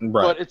better, right.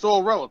 But it's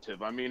all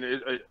relative. I mean,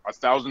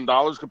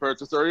 $1,000 compared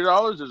to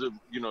 $30,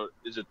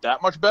 is it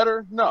that much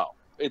better? No,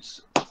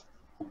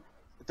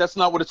 that's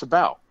not what it's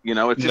about.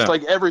 It's just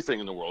like everything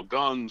in the world,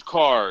 guns,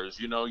 cars,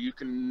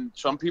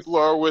 some people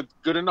are with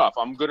good enough.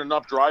 I'm good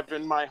enough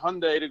driving my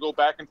Hyundai to go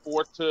back and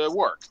forth to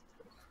work.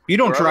 You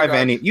don't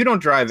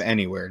drive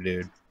anywhere,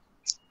 dude.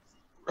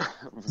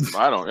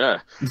 I don't, yeah.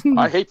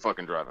 I hate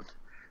fucking driving.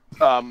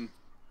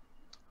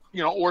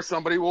 Or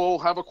somebody will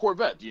have a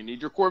Corvette. Do you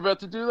need your Corvette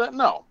to do that?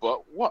 No.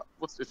 But what?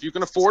 If you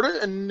can afford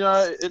it and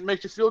it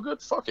makes you feel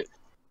good, fuck it.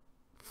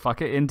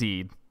 Fuck it,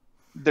 indeed.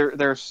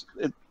 There's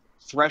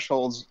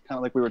thresholds, kind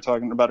of like we were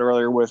talking about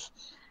earlier with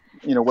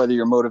whether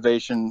your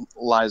motivation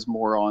lies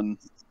more on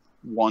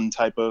one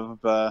type of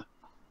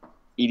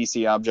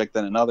EDC object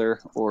than another,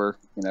 or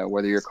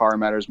whether your car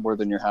matters more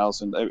than your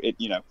house, and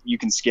you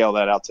can scale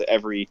that out to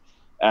every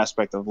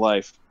aspect of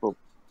life. But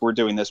we're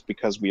doing this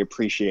because we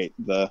appreciate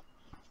the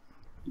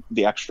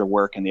extra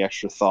work and the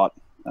extra thought.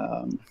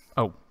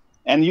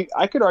 And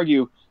I could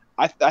argue,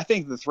 I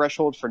think the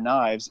threshold for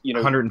knives,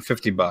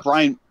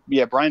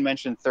 $150. Brian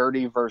mentioned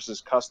 30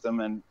 versus custom,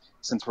 and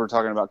since we're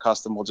talking about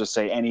custom, we'll just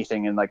say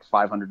anything in like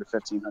 $500 to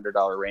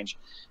 $1,500 range.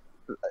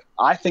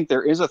 I think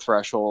there is a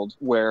threshold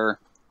where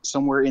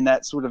somewhere in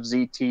that sort of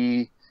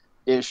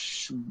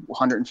ZT-ish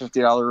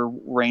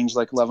 $150 range,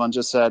 like Levon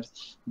just said,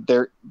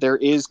 there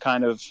is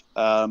kind of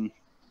a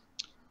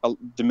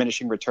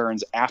diminishing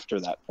returns after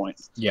that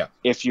point. Yeah.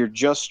 If you're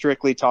just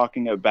strictly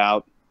talking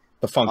about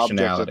the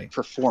functionality,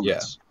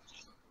 performance,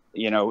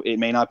 it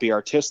may not be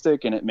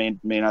artistic, and it may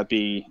not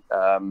be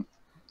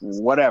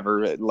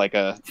whatever. Like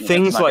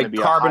things like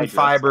carbon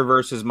fiber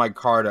versus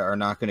micarta are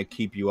not going to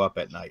keep you up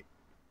at night.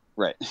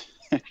 Right.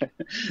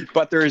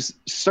 But there's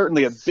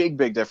certainly a big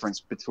difference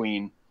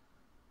between,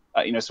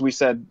 so we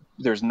said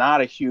there's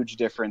not a huge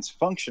difference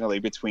functionally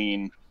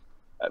between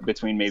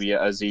maybe a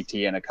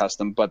ZT and a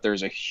custom, but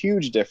there's a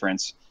huge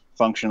difference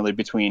functionally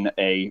between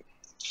a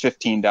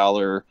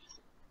 $15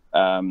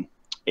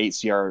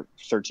 8CR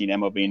 13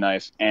 MOV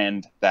knife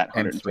and that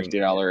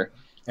 $150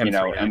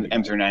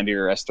 M390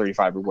 or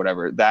S35 or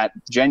whatever. That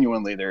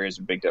genuinely, there is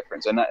a big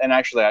difference. And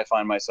actually I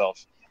find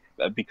myself,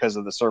 because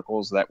of the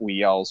circles that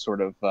we all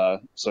sort of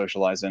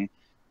socialize in,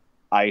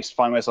 I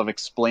find myself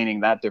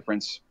explaining that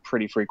difference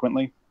pretty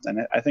frequently.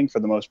 And I think for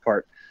the most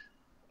part,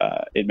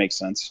 it makes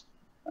sense.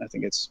 I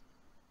think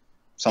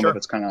some of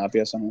it's kind of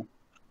obvious. I don't know.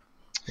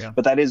 Yeah.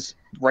 But that is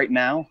right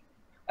now.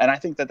 And I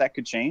think that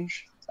could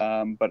change.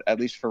 But at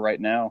least for right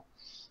now,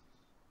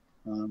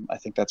 I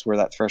think that's where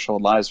that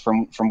threshold lies.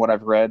 From what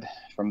I've read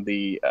from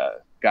the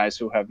guys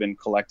who have been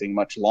collecting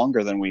much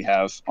longer than we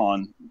have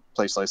on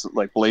places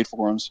like Blade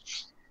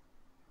forums,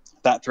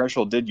 that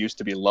threshold did used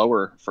to be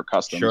lower for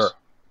customs. Sure.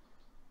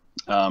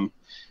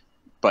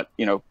 But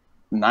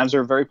knives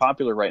are very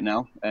popular right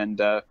now,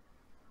 and I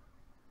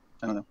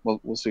don't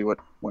know. We'll see what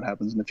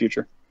happens in the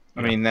future.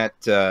 I mean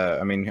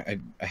I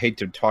hate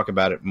to talk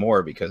about it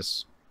more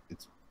because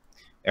it's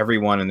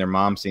everyone and their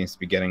mom seems to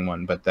be getting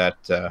one, but that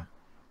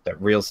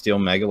Real Steel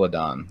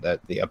Megalodon, that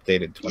the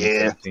updated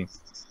 2017,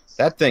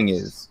 that thing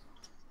is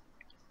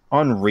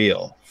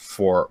unreal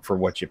for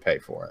what you pay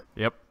for it.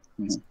 Yep.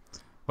 Mm-hmm.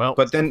 Well,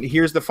 but then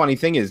here's the funny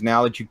thing is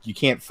now that you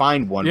can't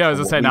find one. Yeah, as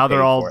I say, now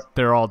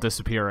they're all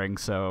disappearing.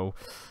 So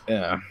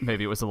yeah,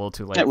 maybe it was a little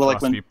too late. Yeah, well, for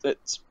like when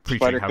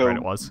preaching how great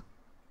it was.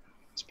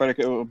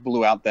 Spyderco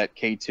blew out that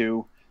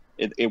K2,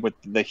 it with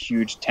the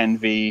huge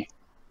 10V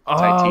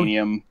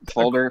titanium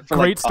folder. For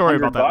great like story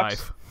about that $100,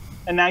 knife.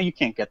 And now you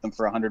can't get them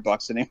for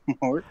 $100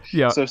 anymore.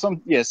 Yeah. So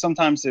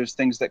sometimes there's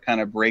things that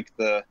kind of break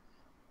the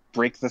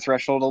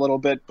threshold a little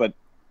bit, but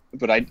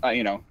I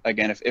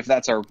again, if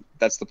that's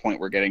the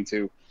point we're getting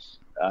to,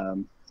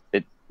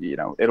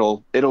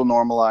 it'll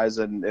normalize,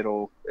 and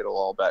it'll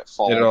all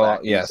fall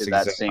back into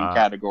that same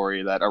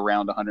category, that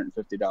around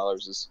 $150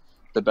 is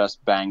the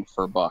best bang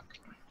for buck.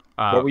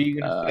 What were you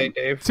gonna say,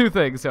 Dave? Two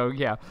things. So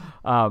yeah,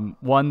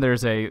 one,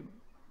 there's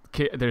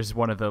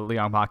one of the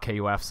Liangma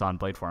KUFs on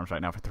Blade forums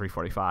right now for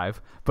 $345.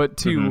 But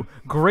two,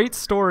 great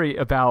story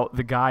about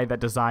the guy that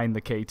designed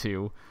the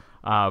K2.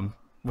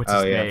 What's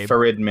his name?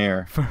 Farid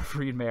Mayer.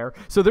 Farid Mayer.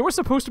 So there was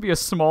supposed to be a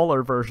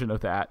smaller version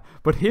of that,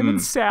 but him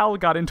and Sal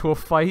got into a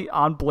fight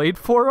on Blade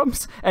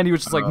forums, and he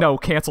was just like, "No,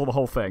 cancel the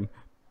whole thing."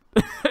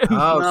 So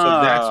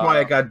that's why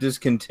it got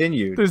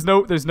discontinued. There's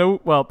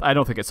no. Well, I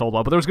don't think it sold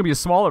well, but there was gonna be a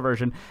smaller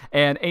version,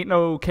 and ain't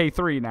no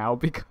K3 now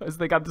because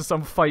they got into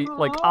some fight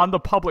like on the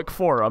public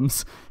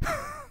forums.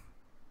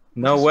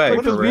 No way.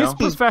 Like the least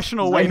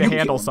professional way to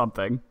handle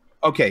something.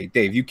 Okay,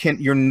 Dave,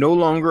 you're no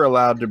longer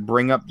allowed to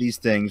bring up these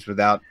things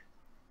without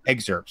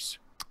excerpts.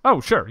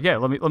 Oh, sure. Yeah,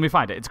 let me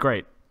find it. It's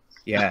great.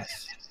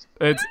 Yes.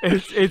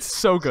 It's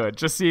so good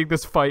just seeing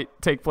this fight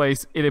take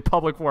place in a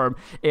public forum,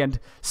 and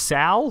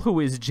Sal,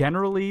 who is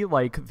generally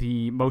like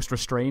the most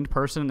restrained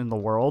person in the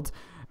world,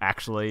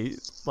 actually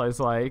was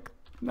like,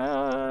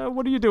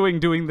 what are you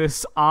doing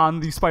this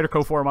on the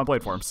Spyderco forum on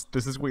Blade forums?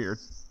 This is weird.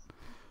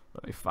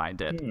 Let me find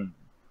it.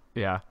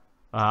 Yeah.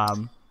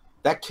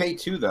 That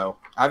K2 though,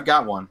 I've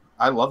got one.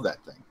 I love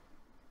that thing.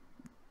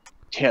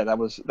 Yeah,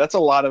 that's a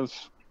lot of.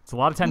 It's a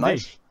lot of 10V.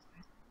 Nice.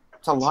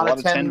 It's a lot of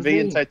 10V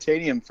in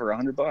titanium for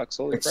 $100.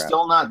 Holy it's crap!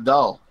 Still not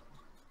dull.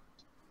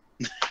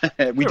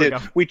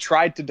 We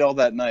tried to dull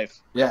that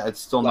knife. Yeah, it's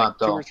still not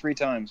dull. 2 or 3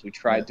 times we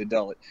tried to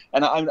dull it,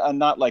 and I'm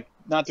not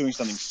doing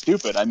something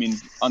stupid. I mean,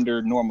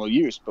 under normal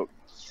use, but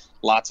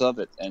lots of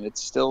it, and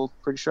it's still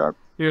pretty sharp.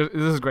 This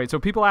is great. So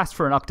people asked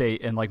for an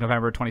update in like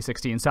November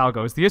 2016. Sal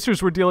goes, the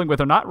issues we're dealing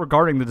with are not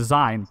regarding the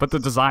design, but the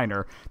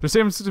designer. There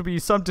seems to be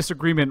some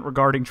disagreement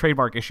regarding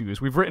trademark issues.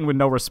 We've written with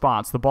no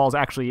response. The ball's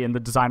actually in the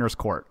designer's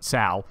court.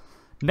 Sal.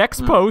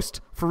 Next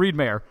post for Reed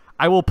Mayer.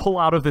 I will pull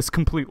out of this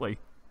completely.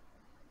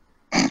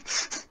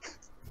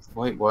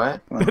 Wait,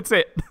 what? That's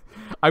it.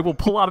 I will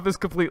pull out of this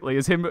completely.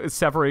 Is him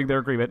severing their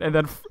agreement, and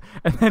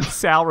then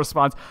Sal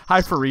responds,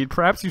 "Hi, Fareed.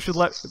 Perhaps you should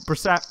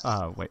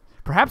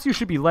Perhaps you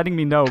should be letting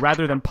me know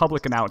rather than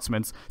public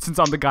announcements, since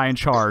I'm the guy in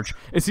charge.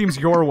 It seems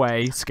your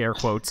way, scare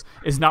quotes,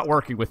 is not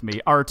working with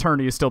me. Our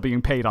attorney is still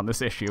being paid on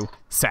this issue.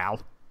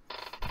 Sal."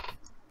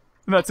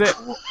 And that's it.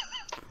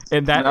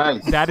 And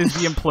that is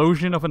the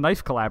implosion of a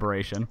knife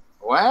collaboration.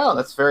 Wow,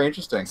 that's very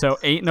interesting. So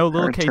ain't no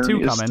little K2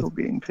 coming. Is still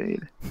being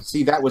paid.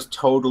 See, that was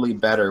totally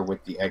better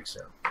with the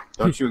excerpt.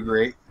 Don't you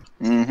agree?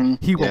 Mm-hmm.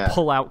 He will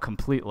pull out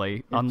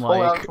completely,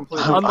 unlike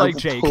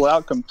Jake. Pull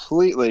out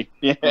completely.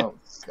 Yeah. Oh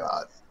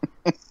God.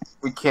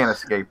 We can't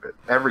escape it.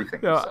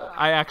 Everything.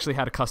 I actually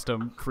had a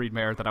custom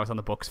Friedmare that I was on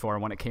the books for,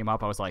 and when it came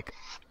up, I was like,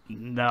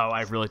 "No,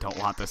 I really don't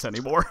want this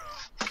anymore."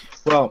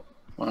 Well,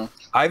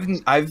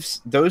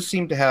 those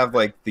seem to have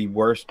like the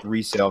worst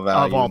resale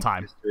value of all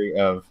time. History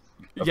of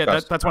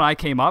that's when I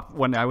came up.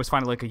 When I was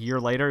finally like a year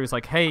later, he was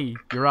like, "Hey,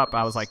 you're up."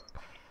 I was like,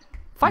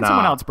 "Find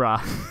someone else,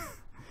 brah."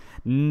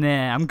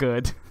 Nah, I'm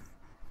good.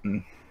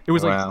 It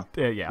was like,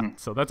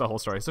 So that's a whole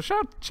story. So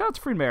shout out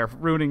to Friedmare for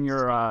ruining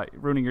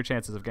your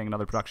chances of getting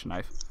another production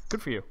knife.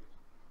 Good for you.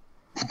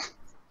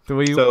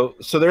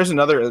 So there's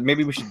another.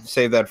 Maybe we should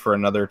save that for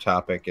another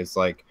topic. It's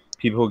like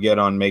people who get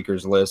on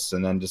makers lists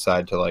and then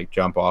decide to like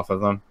jump off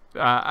of them.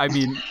 I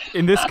mean,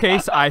 in this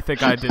case, I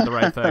think I did the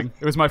right thing.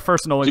 It was my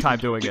first and only time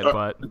doing it.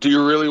 But do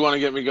you really want to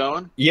get me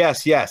going?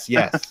 Yes. Yes,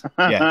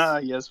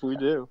 we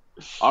do.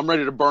 I'm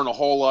ready to burn a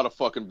whole lot of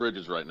fucking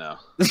bridges right now.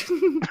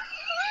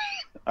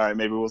 All right,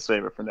 maybe we'll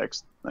save it for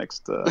next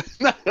episode.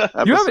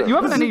 You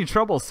haven't any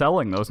trouble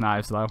selling those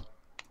knives, though.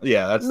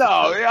 Yeah, that's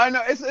I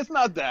know it's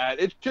not that.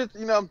 It's just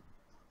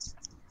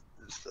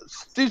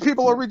these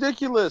people are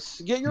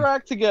ridiculous. Get your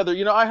act together.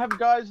 I have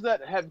guys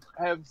that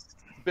have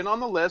been on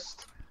the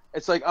list.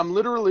 It's like I'm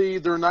literally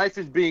their knife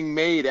is being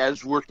made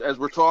as we're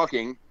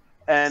talking,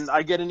 and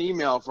I get an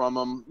email from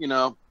them.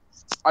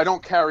 I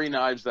don't carry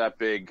knives that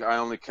big. I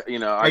only,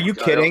 Are you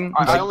kidding?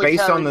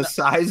 Based on the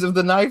size of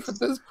the knife at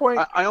this point?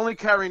 I only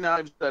carry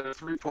knives that are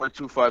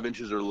 3.25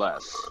 inches or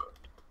less.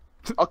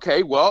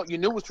 Okay, well, you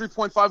knew it was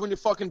 3.5 when you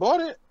fucking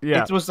bought it.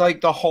 Yeah. It was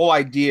like the whole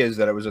idea is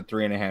that it was a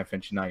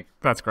 3.5-inch knife.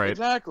 That's great.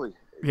 Exactly.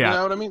 Yeah. You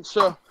know what I mean?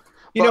 So,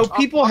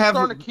 people I'm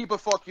starting to keep a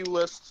fuck you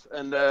list,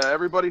 and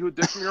everybody who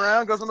dicks me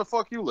around goes on the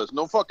fuck you list.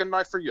 No fucking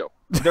knife for you.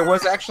 There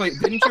was actually,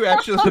 didn't you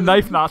actually? The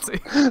knife Nazi.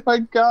 My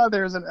God,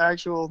 there's an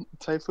actual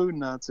typhoon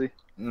Nazi.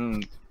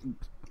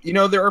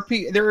 There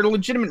are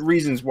legitimate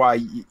reasons why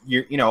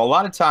a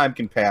lot of time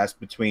can pass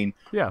between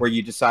where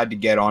you decide to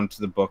get onto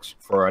the books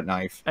for a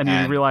knife and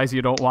you realize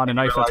you don't want a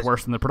knife that's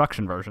worse than the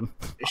production version.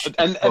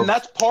 And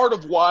that's part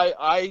of why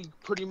I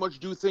pretty much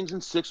do things in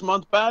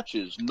 6-month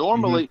batches.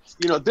 Normally,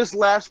 this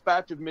last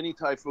batch of mini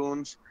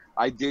typhoons,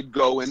 I did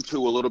go into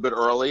a little bit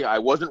early. I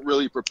wasn't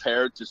really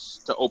prepared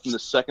to open the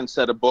second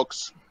set of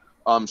books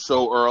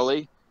so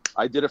early.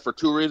 I did it for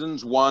 2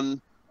 reasons.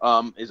 One,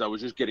 is I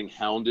was just getting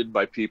hounded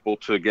by people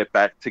to get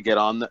on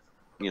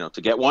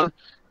to get one.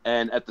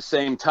 And at the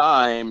same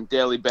time,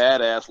 Daily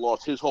Badass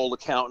lost his whole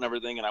account and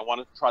everything, and I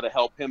wanted to try to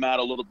help him out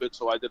a little bit,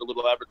 so I did a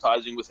little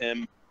advertising with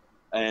him.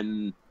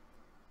 And,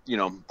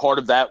 part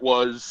of that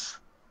was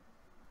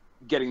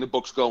getting the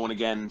books going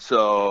again.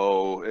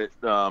 So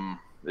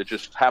it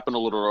just happened a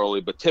little early,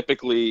 but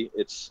typically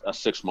it's a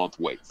 6-month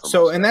wait.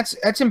 And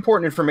that's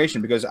important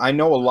information, because I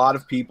know a lot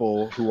of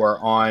people who are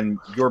on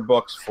your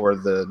books for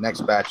the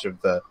next batch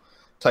of the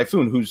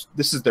Typhoon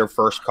this is their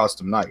first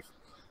custom knife,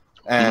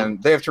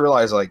 and they have to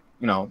realize the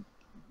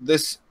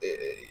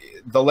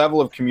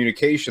level of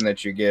communication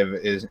that you give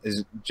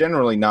is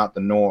generally not the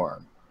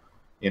norm.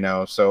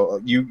 So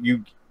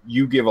you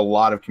give a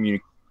lot of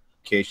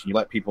communication. You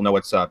let people know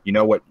what's up.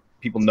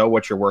 People know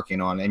what you're working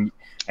on,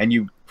 and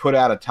you put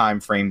out a time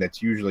frame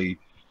that's usually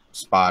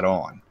spot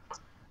on.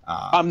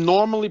 I'm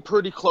normally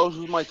pretty close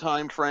with my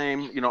time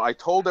frame. I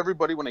told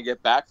everybody when I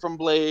get back from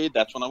Blade,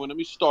 that's when I'm going to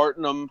be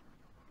starting them,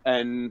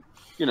 and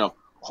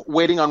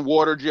waiting on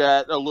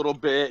Waterjet a little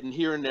bit and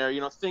here and there,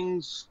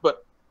 things.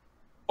 But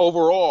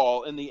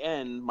overall, in the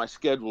end, my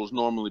schedule is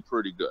normally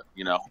pretty good.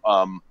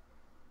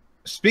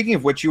 Speaking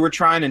of which, you were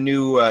trying a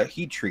new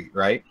heat treat,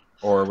 right?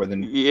 Or with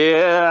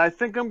I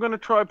think I'm going to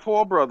try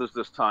Paul Brothers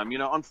this time.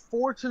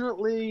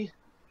 Unfortunately,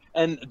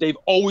 and they've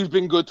always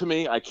been good to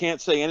me. I can't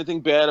say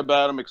anything bad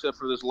about them except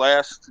for this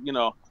last,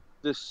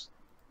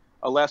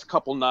 last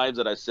couple knives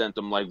that I sent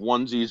them, like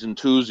onesies and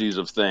twosies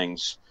of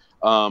things.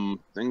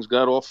 Things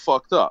got all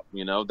fucked up.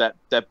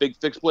 That big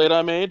fixed blade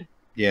I made.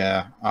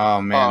 Yeah. Oh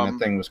man, that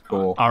thing was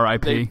cool.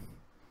 R.I.P.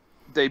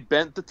 They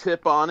bent the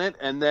tip on it,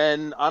 and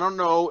then I don't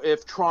know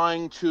if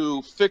trying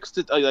to fix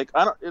it,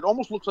 it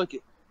almost looks like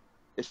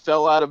it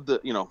fell out of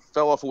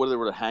fell off of where they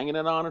were hanging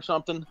it on or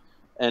something,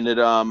 and it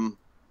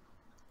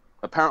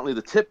apparently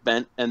the tip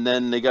bent, and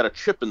then they got a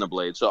chip in the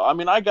blade. So I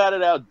mean, I got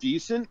it out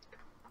decent,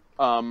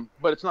 but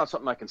it's not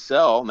something I can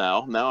sell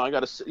now. Now I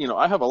got to,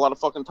 I have a lot of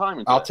fucking time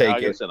into I'll take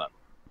it.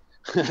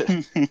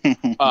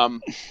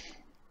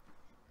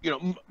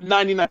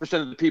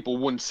 99% of the people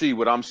wouldn't see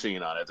what I'm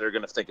seeing on it. They're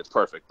gonna think it's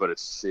perfect, but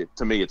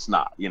to me it's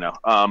not.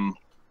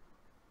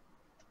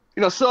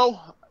 So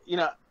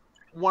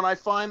when I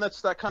find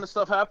that kind of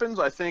stuff happens,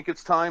 I think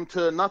it's time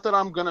to, not that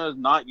I'm gonna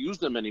not use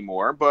them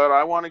anymore, but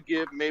I want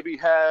to maybe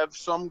have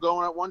some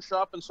going at one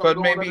shop and some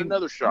going at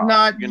another shop.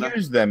 Not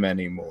use them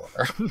anymore.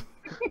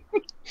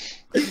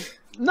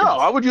 No,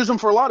 I would use them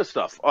for a lot of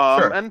stuff.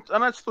 Sure. And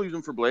I still use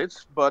them for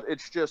blades, but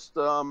it's just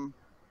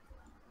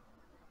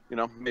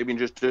maybe in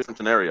just a different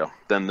scenario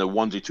than the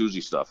onesie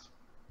twosie stuff.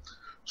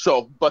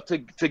 So, but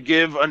to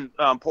give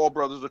Paul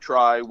Brothers a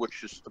try,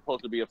 which is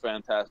supposed to be a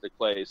fantastic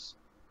place,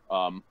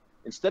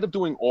 instead of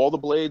doing all the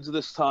blades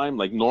this time,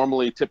 like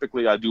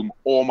typically I do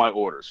all my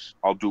orders.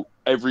 I'll do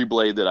every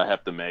blade that I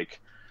have to make.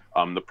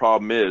 The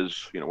problem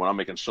is, when I'm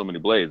making so many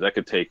blades, that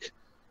could take,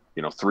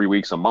 3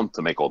 weeks, a month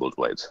to make all those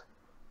blades.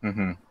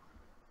 Mm-hmm.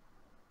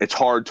 It's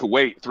hard to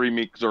wait 3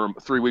 weeks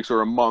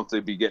or a month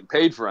to be getting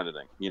paid for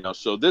anything,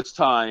 So this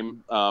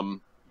time,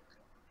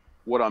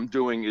 what I'm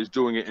doing is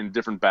doing it in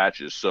different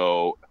batches.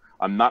 So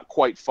I'm not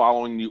quite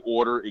following the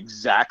order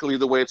exactly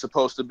the way it's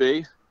supposed to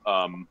be.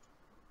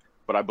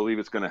 But I believe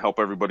it's going to help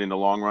everybody in the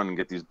long run and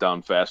get these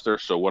done faster.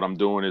 So what I'm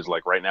doing is,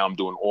 like, right now I'm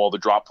doing all the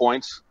drop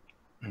points.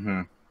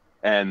 Mm-hmm.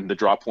 And the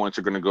drop points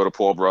are going to go to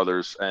Paul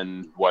Brothers.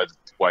 And while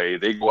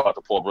they go out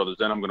to Paul Brothers,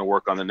 then I'm going to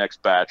work on the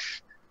next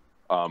batch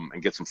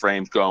and get some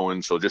frames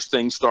going. So just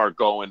things start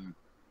going,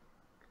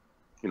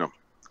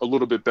 a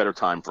little bit better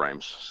time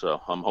frames.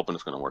 So I'm hoping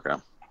it's going to work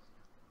out.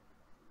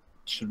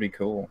 Should be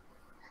cool.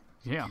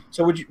 Yeah.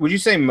 So would you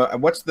say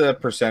what's the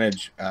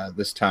percentage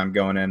this time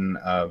going in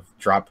of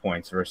drop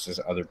points versus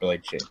other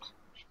blade shapes?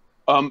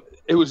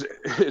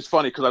 It's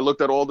funny because I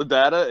looked at all the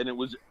data and it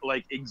was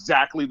like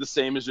exactly the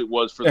same as it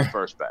was for the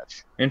first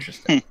batch.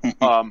 Interesting.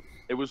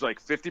 It was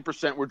like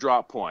 50% were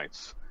drop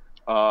points,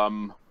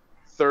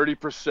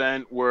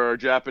 30% were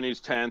Japanese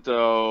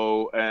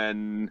tanto,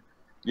 and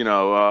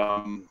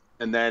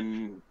and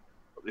then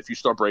if you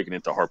start breaking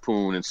into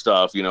harpoon and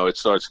stuff, it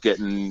starts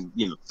getting,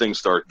 things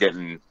start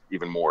getting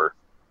even more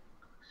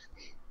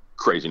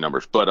crazy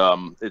numbers. But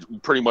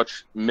it pretty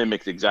much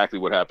mimicked exactly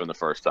what happened the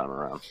first time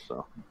around.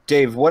 So,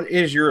 Dave, what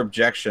is your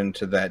objection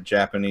to that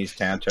Japanese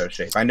tanto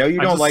shape? I know you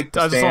don't like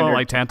the I just standard. don't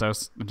like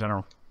tantos in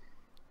general.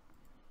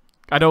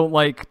 I don't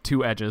like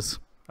two edges.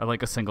 I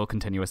like a single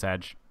continuous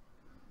edge.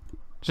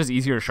 It's just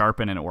easier to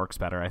sharpen and it works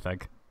better, I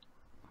think.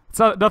 It's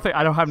not nothing.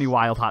 I don't have any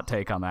wild hot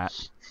take on that.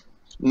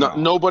 No,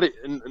 nobody,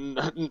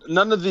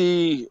 none of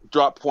the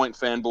drop point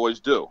fanboys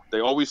do.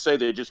 They always say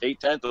they just hate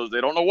tantos. They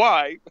don't know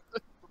why.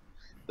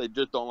 They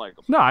just don't like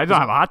them. No, I don't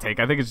have a hot take.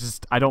 I think it's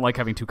just I don't like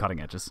having two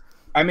cutting edges.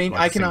 I mean,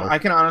 I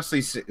can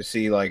honestly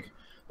see like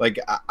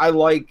I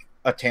like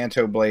a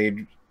tanto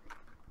blade.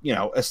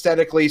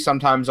 Aesthetically,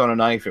 sometimes on a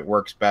knife it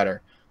works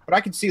better. But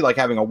I can see like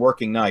having a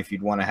working knife,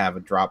 you'd want to have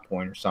a drop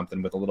point or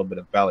something with a little bit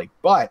of belly.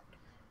 But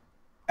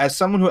as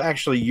someone who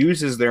actually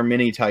uses their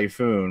mini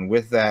Typhoon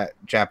with that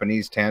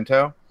Japanese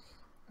tanto,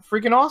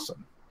 freaking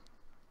awesome.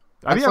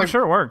 I mean, I'm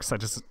sure it works.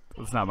 It's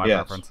not my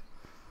preference.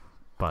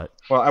 But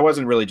I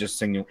wasn't really just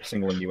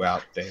singling you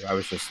out, Dave. I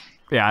was just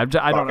I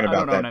don't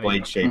about know that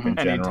blade shape in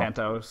any general.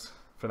 tantos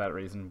for that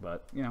reason.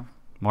 But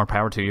more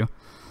power to you.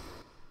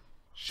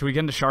 Should we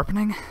get into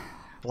sharpening?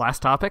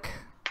 Last topic.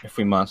 If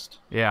we must.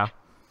 Yeah.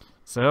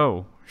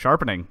 So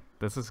sharpening.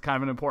 This is kind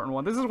of an important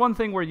one. This is one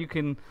thing where you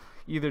can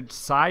either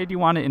decide you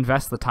want to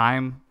invest the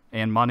time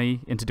and money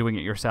into doing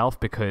it yourself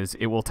because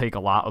it will take a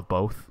lot of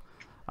both.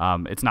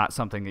 It's not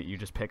something that you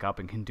just pick up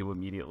and can do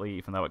immediately,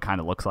 even though it kind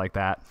of looks like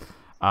that.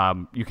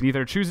 You can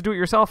either choose to do it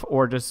yourself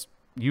or just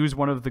use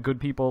one of the good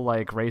people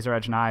like Razor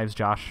Edge Knives,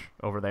 Josh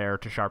over there,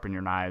 to sharpen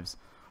your knives.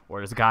 Or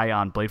there's a guy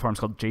on Blade Farms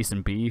called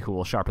Jason B who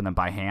will sharpen them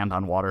by hand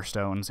on water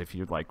stones if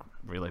you'd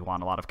really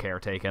want a lot of care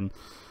taken.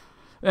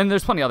 And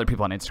there's plenty of other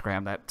people on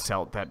Instagram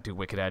that do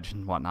Wicked Edge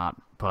and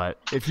whatnot. But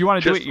if you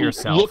want to do it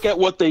yourself, look at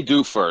what they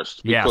do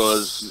first,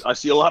 because I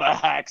see a lot of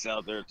hacks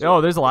out there too.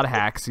 Oh, there's a lot of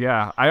hacks.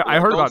 Yeah,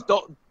 I heard about.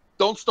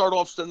 Don't start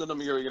off sending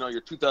them your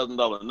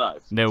 $2,000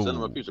 knife. No, send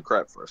them a piece of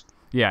crap first.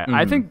 Yeah,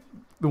 I think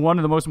one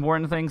of the most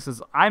important things is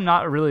I'm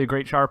not really a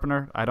great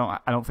sharpener. I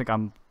don't think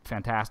I'm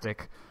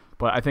fantastic.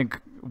 But I think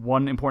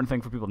one important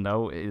thing for people to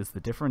know is the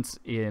difference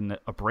in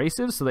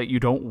abrasives so that you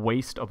don't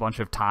waste a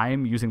bunch of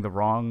time using the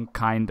wrong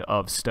kind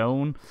of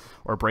stone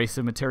or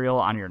abrasive material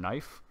on your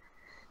knife.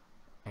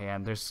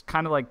 And there's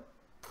kind of like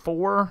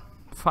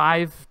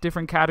 4-5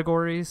 different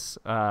categories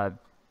of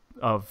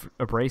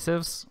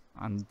abrasives.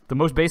 And the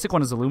most basic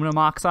one is aluminum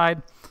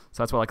oxide.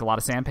 So that's what like a lot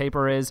of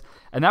sandpaper is.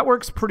 And that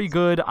works pretty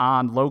good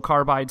on low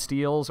carbide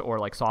steels or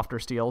like softer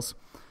steels.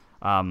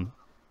 So,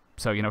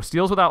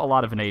 steels without a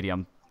lot of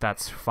vanadium,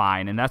 that's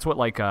fine. And that's what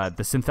like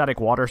the synthetic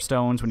water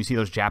stones, when you see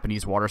those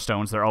Japanese water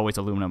stones, they're always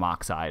aluminum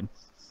oxide.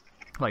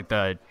 Like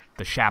the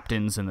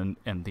Shaptons and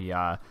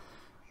the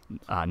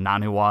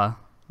Nanua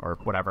or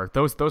whatever.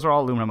 Those are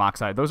all aluminum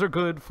oxide. Those are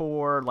good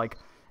for like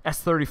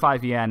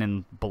S35EN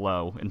and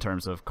below in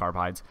terms of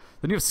carbides.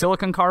 Then you have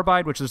silicon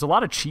carbide, which there's a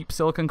lot of cheap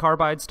silicon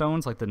carbide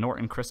stones like the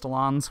Norton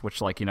crystallons,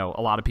 which like, a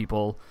lot of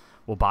people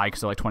will buy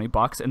because they're like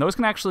 $20. And those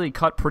can actually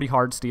cut pretty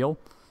hard steel.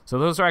 So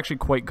those are actually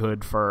quite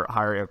good for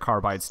higher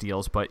carbide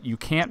steels, but you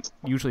can't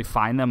usually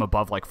find them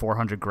above like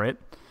 400 grit.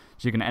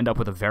 so you can end up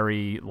with a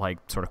very like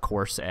sort of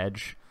coarse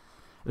edge.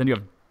 Then you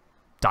have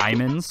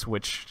diamonds,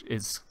 which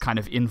is kind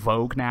of in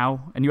vogue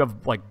now, and you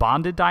have like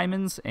bonded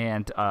diamonds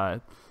and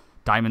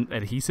diamond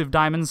adhesive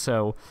diamonds.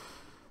 So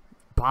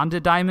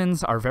bonded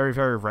diamonds are very,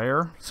 very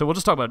rare. So we'll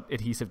just talk about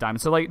adhesive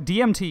diamonds. So like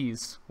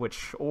DMTs,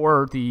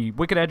 or the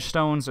Wicked Edge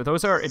stones,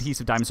 those are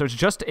adhesive diamonds. So it's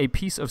just a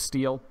piece of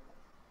steel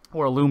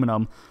or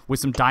aluminum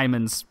with some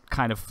diamonds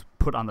kind of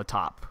put on the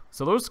top.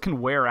 So those can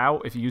wear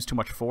out if you use too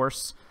much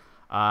force.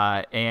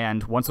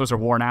 And once those are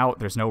worn out,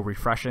 there's no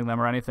refreshing them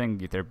or anything.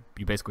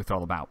 You basically throw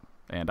them out.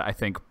 And I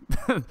think,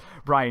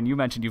 Brian, you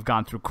mentioned you've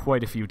gone through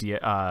quite a few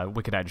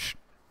Wicked Edge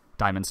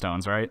diamond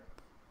stones, right?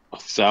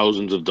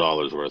 Thousands of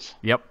dollars worth.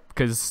 Yep,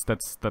 because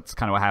that's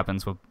kind of what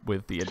happens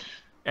with the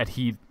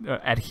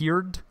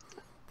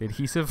the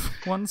adhesive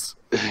ones.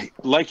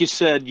 Like you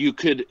said, you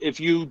could, if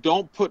you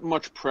don't put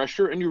much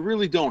pressure, and you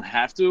really don't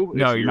have to.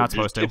 No, you're not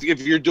supposed to.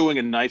 If you're doing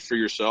a knife for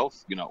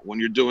yourself, when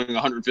you're doing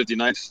 150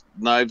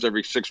 knives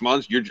every 6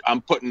 months,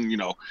 I'm putting,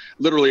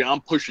 literally I'm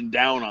pushing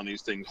down on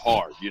these things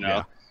hard,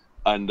 Yeah.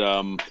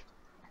 And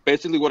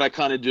basically what I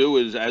kind of do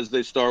is as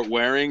they start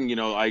wearing,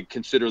 I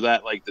consider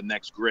that like the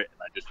next grit,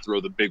 and I just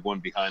throw the big one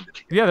behind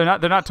it. Yeah,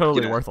 they're not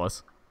totally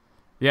worthless.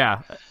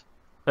 Yeah.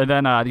 And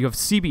then you have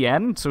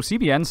CBN. So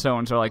CBN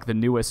stones are like the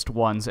newest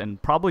ones and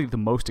probably the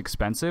most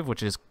expensive,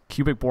 which is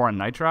cubic boron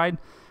nitride,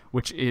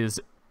 which is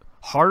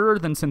harder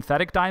than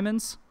synthetic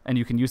diamonds, and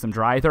you can use them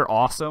dry. They're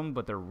awesome,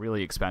 but they're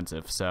really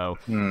expensive. So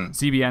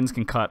CBNs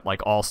can cut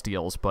like all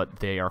steels, but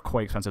they are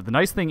quite expensive. The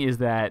nice thing is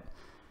that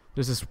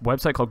there's this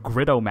website called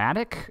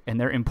Gritomatic, and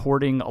they're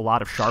importing a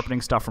lot of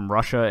sharpening stuff from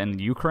Russia and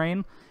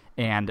Ukraine,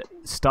 and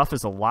stuff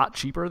is a lot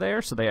cheaper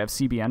there. So they have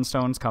CBN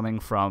stones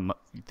coming from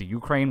the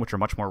Ukraine, which are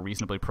much more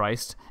reasonably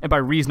priced. And by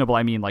reasonable,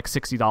 I mean like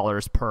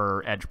 $60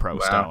 per Edge Pro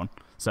stone.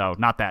 So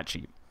not that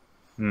cheap.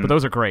 But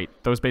those are great.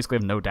 Those basically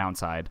have no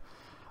downside.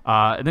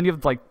 And then you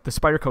have like the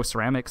Spyderco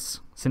ceramics,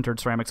 sintered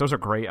ceramics. Those are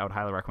great. I would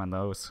highly recommend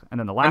those. And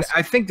then the last...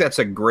 I think that's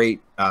a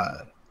great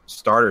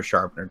starter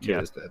sharpener too,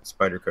 is that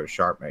Spyderco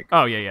Sharp Maker.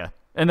 Oh, yeah.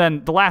 And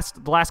then the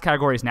last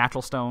category is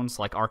natural stones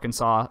like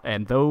Arkansas,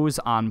 and those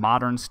on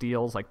modern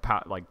steels like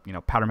powder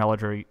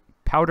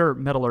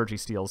metallurgy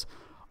steels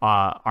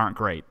aren't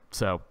great.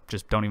 So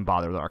just don't even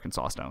bother with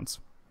Arkansas stones.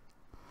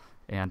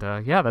 And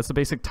that's the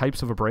basic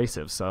types of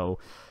abrasives. So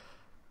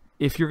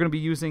if you're going to be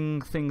using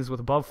things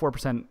with above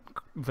 4%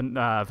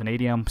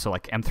 vanadium, so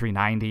like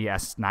M390,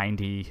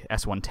 S90,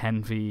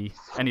 S110V,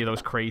 any of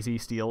those crazy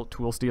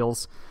tool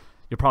steels,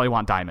 you'll probably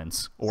want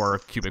diamonds or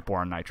cubic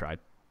boron nitride.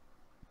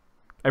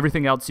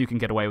 Everything else you can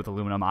get away with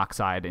aluminum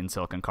oxide and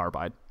silicon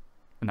carbide,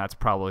 and that's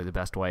probably the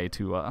best way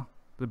to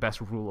the best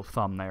rule of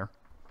thumb there.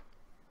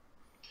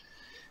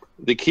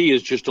 The key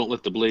is just don't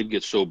let the blade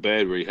get so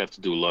bad where you have to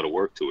do a lot of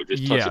work to it.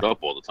 Just touch it up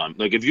all the time.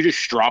 Like if you just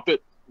strop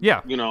it,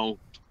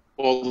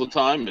 all the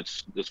time,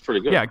 it's pretty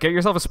good. Yeah, get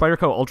yourself a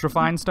Spyderco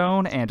ultrafine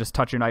stone and just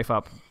touch your knife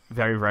up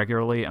very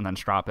regularly, and then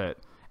strop it,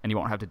 and you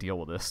won't have to deal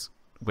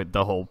with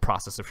the whole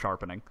process of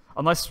sharpening,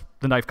 unless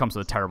the knife comes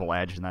with a terrible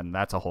edge, and then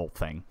that's a whole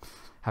thing.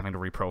 Having to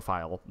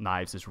reprofile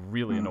knives is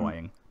really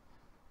annoying.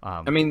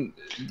 I mean,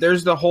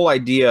 there's the whole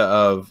idea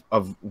of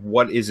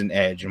what is an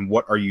edge and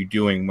what are you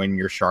doing when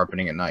you're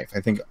sharpening a knife. I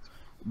think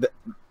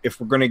if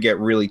we're going to get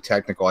really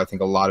technical, I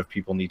think a lot of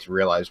people need to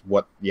realize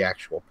what the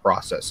actual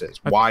process is,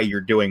 why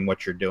you're doing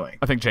what you're doing.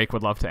 I think Jake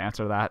would love to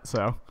answer that.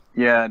 So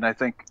yeah, and I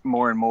think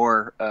more and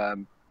more,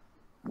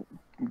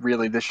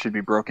 really, this should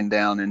be broken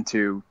down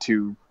into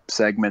 2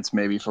 segments,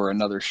 maybe for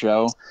another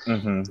show,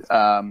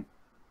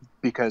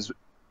 because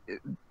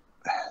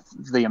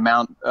the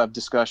amount of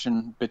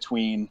discussion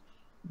between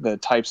the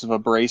types of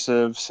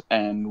abrasives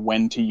and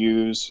when to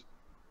use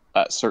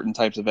certain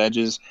types of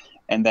edges,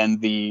 and then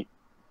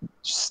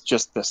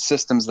just the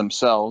systems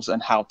themselves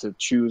and how to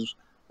choose,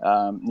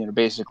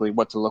 basically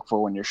what to look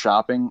for when you're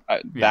shopping.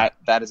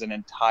 That is an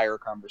entire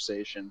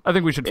conversation. I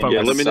think we should focus.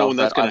 Yeah, let me know when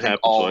that's going to happen.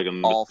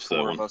 All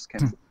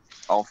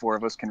four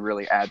of us can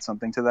really add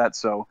something to that.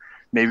 So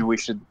maybe we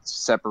should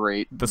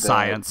separate the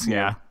science.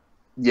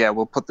 Yeah,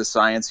 we'll put the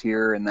science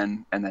here and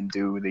then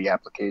do the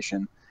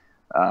application,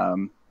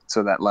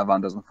 so that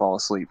Levon doesn't fall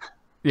asleep.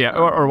 Yeah,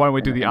 or why don't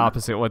we do the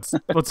opposite?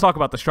 Let's talk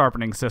about the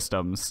sharpening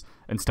systems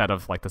instead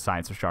of like the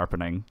science of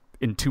sharpening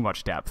in too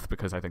much depth,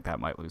 because I think that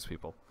might lose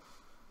people.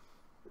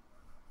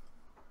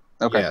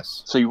 Okay.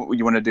 Yes. So you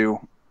want to do?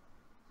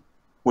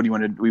 What do you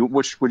want to do?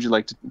 Which would you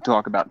like to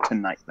talk about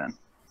tonight then?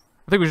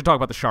 I think we should talk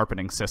about the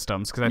sharpening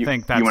systems, because I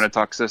think that's... You want to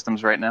talk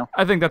systems right now?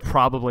 I think that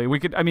probably we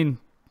could. I mean,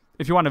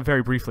 if you want to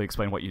very briefly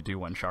explain what you do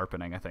when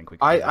sharpening, I think we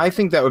could. I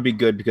think that would be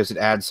good because it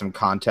adds some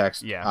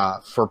context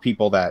for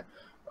people that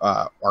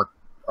are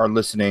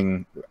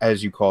listening,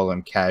 as you call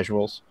them,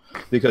 casuals,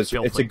 because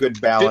it's a good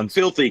balance.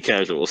 Filthy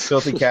casuals.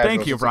 Filthy casuals.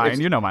 Thank you, Brian.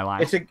 You know my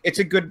line. It's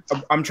a good.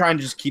 I'm trying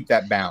to just keep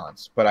that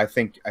balance, but I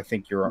think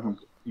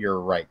you're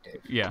right,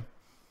 Dave. Yeah.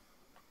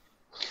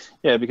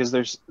 Yeah, because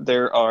there's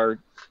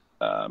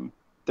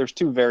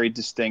 2 very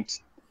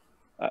distinct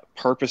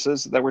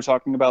purposes that we're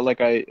talking about, like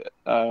I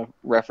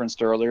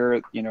referenced earlier.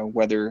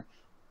 Whether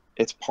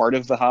it's part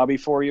of the hobby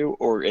for you,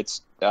 or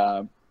it's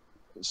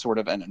sort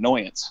of an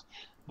annoyance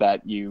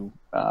that you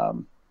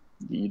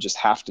just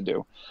have to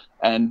do.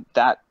 And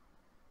that,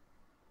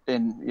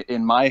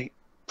 in my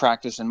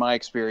practice, in my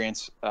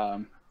experience,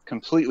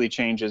 completely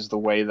changes the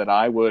way that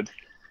I would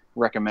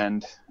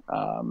recommend,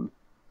 how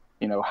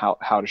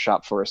to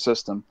shop for a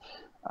system.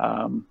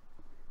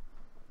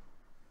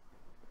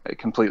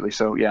 Completely.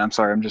 So yeah, I'm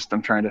sorry.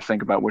 I'm trying to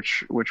think about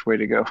which way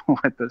to go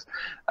with this.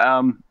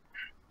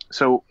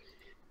 So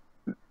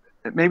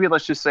maybe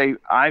let's just say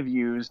I've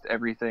used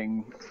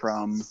everything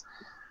from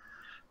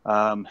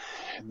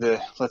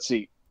let's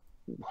see,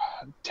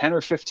 10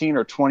 or 15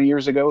 or 20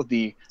 years ago,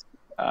 the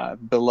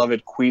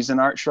beloved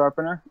Cuisinart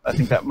sharpener. I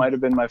think that might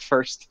have been my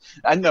first.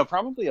 I know,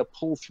 probably a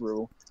pull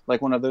through,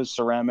 like one of those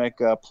ceramic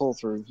pull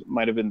throughs,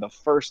 might have been the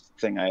first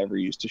thing I ever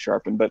used to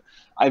sharpen. But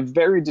I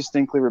very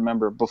distinctly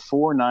remember,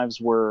 before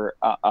knives were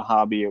a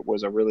hobby, it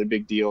was a really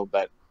big deal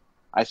that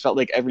I felt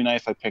like every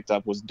knife I picked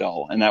up was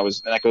dull, and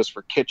that goes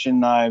for kitchen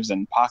knives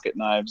and pocket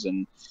knives,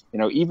 and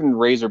even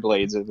razor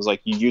blades. It was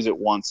like you use it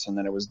once and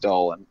then it was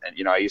dull. And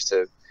I used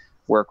to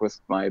work with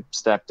my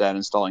stepdad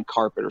installing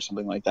carpet or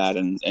something like that,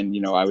 and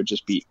I would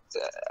just be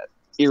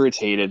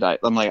irritated.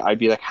 I'd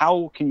be like,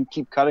 how can you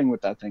keep cutting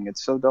with that thing?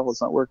 It's so dull, it's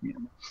not working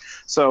anymore.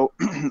 So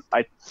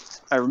I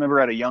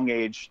remember at a young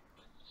age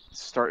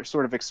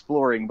sort of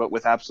exploring, but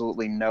with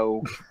absolutely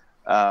no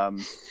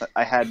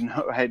I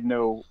had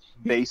no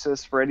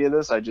basis for any of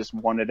this. I just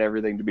wanted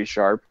everything to be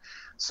sharp.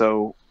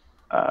 So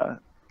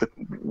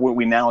what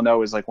we now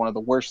know is, like, one of the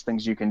worst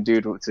things you can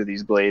do to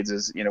these blades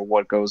is,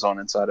 what goes on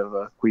inside of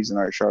a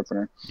Cuisinart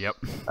sharpener. Yep.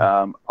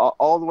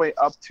 All the way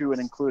up to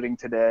and including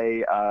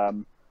today,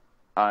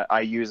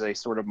 I use a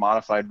sort of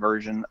modified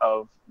version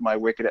of my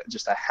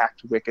just a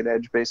hacked wicked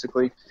edge,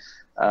 basically,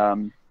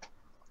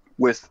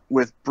 with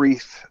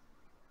brief.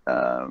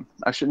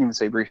 I shouldn't even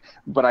say brief,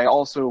 but I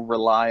also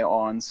rely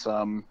on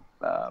some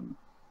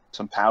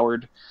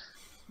powered,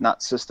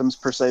 not systems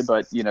per se,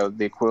 but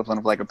the equivalent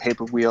of like a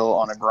paper wheel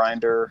on a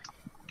grinder.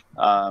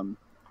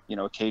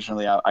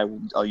 Occasionally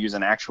I'll use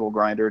an actual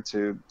grinder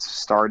to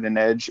start an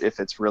edge if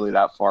it's really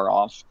that far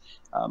off.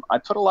 I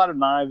put a lot of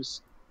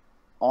knives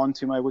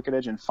onto my wicked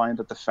edge and find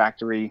that the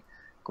factory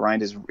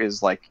grind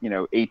is like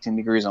 18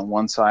 degrees on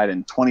one side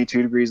and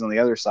 22 degrees on the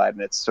other side,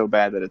 and it's so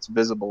bad that it's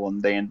visible,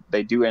 and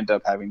they do end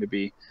up having to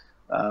be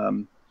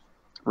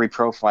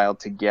reprofiled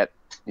to get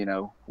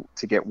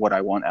what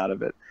I want out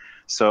of it.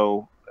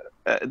 So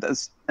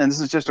this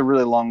is just a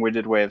really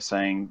long-winded way of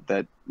saying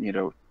that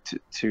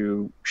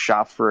to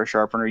shop for a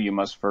sharpener, you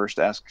must first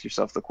ask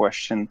yourself the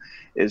question: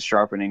 is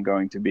sharpening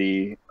going to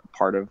be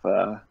part of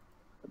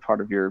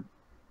your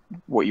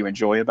what you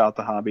enjoy about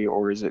the hobby,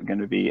 or is it going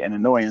to be an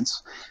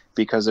annoyance?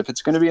 Because if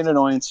it's going to be an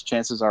annoyance,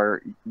 chances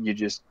are you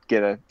just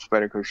get a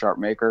Spyderco Sharp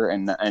Maker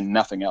and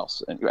nothing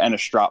else, and a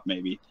strop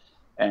maybe,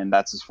 and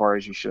that's as far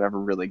as you should ever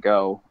really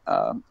go.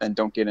 And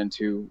don't get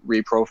into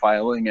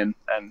reprofiling, and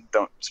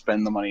don't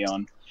spend the money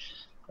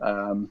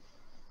on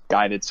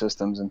guided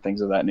systems and things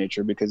of that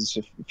nature, because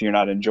if you're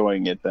not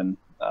enjoying it, then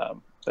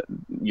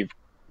you've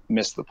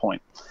missed the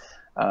point.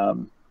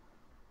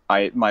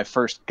 My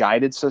first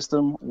guided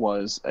system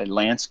was a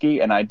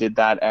Lansky, and I did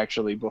that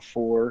actually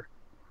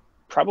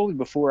probably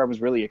before I was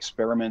really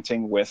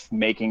experimenting with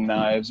making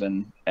knives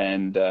and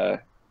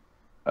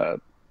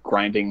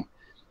grinding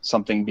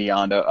something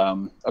beyond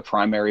a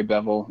primary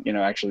bevel.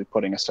 Actually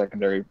putting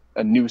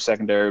a new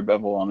secondary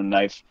bevel on a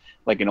knife,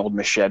 like an old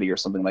machete or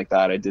something like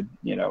that. I did.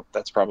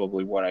 That's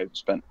probably what I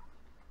spent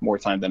more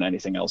time than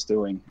anything else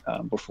doing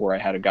before I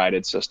had a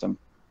guided system.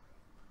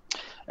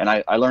 And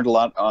I learned a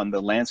lot on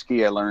the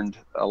Lansky. I learned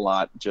a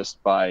lot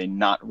just by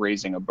not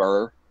raising a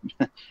burr,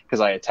 because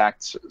I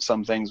attacked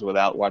some things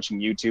without watching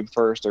YouTube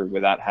first, or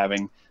without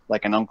having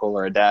like an uncle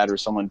or a dad or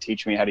someone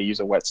teach me how to use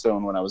a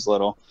whetstone when I was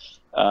little.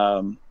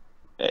 And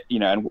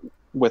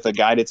with a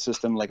guided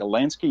system like a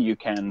Lansky, you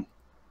can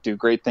do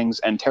great things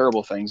and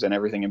terrible things and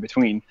everything in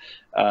between.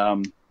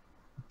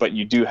 But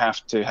you do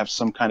have to have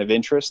some kind of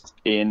interest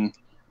in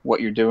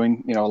what you're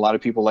doing. A lot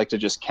of people like to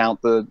just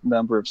count the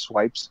number of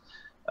swipes.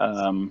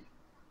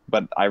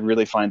 But I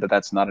really find that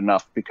that's not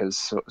enough,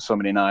 because so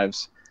many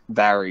knives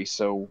vary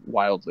so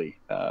wildly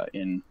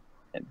in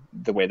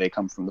the way they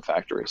come from the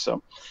factory.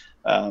 So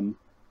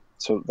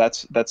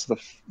that's the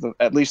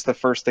at least the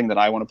first thing that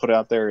I want to put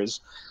out there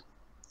is,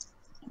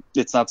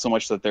 it's not so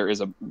much that there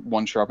is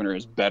one sharpener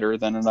is better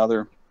than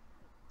another.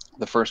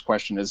 The first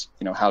question is,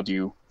 how do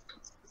you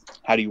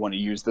want to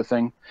use the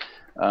thing?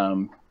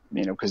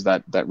 Because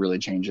that really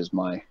changes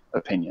my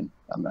opinion.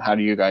 How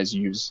do you guys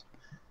use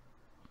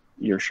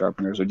your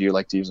sharpeners, or do you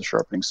like to use a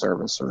sharpening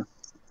service, or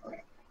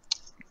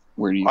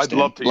where do you stand? I'd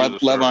love to use a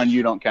service. Levon,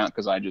 you don't count,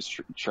 because I just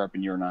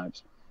sharpen your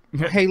knives.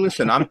 Hey,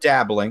 listen, I'm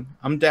dabbling.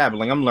 I'm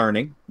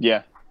learning.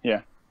 Yeah.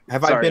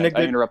 Sorry,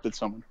 I interrupted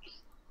someone.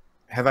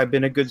 Have I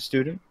been a good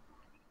student?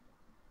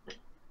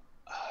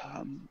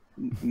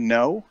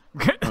 No.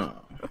 Oh,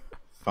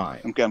 fine.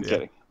 I'm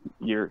kidding.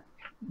 You're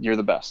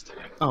the best.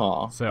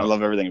 Oh, I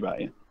love everything about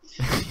you.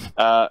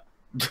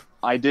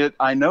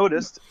 I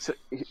noticed.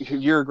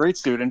 You're a great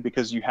student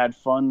because you had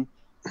fun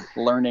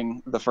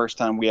learning the first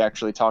time we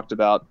actually talked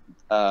about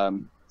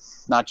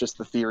not just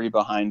the theory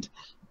behind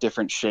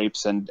different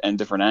shapes and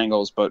different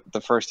angles, but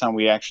the first time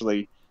we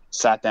actually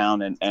sat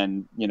down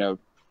and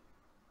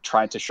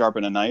tried to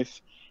sharpen a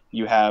knife.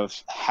 You have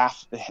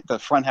the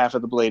front half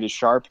of the blade is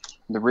sharp,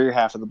 and the rear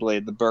half of the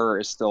blade, the burr,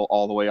 is still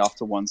all the way off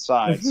to one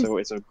side. So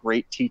it's a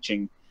great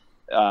teaching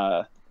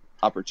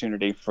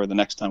opportunity for the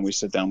next time we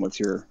sit down with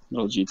your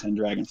little G10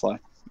 Dragonfly.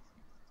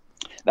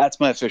 That's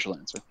my official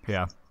answer.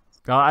 Yeah.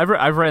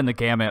 I've ran the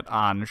gamut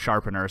on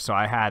sharpeners. So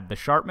I had the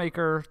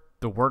Sharpmaker,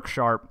 the Work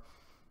Sharp,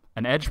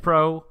 an Edge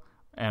Pro,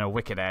 and a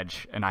Wicked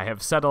Edge. And I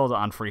have settled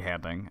on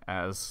freehanding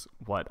as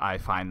what I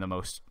find the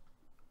most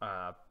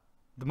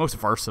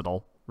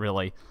versatile,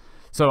 really.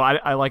 So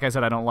I like I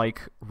said, I don't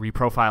like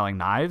reprofiling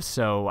knives.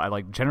 So I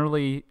like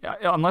generally,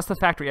 unless the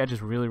factory edge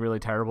is really, really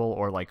terrible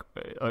or like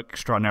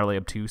extraordinarily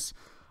obtuse,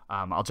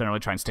 I'll generally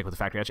try and stick with the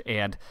factory edge.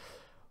 And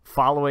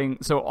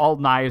so all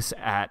knives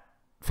at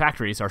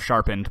factories are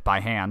sharpened by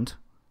hand.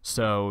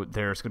 So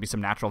there's going to be some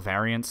natural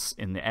variance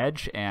in the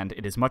edge, and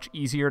it is much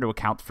easier to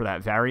account for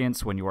that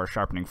variance when you are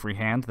sharpening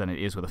freehand than it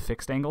is with a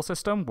fixed angle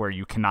system, where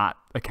you cannot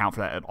account for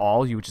that at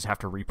all. You would just have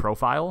to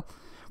reprofile,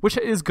 which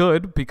is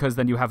good because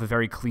then you have a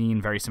very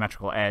clean, very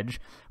symmetrical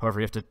edge. However,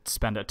 you have to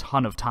spend a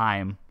ton of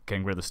time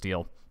getting rid of the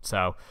steel.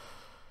 So,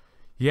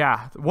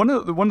 yeah, one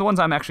of the ones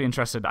I'm actually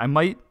interested. I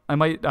might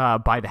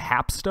buy the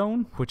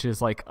Hapstone, which is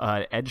like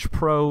an Edge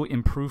Pro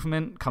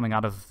improvement coming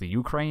out of the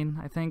Ukraine,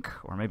 I think,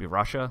 or maybe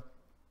Russia.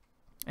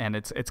 And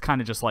it's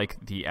kind of just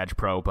like the Edge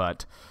Pro,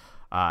 but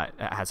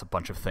it has a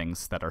bunch of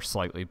things that are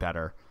slightly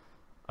better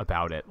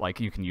about it. Like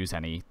you can use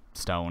any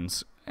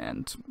stones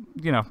and,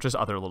 just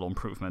other little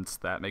improvements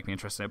that make me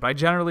interested in it. But I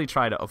generally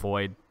try to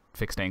avoid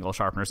fixed angle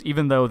sharpeners,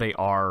 even though they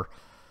are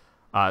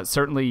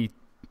certainly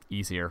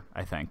easier,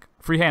 I think.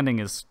 Freehanding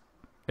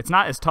it's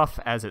not as tough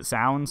as it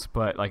sounds,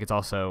 but like it's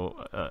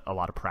also a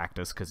lot of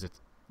practice because you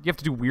have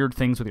to do weird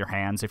things with your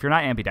hands. If you're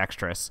not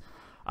ambidextrous,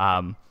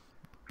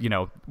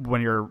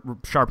 when you're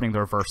sharpening the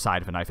reverse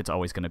side of a knife, it's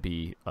always going to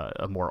be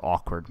a more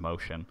awkward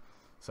motion.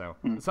 So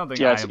it's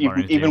something I am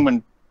learning to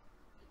do.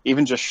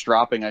 Even just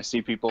stropping, I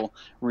see people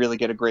really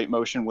get a great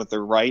motion with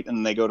their right,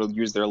 and they go to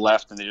use their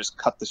left, and they just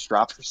cut the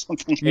strop or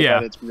something like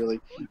that.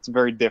 It's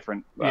very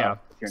different. Yeah.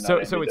 So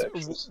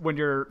it's when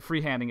you're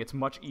freehanding, it's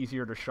much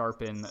easier to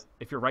sharpen.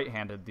 If you're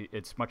right-handed,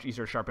 it's much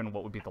easier to sharpen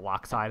what would be the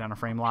lock side on a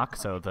frame lock,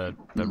 so the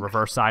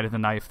reverse side of the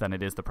knife, than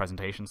it is the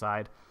presentation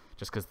side,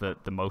 just because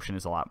the motion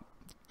is a lot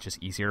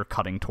just easier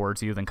cutting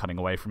towards you than cutting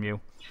away from you.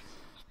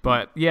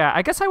 But yeah,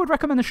 I guess I would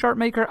recommend the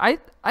Sharpmaker.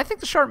 I think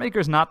the Sharpmaker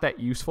is not that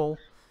useful,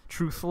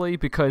 truthfully,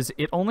 because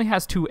it only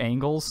has 2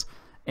 angles,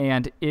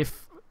 and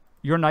if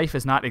your knife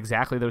is not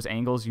exactly those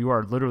angles, you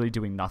are literally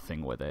doing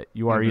nothing with it.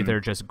 You are either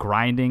just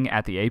grinding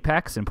at the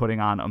apex and putting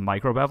on a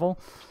micro bevel,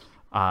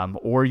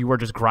 or you are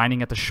just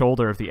grinding at the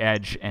shoulder of the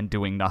edge and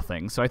doing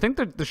nothing. So I think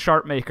that the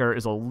Sharpmaker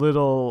is a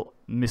little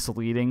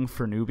misleading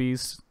for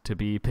newbies to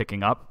be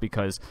picking up,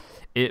 because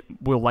it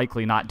will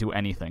likely not do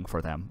anything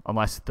for them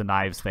unless the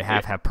knives they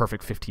have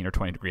perfect 15 or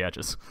 20 degree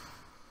edges.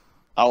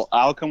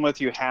 I'll come with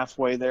you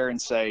halfway there and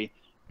say,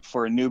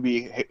 for a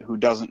newbie who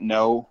doesn't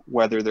know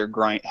whether they're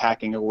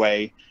hacking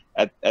away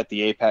at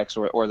the apex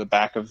or the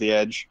back of the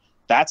edge,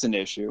 that's an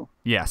issue.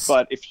 Yes.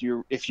 But if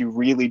you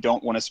really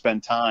don't want to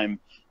spend time,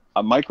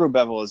 a micro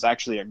bevel is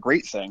actually a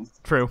great thing.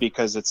 True.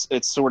 Because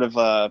it's sort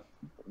of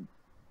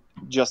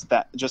just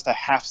a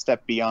half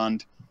step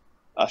beyond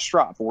a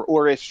strop,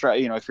 or if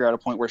you're at a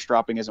point where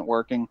stropping isn't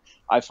working,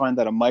 I find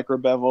that a micro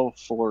bevel,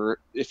 for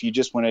if you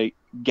just want to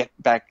get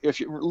back, if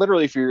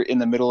you're in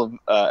the middle of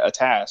a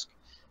task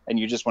and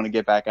you just want to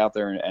get back out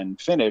there and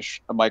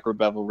finish, a micro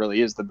bevel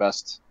really is the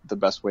best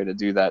way to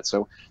do that.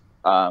 So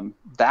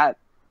that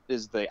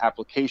is the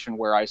application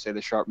where I say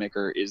the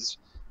Sharpmaker is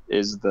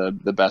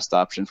the best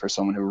option for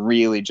someone who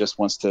really just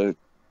wants to,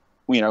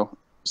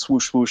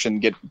 swoosh swoosh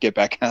and get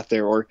back out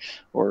there, or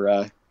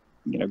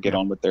get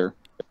on with their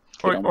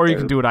or you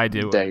can do what I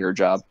do. Day or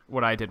job.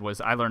 What I did was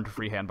I learned to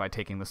freehand by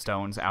taking the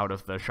stones out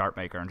of the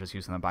Sharpmaker and just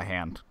using them by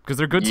hand, because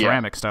they're good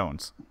ceramic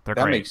stones. They're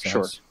great. That makes sense.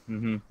 Sure.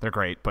 Mm-hmm. They're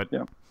great, but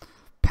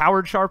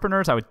powered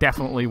sharpeners, I would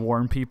definitely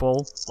warn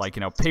people, like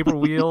paper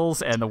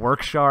wheels and the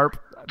Work Sharp.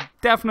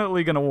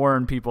 Definitely going to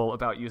warn people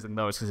about using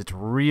those, because it's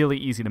really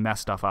easy to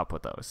mess stuff up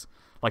with those.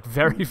 Like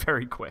very,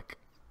 very quick.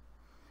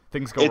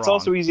 Things go wrong. It's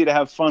also easy to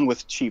have fun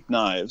with cheap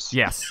knives.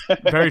 Yes,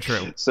 very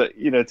true. So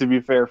to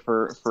be fair,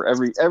 for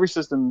every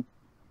system,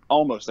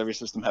 almost every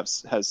system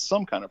has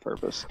some kind of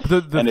purpose.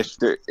 And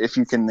if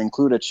you can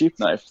include a cheap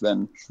knife,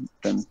 then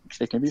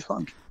it can be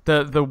fun.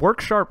 The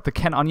Work Sharp, the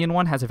Ken Onion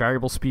one, has a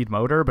variable speed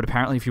motor, but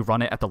apparently if you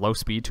run it at the low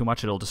speed too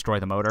much, it'll destroy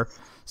the motor.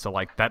 So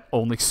that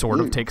only sort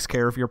of takes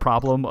care of your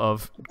problem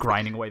of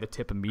grinding away the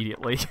tip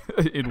immediately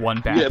in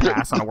one bad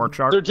pass on a Work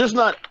Sharp. They're just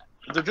not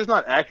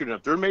accurate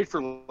enough. They're made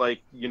for that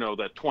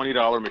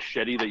 $20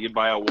 machete that you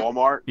buy at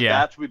Walmart.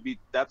 Yeah,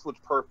 that's what's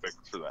perfect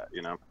for that.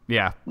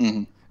 Yeah.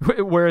 Mm-hmm.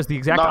 Whereas the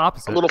exact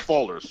opposite, little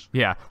folders.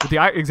 Yeah, but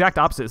the exact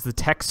opposite is the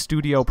Tech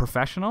Studio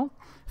Professional.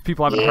 If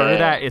people haven't heard of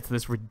that, it's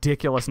this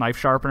ridiculous knife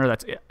sharpener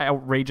that's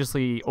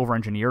outrageously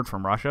over-engineered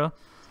from Russia.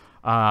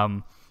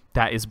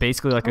 That is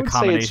basically like a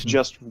combination. Say it's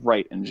just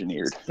right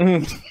engineered.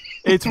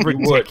 It's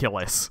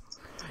ridiculous.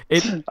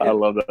 I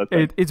love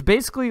that. It's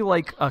basically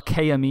like a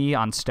KME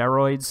on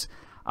steroids,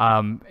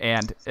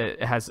 and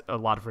it has a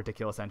lot of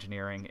ridiculous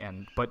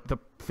engineering. But the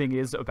thing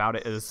is about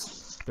it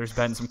is there's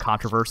been some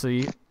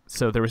controversy.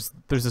 So there's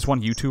this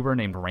one YouTuber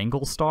named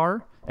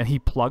Wranglestar, and he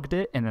plugged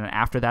it, and then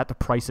after that the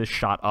prices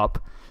shot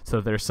up. So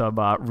there's some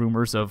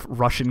rumors of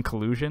Russian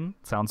collusion.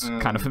 Sounds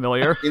kind of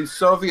familiar. In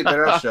Soviet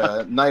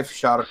Russia, knife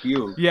sharp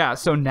you. Yeah,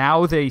 so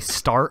now they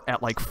start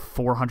at like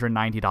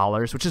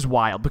 $490, which is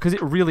wild because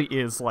it really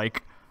is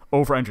like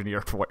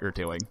over-engineered for what you're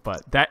doing.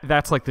 But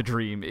that's like the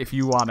dream if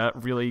you want to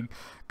really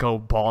go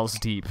balls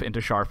deep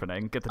into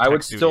sharpening. Get the I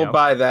would Tech Studio. still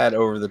buy that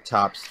over the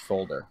Tops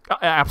folder.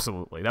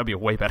 Absolutely, that'd be a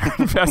way better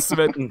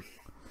investment.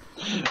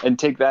 And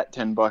take that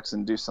 $10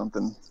 and do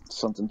something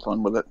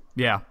fun with it.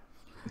 Yeah.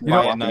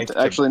 Buy a knife.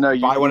 Actually, no.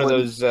 Buy one of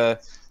those.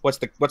 What's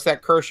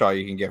that Kershaw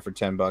you can get for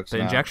 $10? The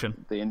now?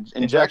 injection. The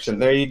injection.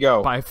 There you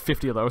go. Buy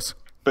 50 of those.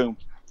 Boom.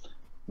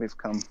 We've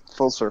come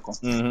full circle.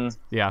 Mm-hmm.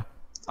 Yeah.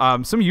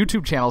 Some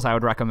YouTube channels I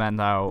would recommend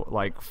though,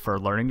 like for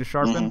learning to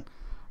sharpen.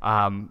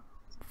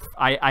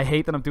 I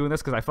hate that I'm doing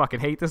this because I fucking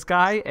hate this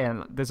guy,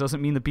 and this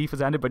doesn't mean the beef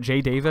has ended. But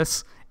Jay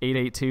Davis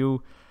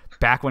 882.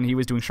 Back when he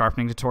was doing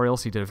sharpening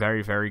tutorials, he did a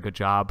very, very good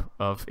job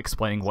of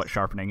explaining what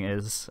sharpening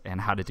is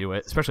and how to do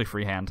it, especially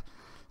freehand.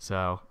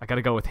 So I got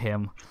to go with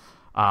him.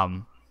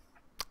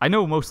 I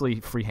know mostly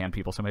freehand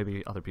people, so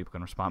maybe other people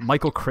can respond.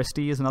 Michael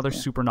Christie is another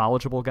super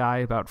knowledgeable guy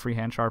about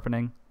freehand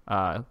sharpening.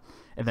 And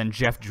then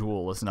Jeff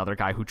Jewell is another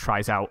guy who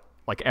tries out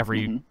like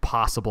every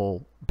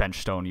possible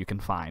bench stone you can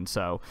find.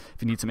 So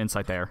if you need some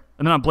insight there.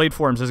 And then on Blade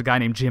Forums, there's a guy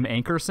named Jim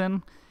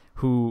Ankerson,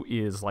 who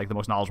is like the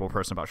most knowledgeable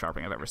person about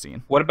sharpening I've ever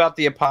seen. What about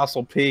the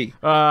Apostle P?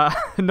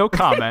 No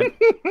comment.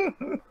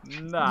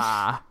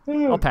 Nah,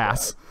 I'll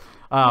pass.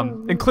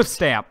 And Cliff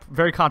Stamp,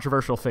 very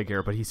controversial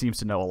figure, but he seems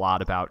to know a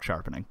lot about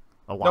sharpening.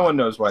 A lot. No one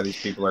knows why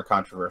these people are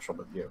controversial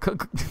but you.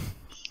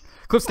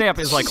 Cliff Stamp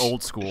is like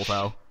old school,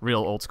 though. Real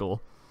old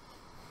school.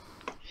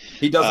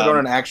 He does it on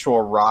an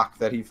actual rock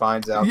that he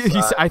finds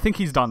outside. I think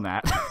he's done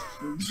that.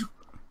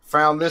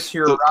 Found this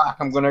here rock.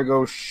 I'm going to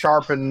go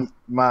sharpen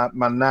my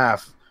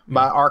knife.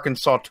 My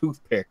Arkansas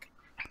toothpick.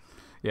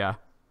 Yeah.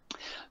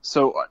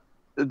 So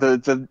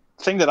the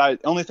thing that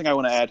only thing I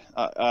want to add,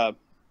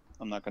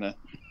 I'm not gonna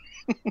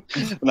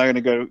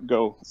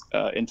go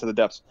into the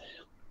depths.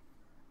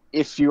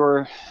 If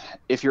you're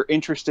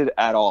interested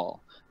at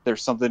all,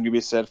 there's something to be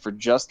said for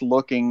just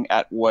looking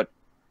at what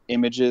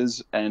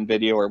images and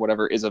video or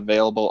whatever is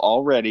available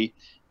already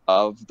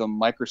of the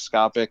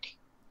microscopic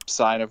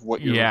side of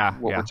what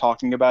we're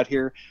talking about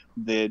here.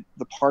 The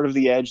part of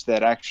the edge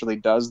that actually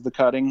does the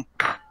cutting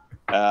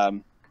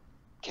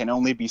can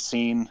only be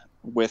seen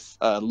with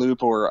a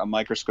loop or a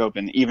microscope,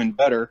 and even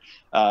better,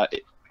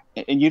 and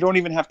you don't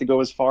even have to go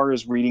as far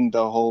as reading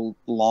the whole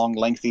long,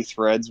 lengthy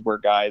threads where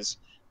guys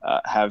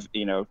have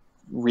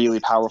really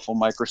powerful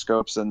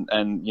microscopes and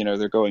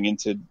they're going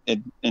into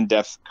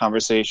in-depth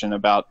conversation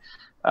about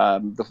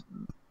the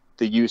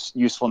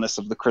usefulness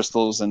of the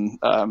crystals, and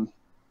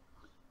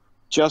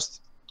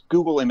just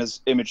Google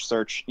image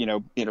search,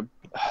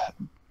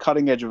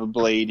 cutting edge of a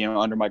blade,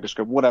 under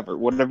microscope,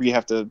 whatever you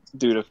have to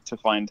do to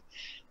find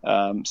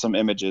some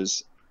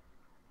images.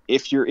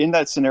 If you're in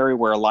that scenario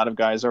where a lot of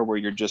guys are, where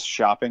you're just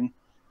shopping,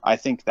 I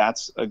think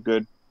that's a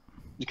good,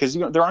 because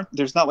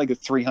there's not like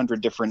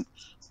 300 different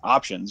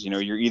options.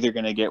 You're either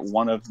going to get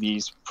one of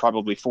these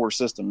probably 4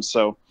 systems.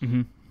 So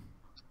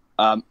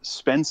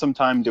spend some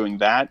time doing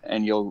that,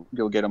 and you'll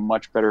get a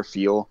much better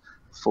feel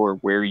for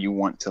where you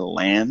want to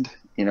land.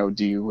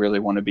 Do you really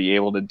want to be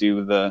able to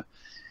do the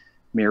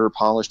mirror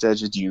polished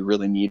edges? Do you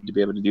really need to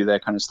be able to do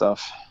that kind of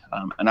stuff?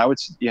 And I would,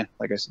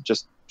 like I said,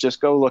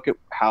 just go look at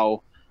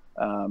how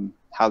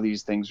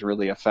these things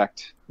really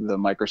affect the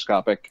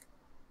microscopic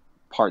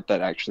part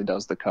that actually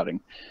does the cutting,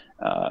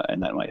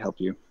 and that might help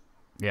you.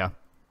 Yeah,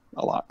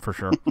 a lot for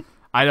sure.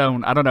 I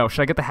don't know.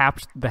 Should I get the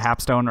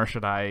Hapstone, or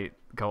should I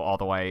go all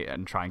the way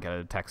and try and get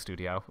a Tech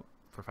Studio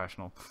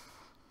Professional?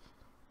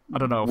 I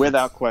don't know.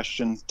 Without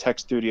question, Tech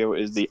Studio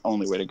is the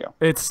only way to go.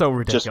 It's so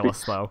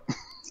ridiculous, though.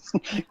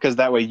 Because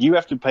that way you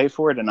have to pay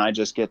for it, and I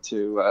just get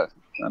to, I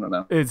don't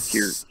know, hear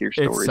stories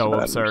it's so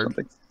about absurd. it or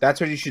something.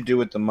 That's what you should do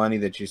with the money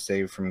that you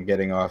save from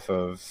getting off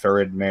of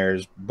Farid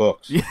Mair's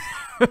books.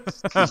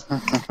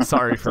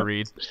 Sorry,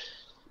 Farid.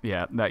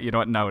 Yeah, no, you know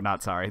what? No,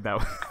 not sorry.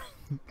 That.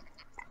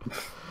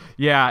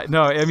 Yeah,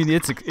 no, I mean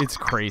it's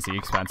crazy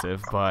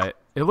expensive, but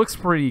it looks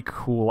pretty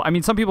cool. I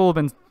mean, some people,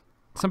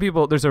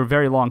 there's a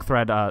very long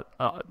thread.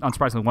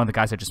 Unsurprisingly, one of the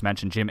guys I just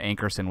mentioned, Jim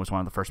Ankerson, was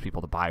one of the first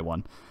people to buy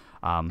one.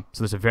 So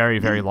there's a very,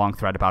 very long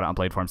thread about it on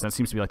Blade Forums. That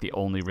seems to be like the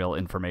only real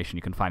information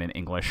you can find in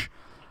English.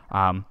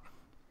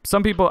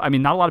 some people, I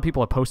mean, not a lot of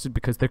people have posted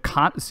because they're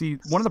see,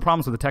 one of the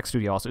problems with the Tech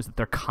Studio also is that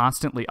they're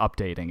constantly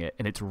updating it,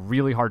 and it's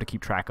really hard to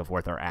keep track of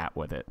where they're at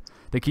with it.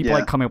 They keep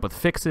like coming up with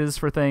fixes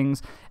for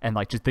things, and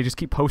like they just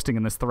keep posting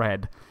in this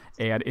thread,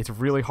 and it's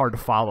really hard to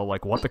follow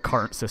like what the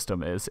current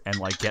system is and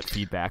like get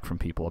feedback from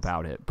people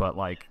about it. But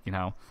like, you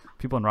know,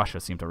 people in Russia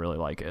seem to really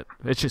like it.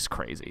 It's just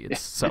crazy.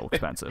 It's so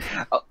expensive.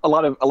 A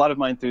lot of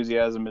my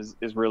enthusiasm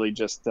is really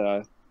just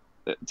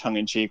tongue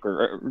in cheek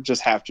or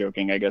just half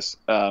joking, I guess.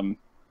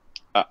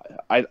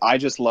 I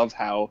just love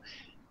how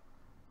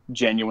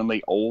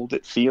genuinely old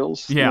it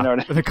feels. Yeah, you know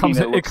what I mean?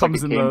 It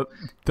comes in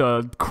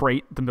the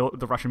crate,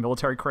 the Russian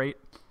military crate.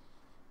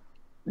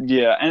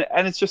 Yeah,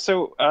 and it's just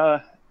so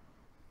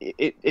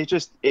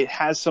it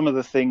has some of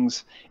the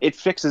things. It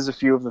fixes a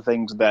few of the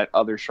things that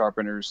other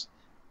sharpeners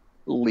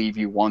leave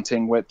you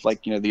wanting with,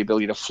 like, you know, the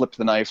ability to flip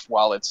the knife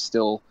while it's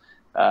still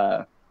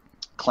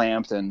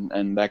clamped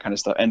and that kind of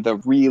stuff. And the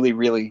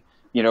really,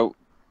 you know,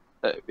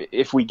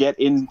 if we get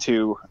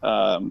into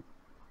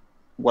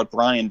what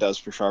Brian does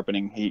for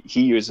sharpening,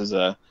 he uses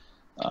a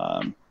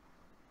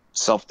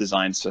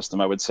self-designed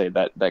system. I would say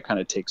that kind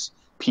of takes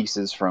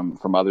pieces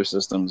from other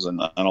systems,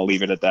 and I'll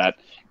leave it at that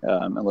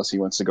unless he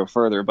wants to go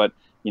further. But,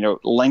 you know,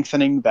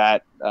 lengthening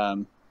that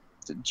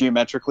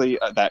geometrically,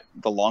 that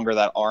the longer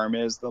that arm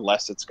is, the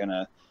less it's going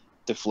to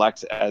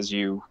deflect as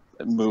you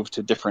move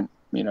to different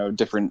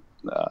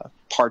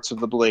parts of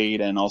the blade,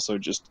 and also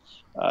just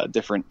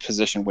different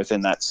position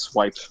within that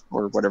swipe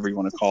or whatever you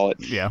want to call it.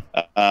 Yeah.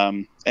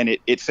 And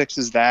it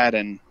fixes that,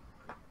 and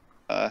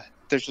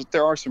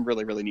there are some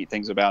really neat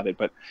things about it.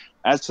 But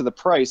as to the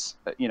price,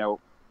 you know,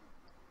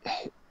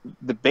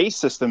 the base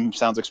system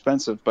sounds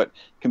expensive, but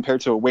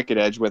compared to a Wicked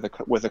Edge with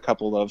a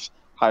couple of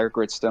higher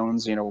grit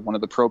stones, you know, one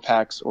of the Pro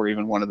Packs or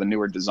even one of the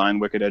newer design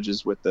Wicked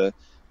Edges with the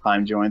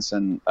Heim joints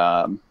and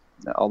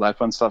all that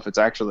fun stuff, it's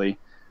actually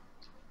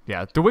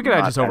the Wicked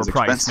Edge is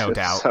overpriced, no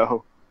doubt.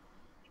 So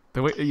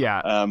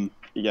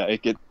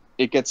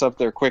it gets up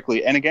there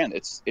quickly, and again,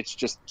 it's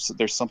just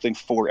there's something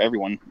for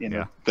everyone. You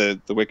know, the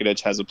Wicked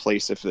Edge has a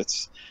place if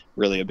it's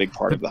really a big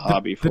part of the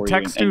hobby for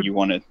you, and you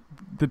want to.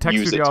 The Tech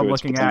Studio I'm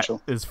looking at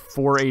is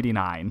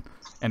 $489,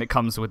 and it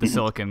comes with the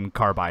silicon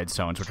carbide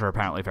stones, which are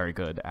apparently very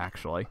good,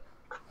 actually.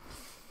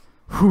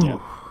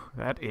 Whew,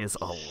 that is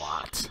a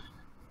lot.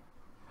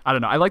 I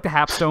don't know. I like the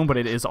Hapstone, but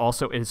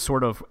it's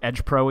sort of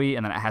edge pro-y,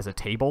 and then it has a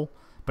table,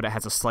 but it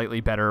has a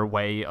slightly better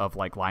way of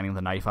like lining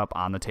the knife up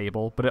on the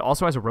table. But it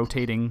also has a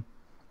rotating,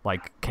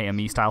 like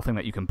KME style thing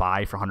that you can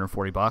buy for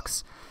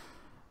 $140.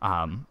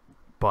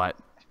 But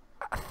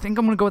I think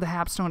I'm gonna go with the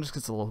Hapstone just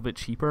because it's a little bit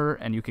cheaper,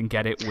 and you can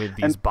get it with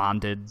these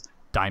bonded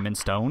diamond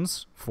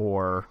stones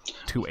for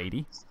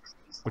 $280,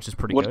 which is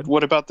pretty good.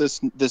 What about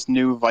this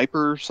new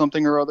Viper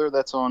something or other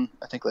that's on,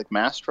 I think, like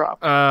Mass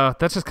Drop?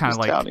 That's just kind of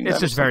like,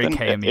 it's just very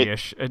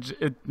KME-ish.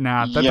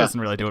 That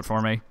doesn't really do it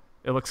for me.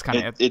 It looks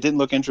kind of. It didn't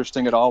look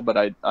interesting at all, but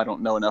I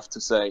don't know enough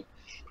to say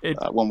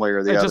one way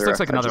or the other. It just looks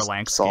like another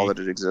Lansky. Saw that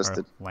it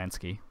existed.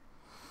 Lansky.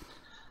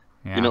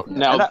 Yeah. You know,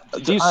 now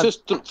these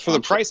systems for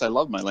the price, I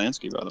love my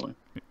Lansky, by the way.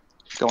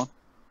 Go on.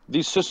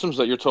 These systems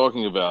that you're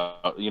talking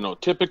about, you know,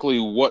 typically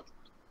what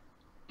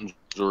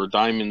or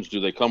diamonds do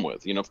they come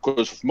with? You know, of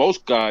course,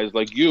 most guys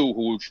like you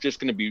who are just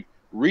going to be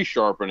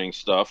resharpening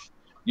stuff,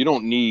 you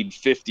don't need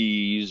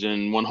 50s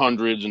and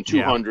 100s and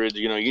 200s.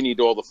 You know, you need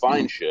all the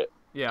fine shit.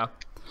 Yeah.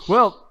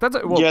 Well, that's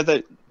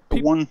the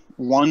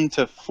 1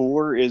 to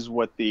 4 is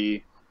what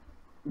the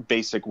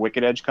basic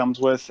Wicked Edge comes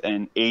with,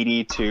 and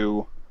 80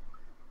 to,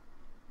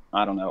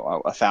 I don't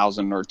know,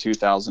 1,000 or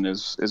 2,000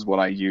 is what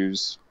I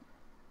use.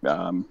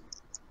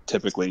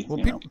 Typically,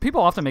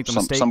 people often make the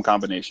mistake some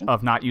combination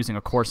of not using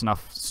a coarse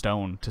enough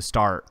stone to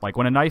start. Like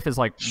when a knife is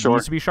like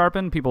used to be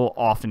sharpened, people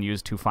often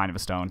use too fine of a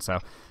stone. So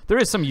there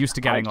is some use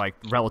to getting like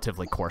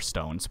relatively coarse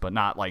stones, but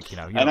not like, you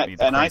don't need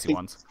the crazy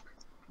ones.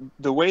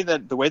 The way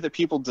that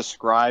people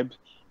describe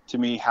to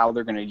me how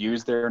they're going to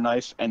use their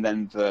knife, and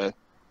then the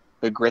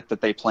grit that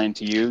they plan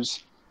to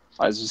use,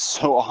 is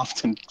so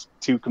often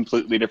two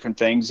completely different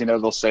things. You know,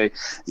 they'll say,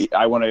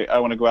 I want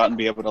to go out and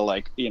be able to,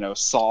 like, you know,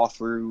 saw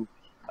through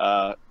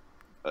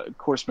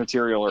coarse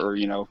material, or,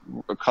 you know,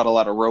 cut a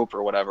lot of rope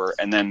or whatever,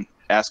 and then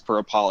ask for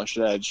a polished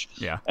edge.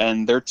 Yeah.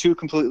 And they're two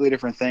completely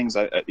different things.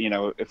 You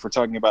know, if we're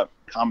talking about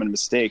common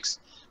mistakes,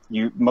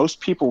 most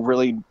people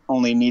really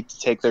only need to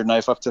take their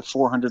knife up to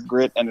 400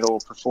 grit, and it'll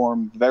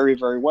perform very,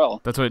 very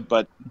well. That's what.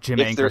 But Jim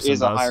if Ankerson there is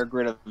does. a higher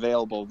grit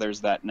available,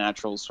 there's that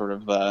natural sort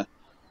of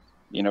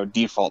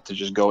default to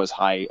just go as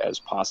high as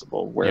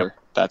possible, where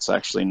that's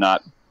actually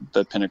not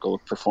the pinnacle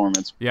of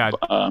performance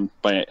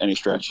by any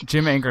stretch.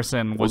 Jim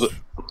Ankerson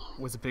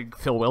was a big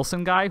Phil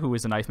Wilson guy who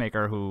was a knife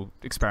maker who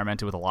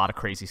experimented with a lot of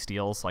crazy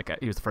steels. Like,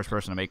 he was the first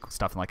person to make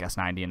stuff in like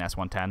S90 and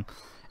S110,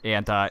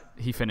 and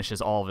he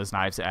finishes all of his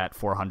knives at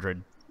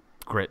 400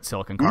 grit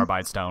silicon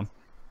carbide stone,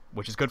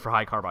 which is good for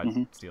high carbide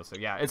steel. So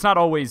yeah, it's not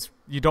always,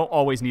 you don't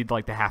always need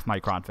like the half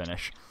micron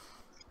finish.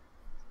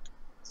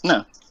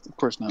 No, of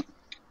course not.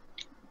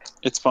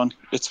 It's fun.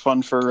 It's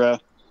fun for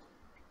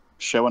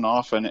showing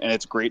off, and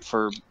it's great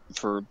for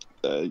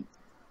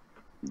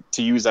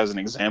to use as an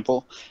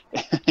example,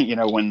 you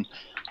know, when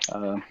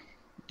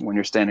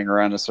you're standing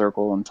around a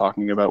circle and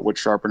talking about which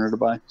sharpener to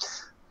buy.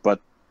 But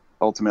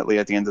ultimately,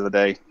 at the end of the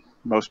day,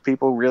 most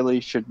people really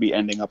should be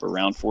ending up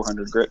around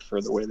 400 grit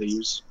for the way they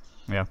use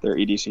their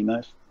EDC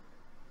knife.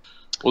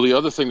 Well, the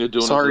other thing they're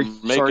doing is they're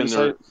making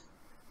their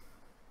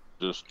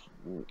just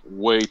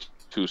way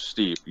too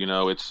steep. You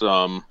know, it's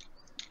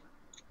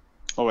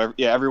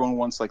everyone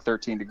wants like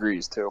 13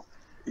 degrees too.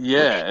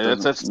 Yeah,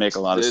 that's make a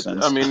lot of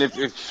sense. I mean, if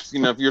you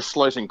know, if you're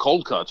slicing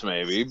cold cuts,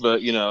 maybe,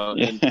 but you know,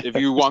 and if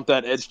you want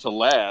that edge to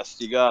last,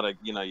 you gotta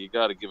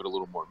give it a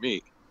little more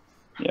meat.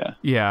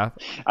 Yeah.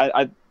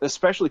 I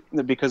especially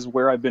because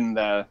where I've been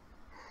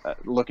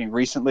looking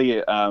recently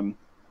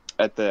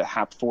at the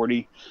HAP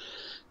 40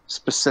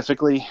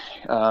 specifically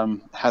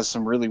has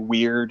some really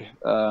weird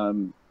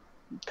kind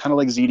of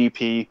like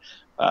ZDP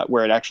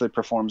where it actually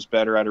performs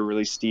better at a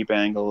really steep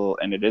angle,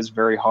 and it is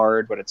very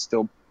hard, but it's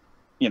still,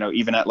 you know,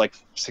 even at like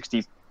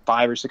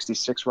 65 or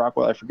 66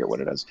 Rockwell, I forget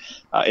what it is,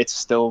 it's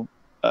still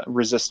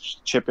resists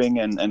chipping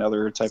and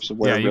other types of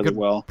wear really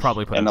well.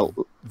 Probably put a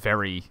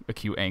very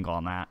acute angle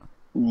on that.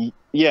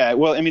 Yeah,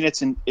 well, I mean,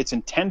 it's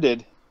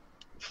intended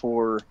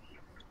for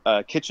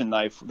a kitchen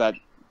knife that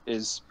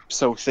is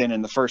so thin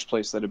in the first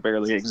place that it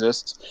barely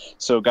exists.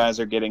 So guys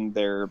are getting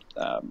their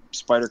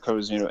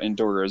Spydercos, you know,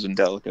 Enduras and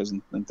Delicas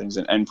and things,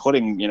 and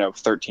putting, you know,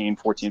 13,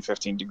 14,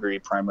 15 degree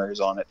primaries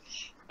on it.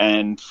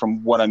 And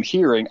from what I'm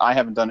hearing, I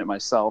haven't done it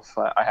myself.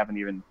 I haven't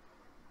even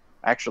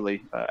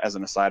actually, as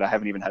an aside, I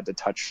haven't even had to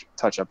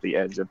touch up the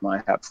edge of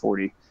my HAP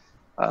 40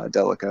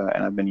 Delica,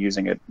 and I've been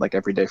using it like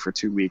every day for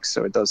 2 weeks.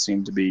 So it does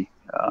seem to be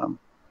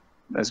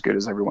as good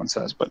as everyone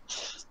says. But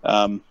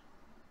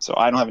so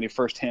I don't have any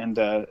firsthand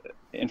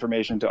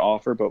information to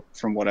offer, but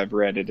from what I've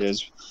read, it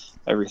is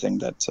everything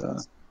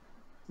that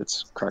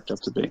it's cracked up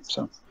to be.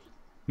 So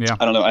yeah,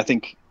 I don't know. I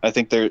think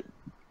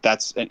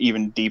that's an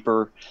even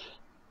deeper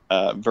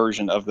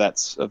version of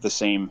the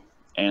same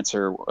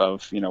answer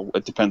of, you know,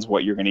 it depends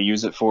what you're going to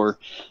use it for.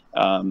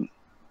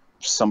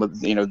 Some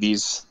of, you know,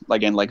 these,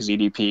 again, like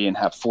ZDP and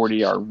HAP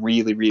 40 are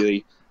really,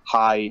 really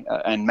high,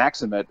 and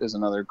Maximet is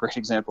another great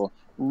example,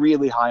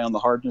 really high on the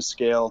hardness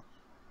scale,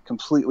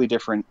 completely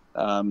different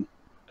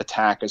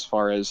attack as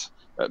far as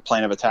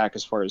plan of attack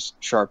as far as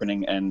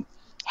sharpening, and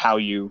how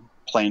you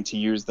plan to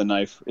use the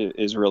knife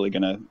is really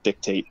going to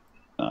dictate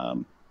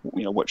you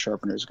know, what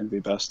sharpener is going to be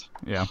best.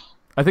 Yeah,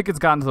 I think it's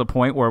gotten to the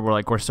point where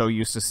we're so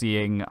used to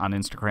seeing on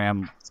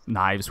Instagram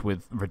knives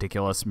with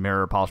ridiculous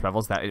mirror polish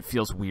bevels that it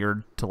feels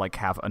weird to like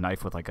have a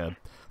knife with like a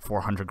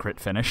 400 grit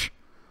finish.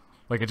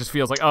 Like it just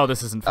feels like, oh,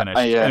 this isn't finished.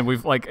 And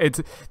we've like, I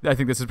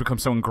think this has become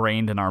so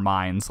ingrained in our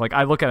minds. Like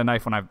I look at a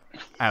knife when I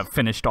have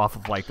finished off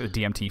of like the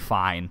DMT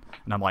fine,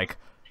 and I'm like,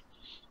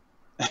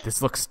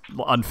 this looks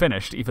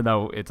unfinished, even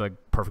though it's a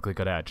perfectly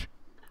good edge.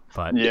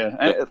 But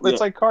it's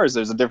like cars.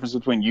 There's a difference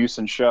between use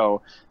and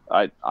show.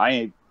 I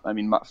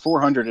mean,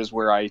 400 is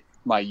where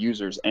my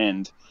users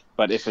end.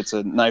 But if it's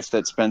a knife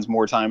that spends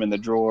more time in the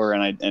drawer,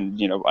 and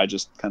you know, I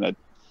just kind of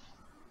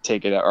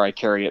take it, or I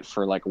carry it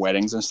for like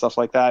weddings and stuff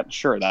like that,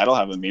 sure, that'll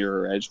have a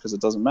mirror edge because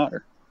it doesn't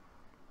matter.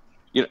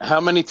 You know, how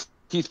many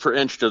teeth per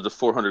inch does the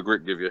 400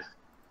 grit give you?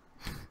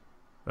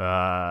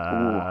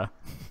 No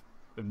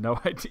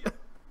idea.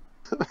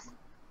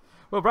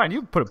 Well, Brian,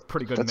 you put a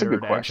pretty good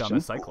mirrored edge on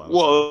the Cyclone.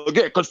 Well,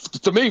 again, because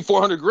to me,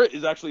 400 grit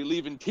is actually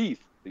leaving teeth.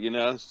 You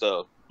know,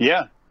 so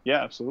yeah,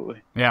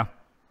 absolutely. Yeah.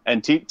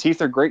 And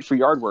teeth are great for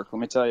yard work. Let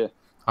me tell you.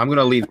 I'm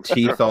gonna leave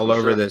teeth all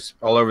over this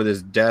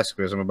desk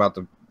because my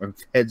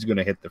head's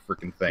gonna hit the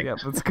freaking thing. Yeah,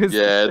 that's because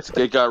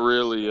it got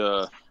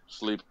really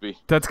sleepy.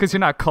 That's because you're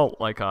not cult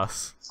like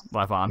us,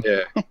 Levon.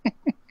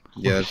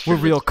 Yeah, we're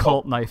real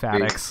cult knife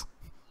addicts.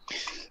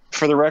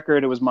 For the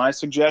record, it was my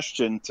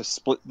suggestion to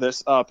split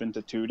this up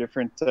into 2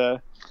 different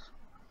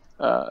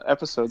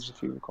episodes,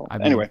 if you recall.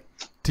 Anyway,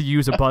 to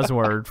use a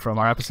buzzword from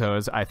our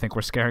episodes, I think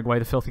we're scaring away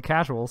the filthy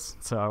casuals.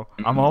 So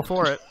I'm all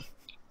for it.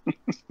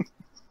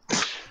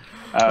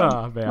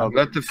 Oh, man.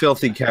 Let the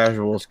filthy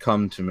casuals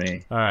come to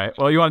me. All right.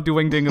 Well, you want to do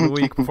Wing Ding of the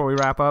Week before we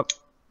wrap up?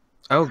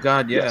 Oh,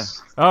 God, yeah.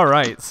 Yes. All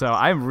right. So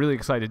I'm really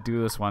excited to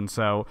do this one.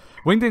 So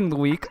Wing Ding of the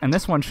Week, and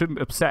this one shouldn't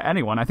upset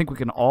anyone. I think we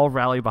can all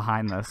rally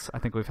behind this. I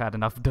think we've had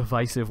enough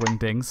divisive Wing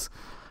Dings.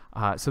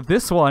 So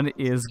this one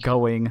is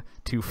going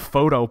to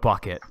Photo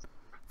Bucket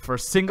for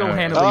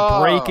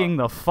single-handedly breaking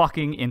the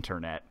fucking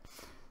internet.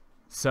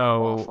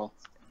 So awful.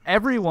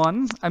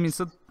 Everyone, I mean,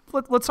 so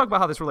let's talk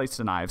about how this relates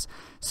to knives.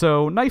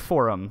 So knife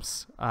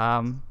forums,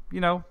 you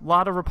know, a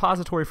lot of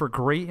repository for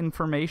great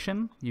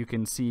information. You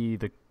can see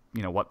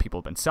what people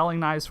have been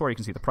selling knives for. You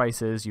can see the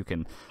prices. You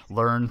can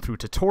learn through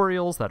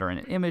tutorials that are in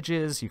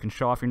images. You can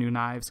show off your new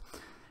knives.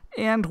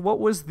 And what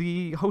was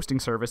the hosting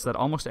service that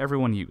almost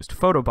everyone used?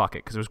 PhotoBucket,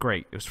 because it was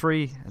great. It was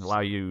free. It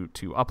allowed you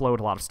to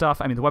upload a lot of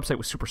stuff. I mean, the website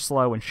was super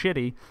slow and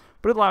shitty,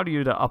 but it allowed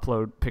you to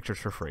upload pictures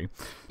for free.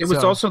 It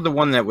was also the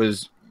one that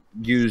was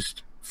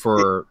used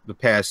for the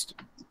past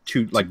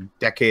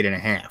decade and a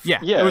half. Yeah,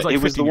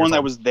 it was the one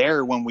that was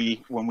there when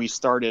we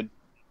started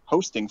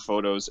posting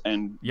photos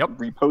and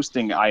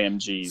reposting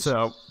IMGs.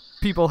 So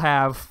people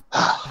have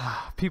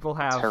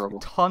Terrible.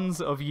 tons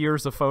of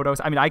years of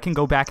photos. I mean, I can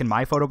go back in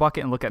my photo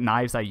bucket and look at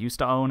knives I used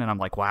to own, and I'm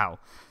like, wow,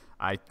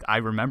 I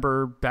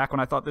remember back when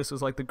I thought this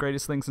was like the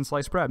greatest thing since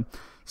sliced bread.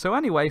 So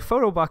anyway,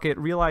 Photobucket,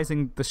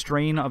 realizing the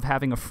strain of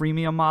having a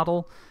freemium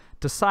model,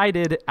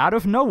 decided out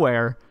of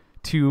nowhere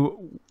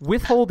to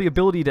withhold the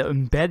ability to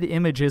embed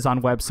images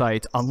on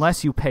websites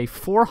unless you pay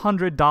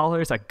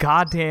 $400 a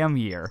goddamn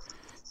year,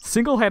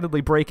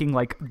 single-handedly breaking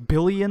like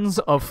billions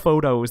of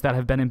photos that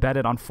have been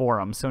embedded on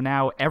forums. So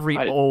now every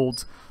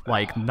old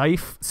like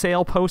knife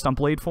sale post on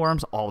Blade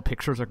forums, all the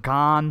pictures are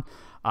gone.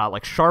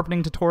 Like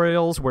sharpening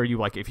tutorials where you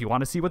like, if you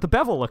want to see what the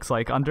bevel looks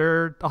like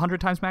under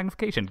 100 times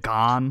magnification,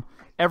 gone.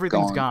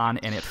 Everything's gone,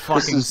 and it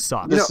fucking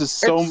sucks. This is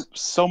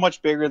so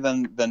much bigger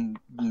than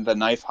the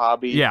knife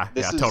hobby. Yeah,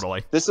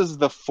 totally. This is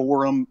the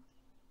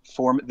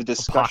the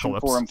discussion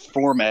forum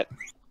format.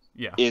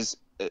 Yeah, is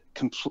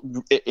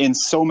in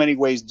so many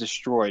ways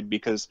destroyed,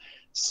 because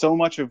so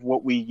much of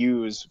what we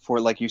use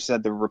for, like you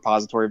said, the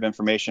repository of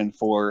information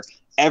for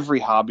every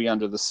hobby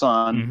under the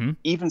sun,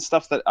 even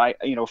stuff that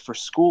for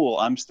school,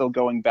 I'm still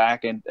going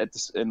back and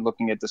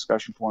looking at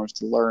discussion forums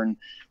to learn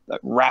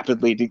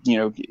rapidly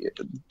to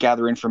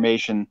gather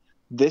information.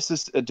 This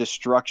is a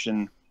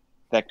destruction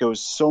that goes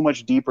so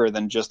much deeper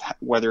than just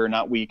whether or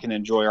not we can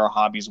enjoy our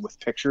hobbies with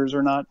pictures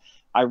or not.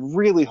 I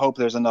really hope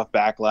there's enough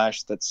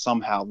backlash that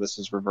somehow this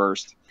is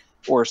reversed,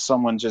 or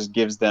someone just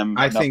gives them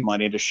enough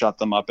money to shut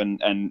them up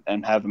and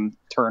have them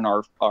turn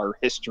our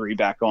history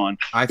back on.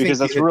 Because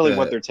that's really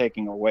what they're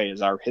taking away,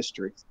 is our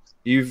history.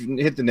 You've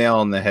hit the nail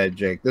on the head,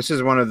 Jake. This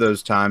is one of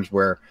those times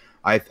where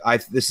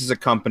this is a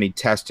company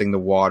testing the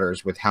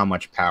waters with how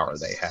much power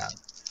they have.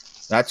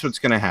 That's what's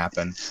going to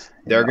happen.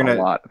 They're going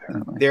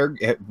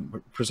to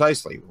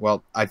precisely.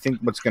 Well, I think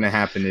what's going to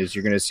happen is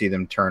you're going to see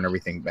them turn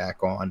everything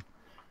back on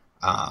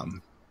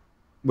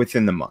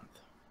within the month.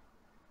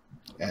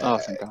 Oh,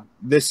 thank God.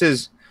 This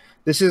is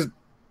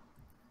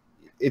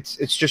it's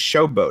just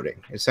showboating.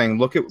 It's saying,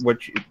 look at what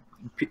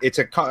it's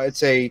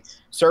a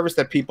service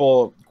that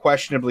people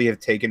questionably have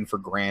taken for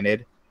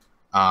granted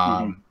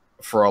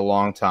for a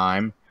long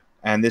time,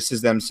 and this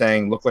is them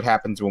saying, look what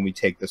happens when we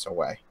take this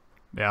away.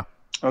 Yeah.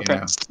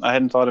 Okay. I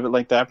hadn't thought of it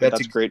like that, but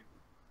that's great.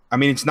 I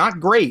mean, it's not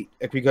great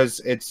because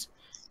it's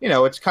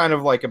it's kind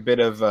of like a bit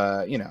of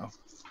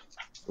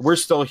we're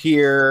still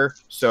here,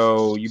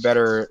 so you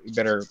better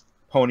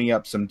pony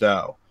up some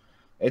dough.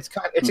 It's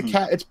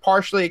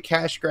partially a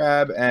cash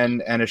grab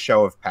and a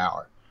show of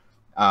power.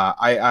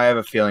 I have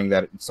a feeling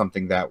that it's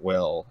something that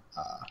will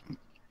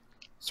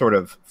sort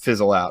of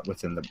fizzle out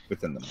within the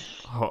month.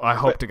 Oh, I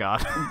hope to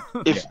God.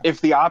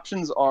 If the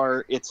options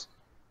are it's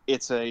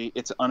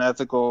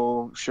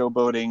unethical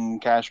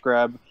showboating cash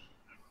grab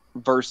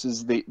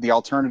versus the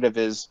alternative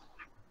is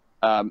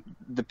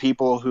the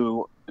people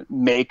who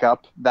make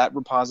up that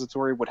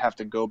repository would have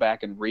to go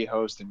back and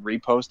rehost and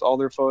repost all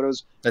their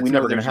photos. That's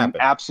never going to happen.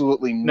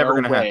 Absolutely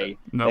no way.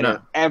 No.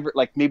 Ever,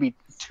 like maybe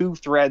 2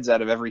 threads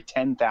out of every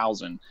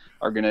 10,000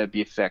 are going to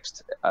be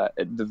fixed.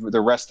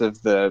 The rest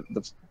of the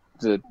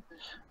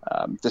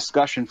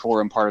discussion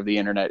forum part of the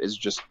internet is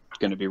just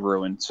going to be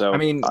ruined. So I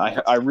mean,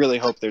 I really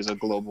hope there's a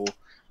global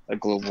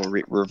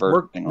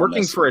reverting.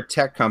 Working for a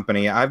tech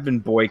company, I've been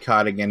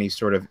boycotting any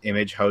sort of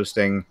image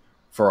hosting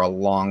for a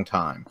long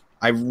time.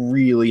 I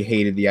really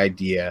hated the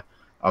idea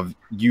of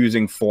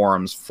using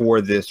forums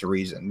for this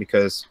reason,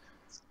 because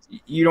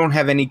you don't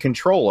have any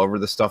control over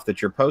the stuff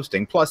that you're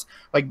posting. Plus,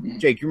 like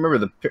Jake, you remember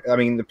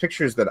the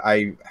pictures that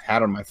I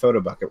had on my photo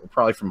bucket were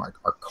probably from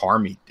our car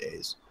meet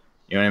days.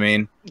 You know what I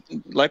mean?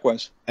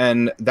 Likewise.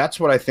 And that's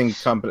what I think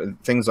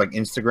things like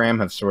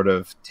Instagram have sort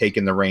of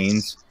taken the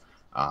reins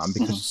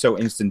because it's so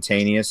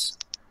instantaneous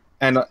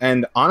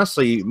and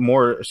honestly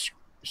more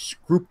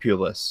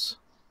scrupulous.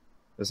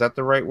 Is that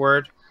the right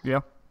word?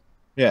 Yeah.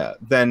 Yeah,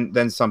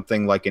 than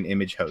something like an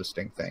image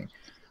hosting thing.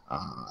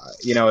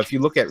 If you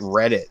look at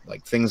Reddit,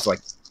 like things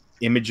like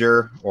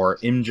Imager or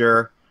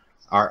Imgur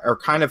are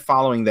kind of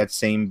following that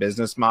same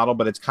business model,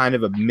 but it's kind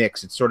of a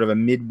mix. It's sort of a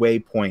midway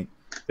point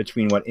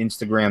between what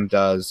Instagram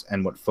does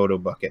and what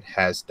Photobucket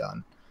has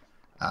done.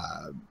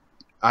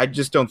 I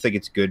just don't think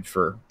it's good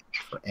for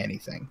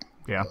anything.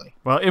 Yeah. Really.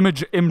 Well,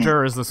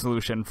 Imgur is the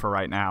solution for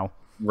right now.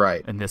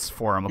 Right. In this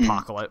forum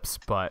apocalypse,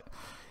 but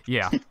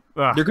yeah.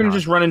 You're going to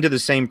just run into the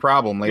same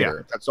problem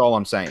later. Yeah. That's all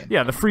I'm saying.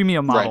 Yeah, the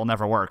freemium model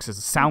never works.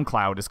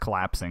 SoundCloud is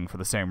collapsing for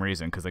the same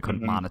reason, because they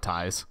couldn't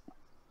monetize.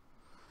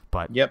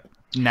 But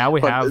now we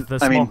have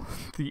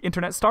the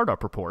Internet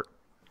Startup Report.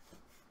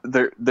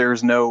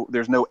 There's no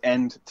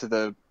end to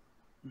the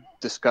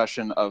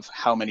discussion of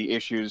how many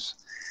issues,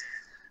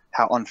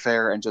 how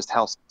unfair and just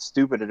how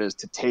stupid it is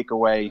to take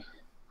away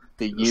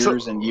the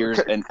years and years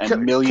and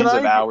millions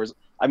of hours.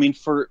 I mean,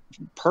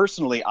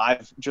 personally,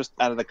 I've just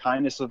out of the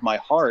kindness of my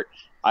heart,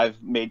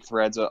 I've made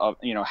threads of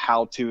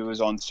how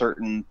to's on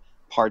certain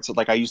parts of,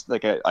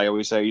 I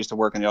always say I used to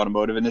work in the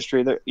automotive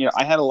industry. That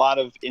I had a lot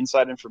of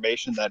inside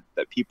information that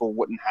people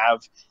wouldn't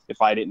have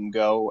if I didn't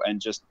go and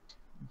just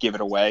give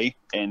it away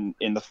in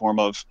the form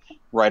of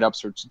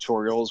write-ups or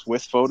tutorials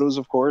with photos,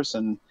 of course,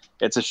 and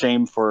it's a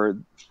shame for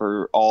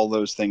all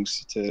those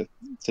things to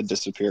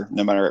disappear,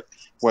 no matter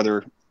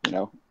whether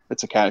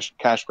it's a cash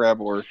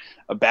grab or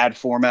a bad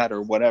format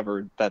or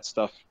whatever. That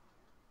stuff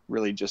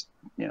really just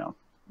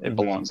it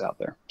belongs out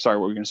there. Sorry,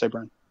 what were you going to say,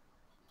 Brian?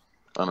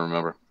 I don't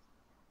remember.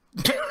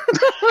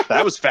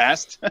 That was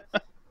fast.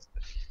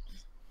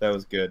 That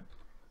was good.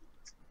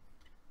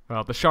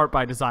 Well, the Sharp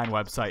by Design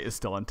website is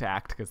still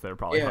intact because they're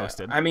probably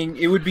hosted. I mean,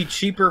 it would be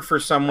cheaper for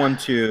someone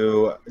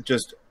to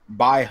just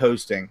buy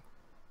hosting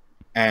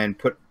and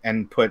put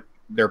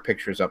their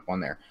pictures up on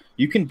there.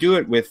 You can do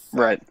it with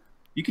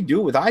You can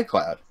do it with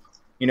iCloud.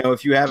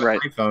 If you have an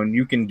iPhone,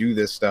 you can do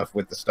this stuff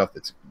with the stuff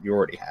that you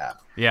already have.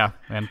 Yeah,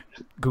 and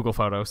Google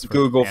Photos.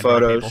 Google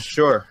Photos,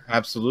 sure,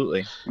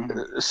 absolutely.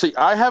 See,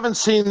 I haven't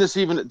seen this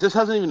even. This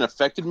hasn't even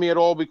affected me at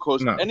all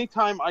because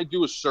anytime I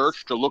do a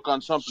search to look on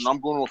something,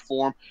 I'm going to a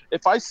forum.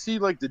 If I see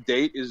like the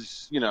date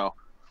is,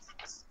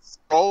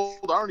 old,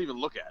 I don't even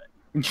look at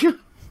it.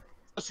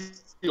 I see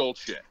the old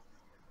shit.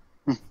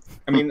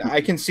 I mean,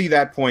 I can see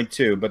that point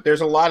too, but there's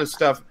a lot of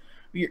stuff.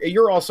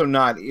 You're also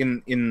not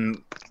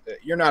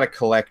you're not a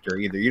collector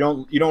either. You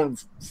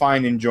don't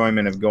find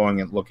enjoyment of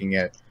going and looking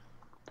at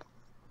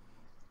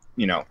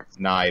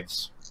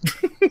knives.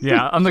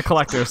 Yeah, on the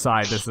collector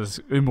side, this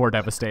is more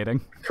devastating.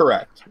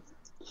 Correct.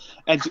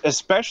 And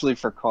especially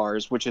for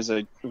cars, which is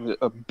a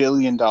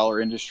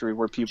billion-dollar industry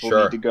where people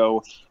need to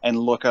go and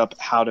look up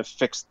how to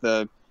fix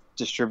the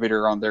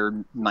distributor on their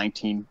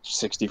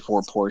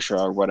 1964 Porsche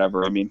or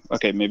whatever. I mean,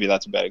 okay, maybe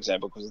that's a bad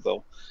example because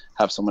they'll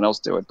have someone else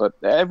do it, but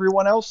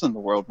everyone else in the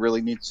world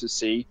really needs to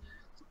see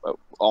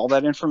all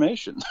that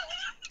information.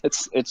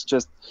 It's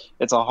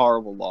a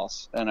horrible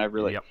loss, and I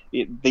really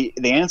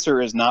the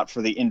answer is not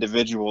for the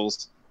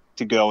individuals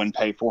to go and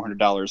pay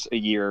 $400 a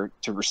year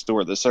to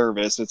restore the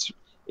service.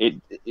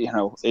 It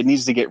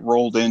needs to get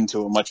rolled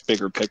into a much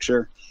bigger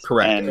picture.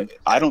 Correct. And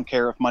I don't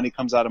care if money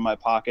comes out of my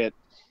pocket,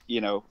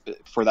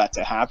 for that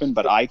to happen,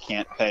 but I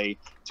can't pay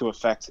to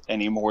affect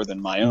any more than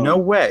my own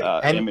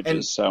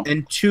images.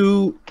 And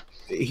two,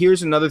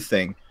 here's another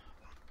thing.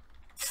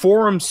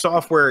 Forum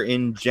software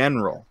in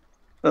general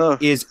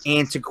is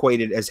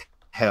antiquated as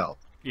hell.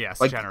 Yes,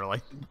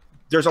 generally.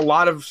 There's a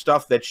lot of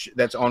stuff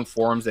that's on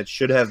forums that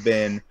should have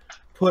been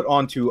put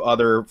onto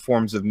other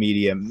forms of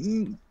media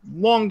a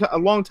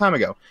long time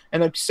ago.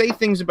 And say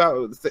things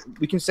about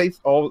we can say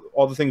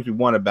all the things we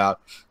want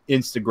about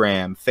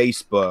Instagram,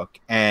 Facebook,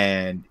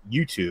 and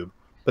YouTube,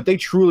 but they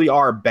truly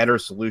are better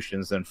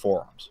solutions than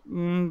forums.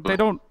 They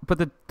don't, but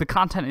the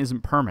content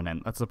isn't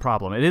permanent. That's the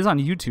problem. It is on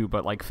YouTube,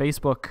 but like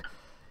Facebook,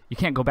 you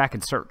can't go back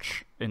and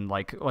search. And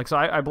so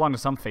I belong to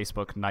some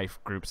Facebook knife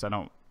groups.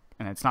 And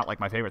it's not like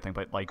my favorite thing,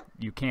 but like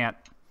you can't.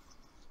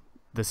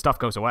 The stuff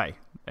goes away,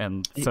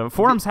 and so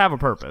forums have a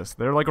purpose.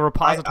 They're like a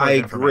repository. I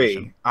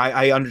agree.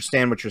 I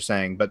understand what you're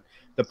saying, but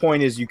the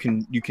point is you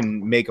can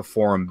make a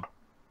forum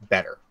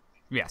better.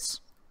 Yes,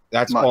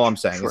 that's all I'm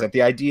saying. Is that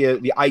the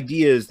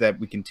ideas that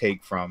we can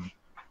take from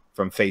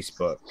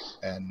Facebook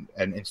and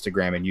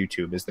Instagram and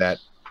YouTube is that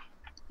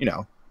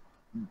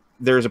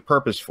there's a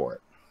purpose for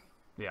it.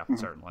 Yeah,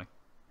 certainly.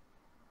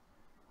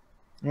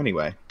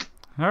 Anyway,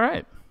 all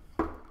right.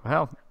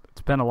 Well,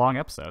 it's been a long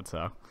episode,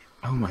 so.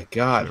 Oh my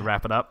God! Should we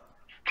wrap it up?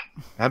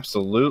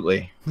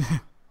 Absolutely.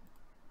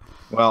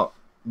 Well,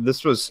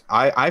 this was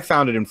I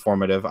found it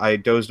informative. I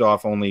dozed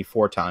off only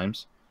 4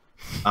 times,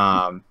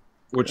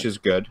 which is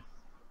good.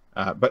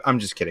 But I'm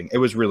just kidding. It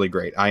was really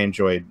great. I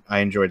enjoyed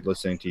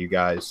listening to you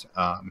guys,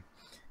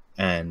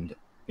 and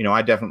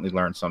I definitely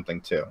learned something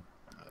too.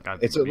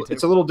 It's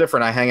a little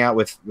different. I hang out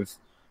with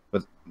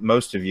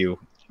most of you,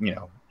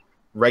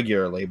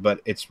 regularly,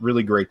 but it's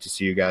really great to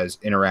see you guys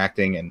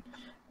interacting and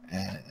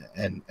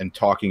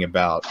talking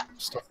about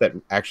stuff that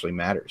actually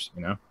matters.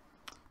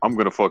 I'm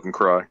gonna fucking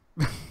cry.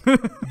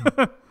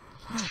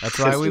 That's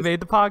why we made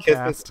the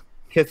podcast.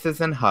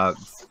 Kisses and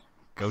hugs.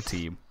 Go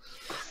team.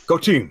 Go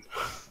team.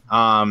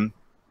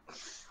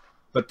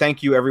 But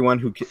thank you everyone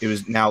who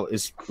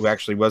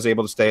actually was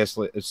able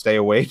to stay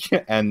awake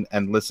and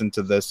listen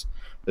to this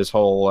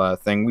whole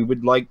thing. We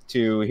would like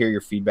to hear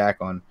your feedback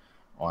on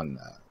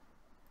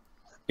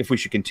if we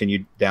should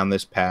continue down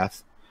this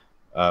path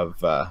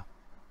of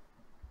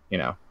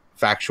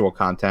factual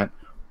content,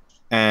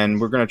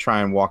 and we're going to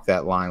try and walk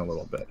that line a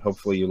little bit.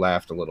 Hopefully you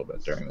laughed a little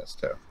bit during this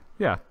too.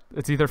 Yeah,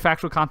 it's either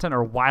factual content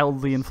or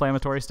wildly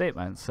inflammatory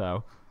statements,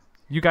 so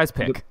you guys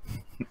pick.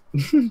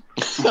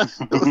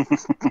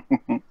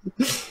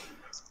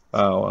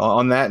 Oh,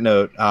 on that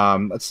note,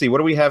 let's see, what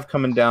do we have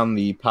coming down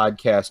the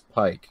podcast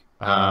pike?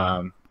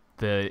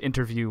 The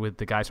interview with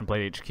the guys from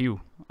Blade HQ,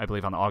 I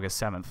believe on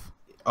August 7th.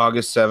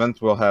 August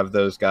 7th, we'll have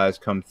those guys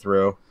come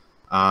through.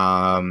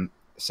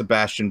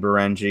 Sebastian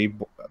Berengi,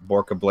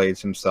 Borka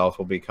Blades himself,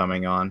 will be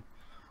coming on.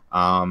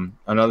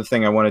 Another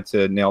thing I wanted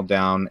to nail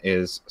down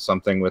is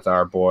something with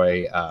our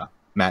boy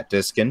Matt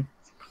Diskin.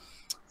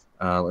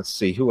 Let's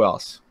see, who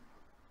else?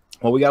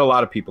 Well, we got a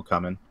lot of people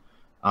coming.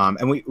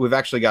 And we've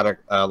actually got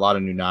a lot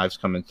of new knives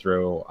coming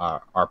through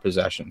our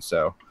possession,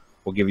 so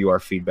we'll give you our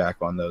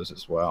feedback on those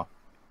as well.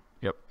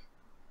 Yep.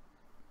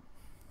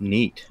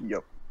 Neat.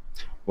 Yep.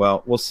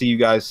 Well, we'll see you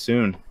guys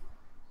soon.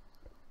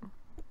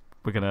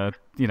 We're gonna,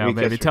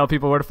 maybe tell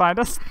people where to find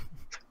us.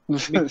 We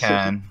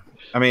can.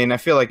 I mean, I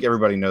feel like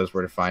everybody knows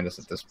where to find us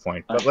at this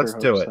point, but let's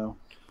do it. So.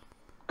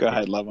 Go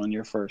ahead, Levon,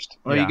 you're first.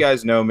 Well, you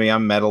guys know me.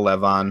 I'm Metal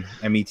Levon,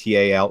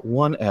 METAL,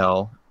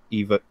 1L,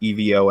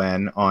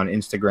 EVON on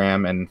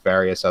Instagram and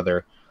various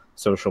other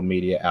social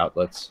media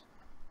outlets.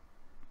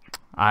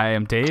 I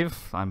am Dave.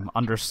 I'm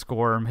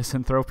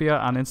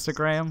 _Misanthropia on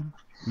Instagram,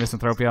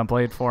 Misanthropia on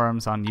Blade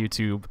Forums on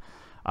YouTube,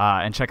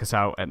 and check us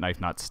out at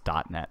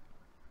knifenuts.net.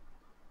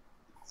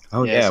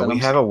 Oh, yeah, we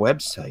have a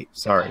website.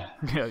 Sorry.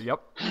 Yeah, yep.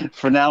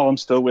 For now, I'm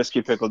still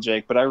Whiskey Pickle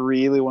Jake, but I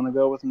really want to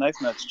go with Knife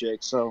Nuts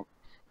Jake, so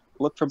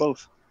look for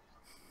both.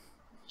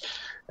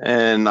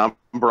 And I'm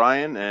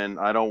Brian, and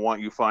I don't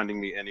want you finding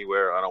me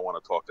anywhere. I don't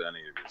want to talk to any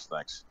of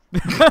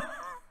you.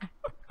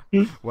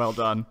 Thanks. Well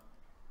done.